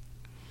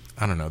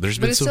 I don't know. But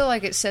it's still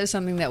like it says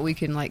something that we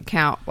can like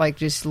count, like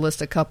just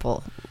list a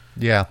couple,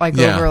 Yeah. like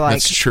Yeah, over like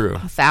that's true.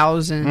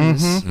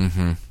 thousands.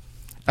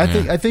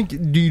 I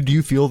think. Do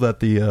you feel that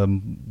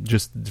the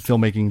just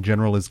filmmaking in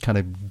general is kind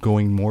of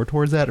going more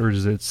towards that, or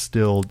is it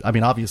still? I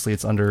mean, obviously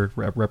it's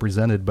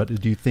underrepresented,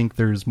 but do you think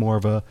there's more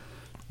of a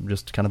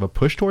just kind of a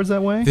push towards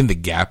that way? I think the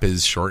gap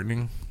is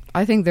shortening.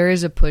 I think there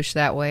is a push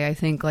that way. I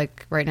think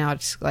like right now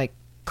it's like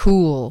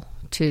cool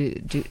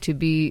to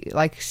be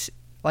like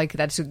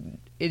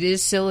it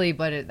is silly,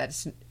 but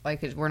that's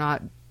like we're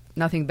not,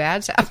 nothing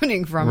bad's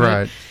happening from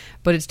Right. it,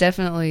 but it's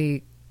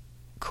definitely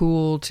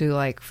cool to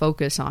like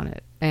focus on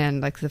it.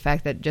 And like the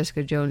fact that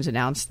Jessica Jones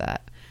announced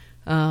that,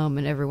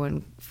 and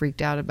everyone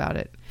freaked out about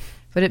it,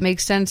 but it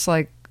makes sense.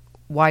 Like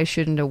why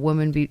shouldn't a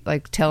woman be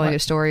like telling a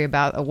story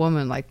about a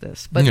woman like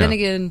this? But then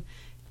again,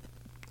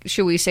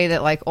 should we say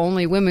that like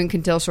only women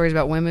can tell stories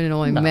about women and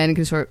only men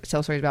can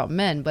tell stories about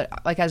men?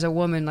 But like as a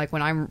woman, like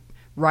when I'm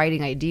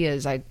writing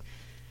ideas,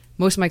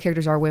 most of my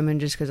characters are women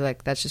just because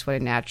like that's just what I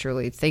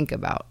naturally think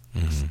about.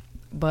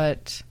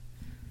 But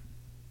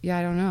yeah,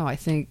 I don't know. I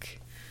think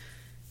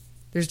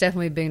there's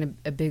definitely been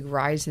a big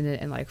rise in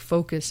it and like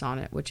focus on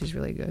it, which is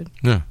really good.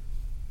 Yeah,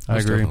 I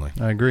agree.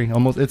 Definitely. I agree.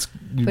 Almost,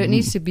 but it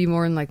needs to be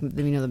more in like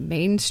the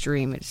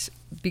mainstream. It's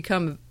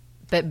become a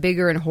bit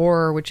bigger in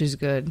horror, which is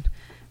good.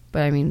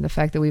 But I mean, the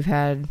fact that we've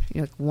had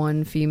like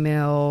one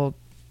female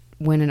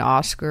win an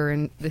Oscar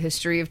in the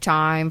history of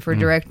time for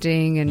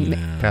directing, and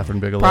Catherine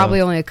Bigelow, probably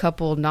only a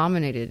couple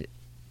nominated,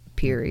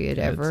 period,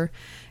 ever.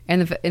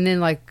 And then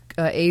like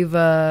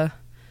Ava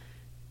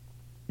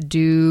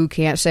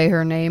can't say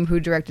her name, who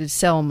directed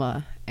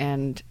Selma,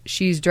 and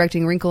she's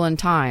directing Wrinkle in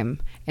Time,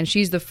 and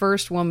she's the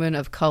first woman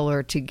of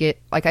color to get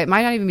like it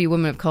might not even be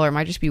woman of color, it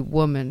might just be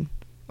woman.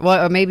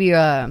 Well, or maybe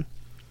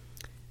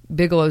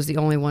Bigelow's the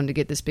only one to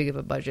get this big of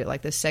a budget,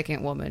 like the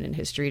second woman in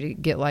history to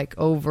get like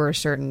over a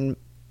certain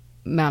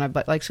amount of,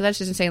 but like, so that's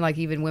just insane. Like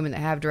even women that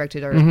have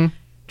directed are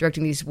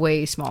directing these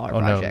way smaller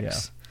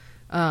projects.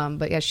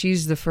 But yeah,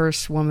 she's the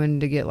first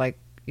woman to get like,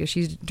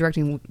 she's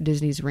directing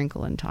Disney's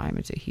Wrinkle in Time.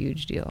 It's a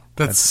huge deal.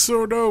 That's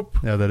so dope.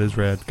 Yeah, that is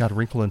rad. God,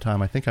 Wrinkle in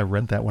Time. I think I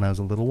read that when I was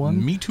a little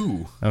one. Me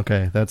too.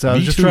 Okay, I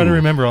was just trying to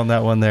remember on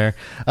that one there.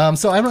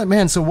 So I'm like,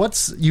 man. So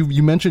what's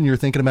you mentioned you're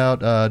thinking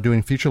about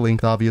doing feature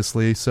length,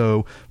 obviously.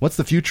 So what's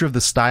the future of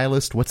the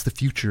stylist? What's the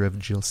future of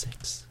Jill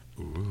Six?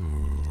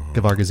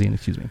 Gavargazine,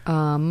 excuse me.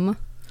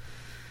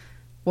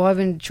 Well, I've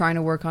been trying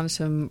to work on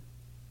some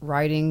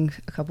writing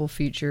a couple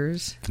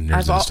features. The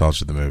Nerds of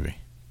Nostalgia, the movie.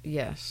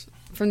 Yes.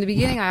 From the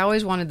beginning, I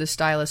always wanted the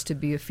stylist to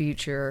be a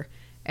feature,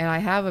 and I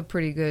have a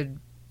pretty good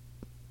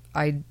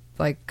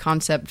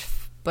concept,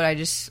 but I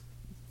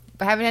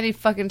haven't had any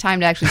fucking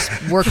time to actually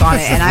work on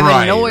it, and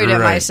I'm annoyed at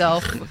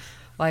myself.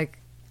 Like,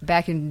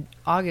 back in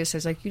August, I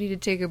was like, you need to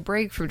take a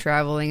break from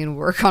traveling and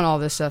work on all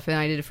this stuff, and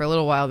I did it for a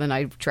little while, then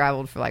I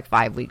traveled for like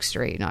 5 weeks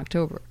straight in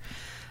October.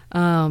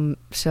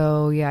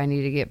 So, yeah, I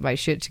need to get my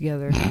shit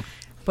together.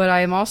 But I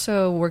am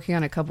also working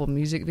on a couple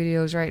music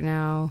videos right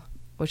now,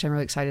 which I'm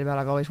really excited about.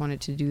 I've always wanted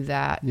to do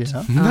that.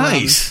 Yeah.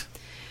 Nice.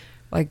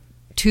 Like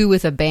 2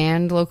 with a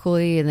band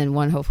locally, and then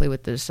 1 hopefully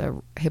with this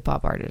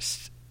hip-hop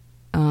artist.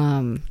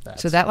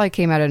 So that like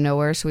came out of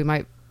nowhere, so we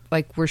might,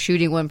 like, we're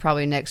shooting one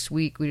probably next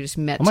week. We just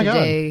met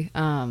today.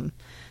 So I'm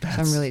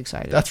really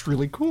excited. That's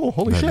really cool.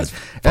 Holy That shit. is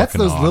That's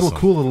those fucking little awesome.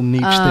 cool little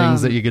niche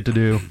things that you get to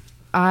do.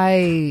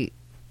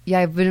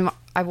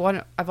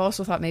 I've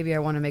also thought maybe I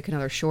want to make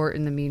another short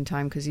in the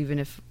meantime, because even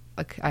if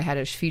like I had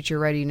a feature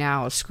ready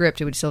now, a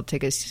script, it would still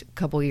take us a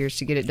couple years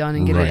to get it done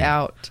and get it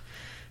out.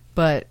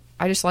 But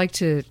I just want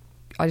to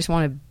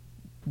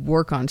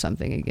work on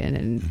something again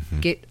and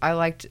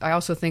I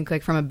also think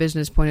like from a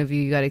business point of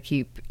view, you got to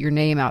keep your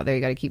name out there.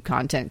 You got to keep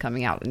content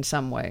coming out in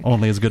some way.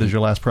 Only as good as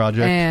your last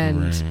project.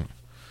 And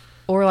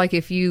or like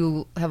if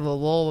you have a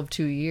lull of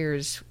 2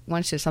 years,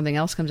 once something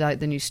else comes out,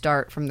 then you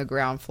start from the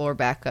ground floor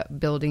back up,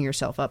 building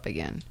yourself up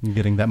again. You're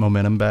getting that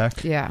momentum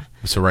back. Yeah.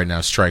 So right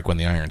now, strike when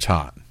the iron's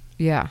hot.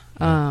 Yeah.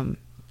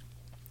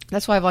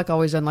 That's why I've like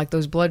always done like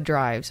those blood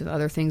drives and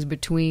other things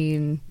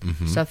between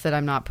stuff that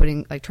I'm not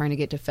putting, like trying to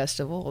get to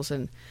festivals.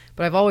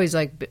 But I've always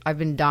I've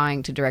been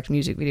dying to direct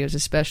music videos,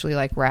 especially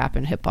like rap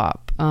and hip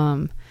hop. But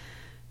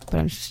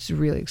I'm just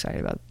really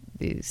excited about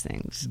these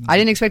things. I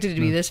didn't expect it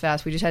to be this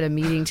fast. We just had a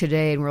meeting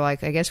today and we're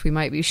like, I guess we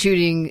might be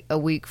shooting a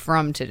week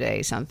from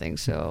today, something.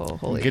 So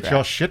holy Get crap.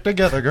 your shit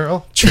together,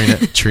 girl.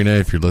 Trina,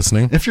 if you're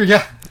listening,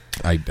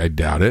 I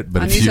doubt it,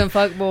 but I if need you some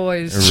fuck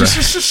boys.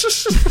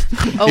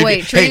 Oh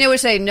wait, Trina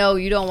would say no.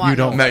 You don't want.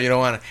 No, you don't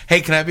want it.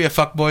 Hey, can I be a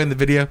fuck boy in the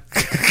video?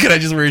 Can I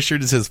just wear a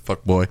shirt that says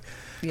fuck boy?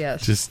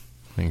 Yes. Just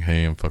think,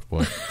 hey, I'm fuck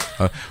boy.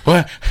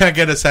 What? I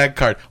got a SAG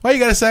card. Why you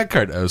got a SAG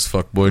card? I was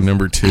fuck boy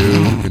number 2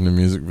 in the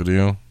music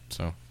video.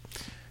 So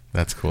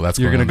that's cool. That's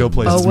You're gonna go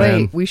places. Oh wait,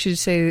 man. we should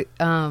say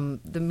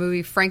the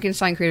movie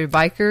Frankenstein Created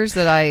Bikers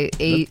that I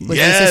was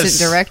Yes! the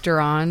assistant director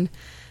on,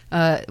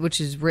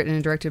 which is written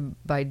and directed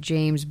by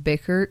James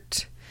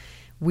Bickert.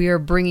 We are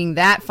bringing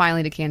that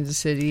finally to Kansas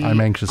City.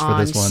 I'm anxious for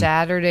this one. On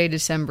Saturday,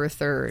 December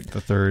 3rd.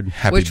 The 3rd.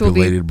 Happy which will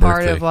be belated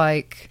part birthday. of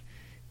like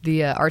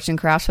the Arts and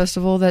Crafts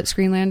Festival that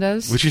Screenland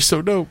does. Which is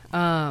so dope.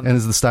 And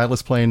is the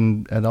stylist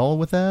playing at all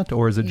with that,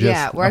 or is it just?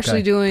 Yeah, we're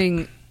actually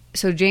doing.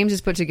 So James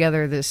has put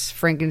together this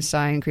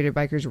Frankenstein Creative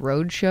Bikers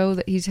road show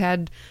that he's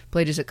had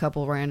played just a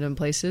couple random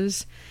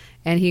places,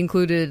 and he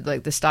included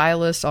like the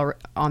stylist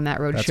on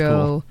that road That's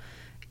show,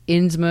 cool.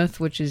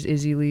 Innsmouth, which is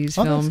Izzy Lee's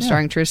Oh, film that's- yeah.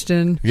 starring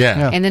Tristan,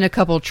 Yeah. and then a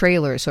couple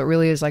trailers. So it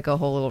really is like a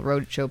whole little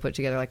road show put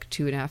together, like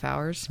 2.5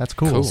 hours. That's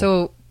cool. Cool.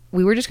 So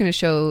we were just going to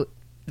show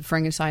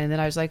Frankenstein, and then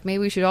I was like, maybe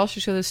we should also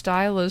show the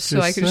stylist so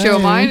Just I can show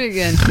saying. mine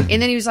again.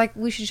 And then he was like,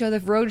 we should show the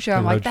Roadshow.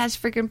 I'm like, Road- that's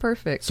freaking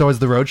perfect. So is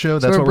the Roadshow?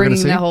 That's So we're what we're going to bringing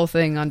see? that whole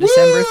thing on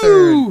December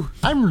 3rd.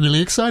 I'm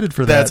really excited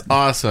for that. That's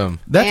awesome.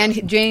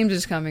 And James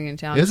is coming in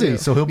town, Is he? too.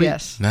 So he'll be-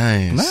 Yes.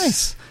 Nice.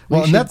 Nice.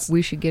 Well, we, and should, that's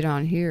we should get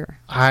on here.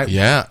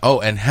 Yeah. Oh,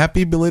 and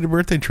happy belated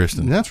birthday,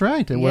 Tristan. That's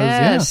right. It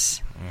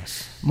Yes.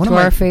 was, One To of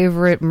my our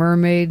favorite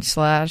mermaid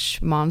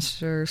 /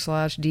 monster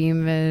 /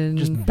 demon.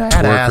 just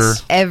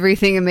badass.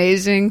 Everything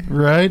amazing.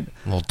 Right?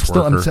 Little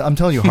Still, twerker. I'm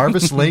telling you,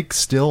 Harvest Lake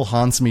still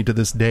haunts me to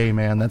this day,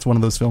 man. That's one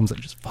of those films that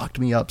just fucked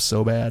me up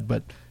so bad,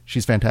 but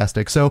she's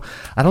fantastic. So,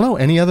 I don't know,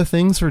 any other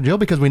things for Jill?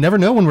 Because we never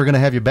know when we're going to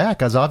have you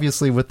back, as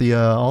obviously with the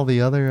all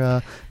the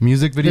other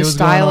music The videos going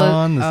stylist.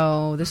 on.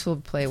 Oh, this will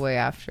play way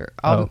after.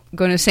 I'm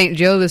going to St.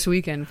 Joe this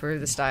weekend for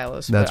the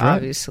stylist. That's but right.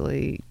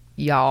 obviously,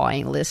 y'all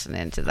ain't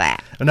listening to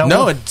that. No, No,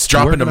 we'll- it's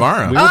dropping we're gonna-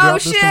 tomorrow. we will Oh,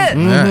 drop this shit!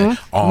 one. Yeah.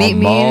 On Meet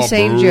me in my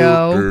St.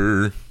 Joe.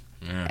 birthday.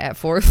 At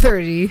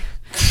 4:30.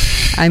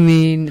 I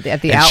mean,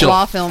 at the And she'll-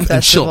 Outlaw Film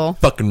and she'll Festival.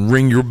 fucking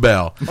ring your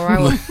bell. Or I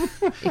will.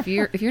 If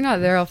you're not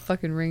there, I'll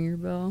fucking ring your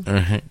bell.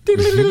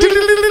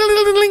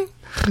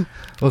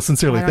 Well,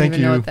 sincerely, I don't thank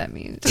even know you. what that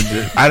means.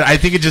 I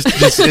think it just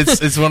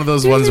it's one of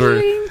those ones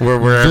where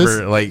wherever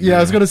This- like yeah,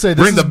 I was gonna say,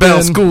 this ring the has bell,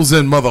 been- school's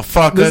in,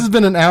 motherfucker. This has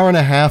been an hour and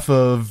a half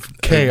of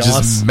chaos.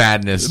 just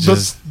madness,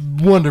 Just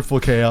wonderful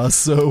chaos.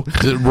 So,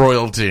 just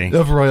royalty.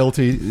 of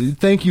royalty.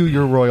 Thank you,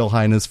 Your Royal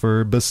Highness,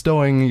 for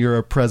bestowing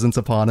your presence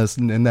upon us,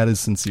 and that is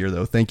sincere,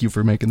 though. Thank you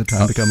for making the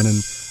time to come in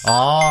and...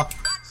 Aw.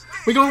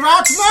 We gonna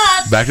rock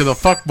that! Back to the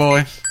fuck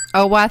boy.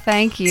 Oh, why,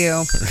 thank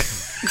you.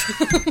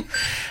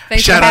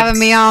 Thanks Shout for out- having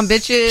me on,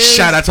 bitches.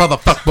 Shout out to all the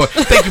fuck boys.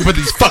 Thank you for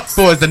these fuck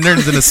boys, the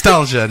nerds of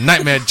nostalgia,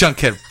 nightmare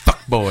junkhead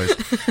fuck boys.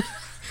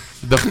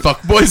 The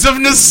fuck boys of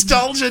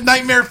nostalgia,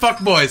 nightmare fuck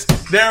boys.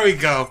 There we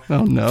go.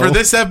 Oh, no. For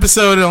this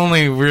episode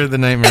only, we're the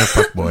nightmare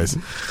fuck boys.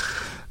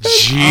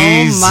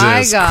 Jesus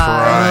my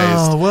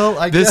God. Oh, well,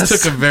 I This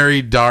guess... took a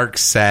very dark,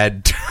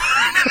 sad turn.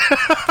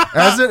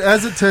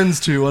 as it tends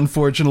to,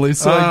 unfortunately.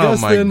 So I Oh,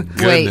 guess my then...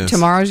 God. Wait, Goodness.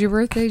 tomorrow's your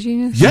birthday,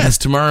 Genius? Yes,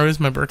 tomorrow is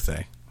my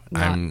birthday.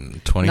 Not- I'm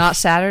 20. Not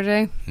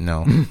Saturday?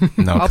 No,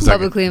 I'll 'cause I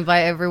publicly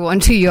invite everyone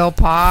to your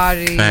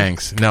party.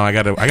 Thanks. No, I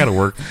gotta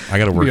work. I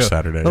gotta work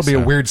Saturday. There'll be a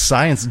so- weird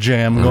science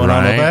jam going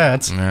on with Right?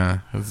 that. Yeah,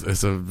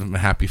 it's a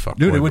happy fuck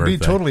Dude, boy it would be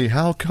birthday. totally...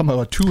 How come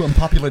two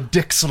unpopular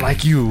dicks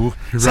like you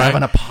is Right.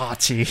 having a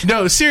party?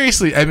 No,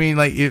 seriously. I mean,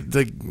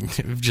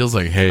 if Jill's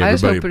like, "Hey, I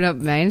just everybody," opened up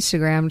my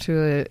Instagram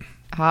to a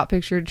hot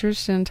picture of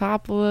Tristan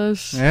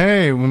topless.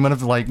 Hey, we might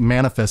have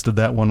manifested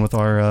that one with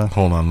our...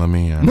 hold on, let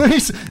me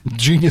Nice.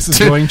 Genius is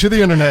going to the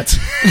internet.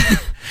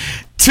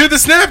 to the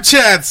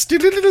Snapchats.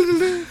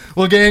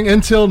 Well, gang,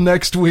 until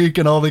next week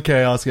and all the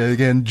chaos.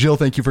 Again, Jill,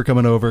 thank you for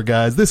coming over,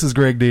 guys. This is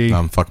Greg D.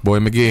 I'm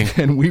Fuckboy McGee.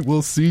 And we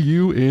will see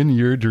you in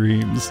your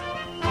dreams.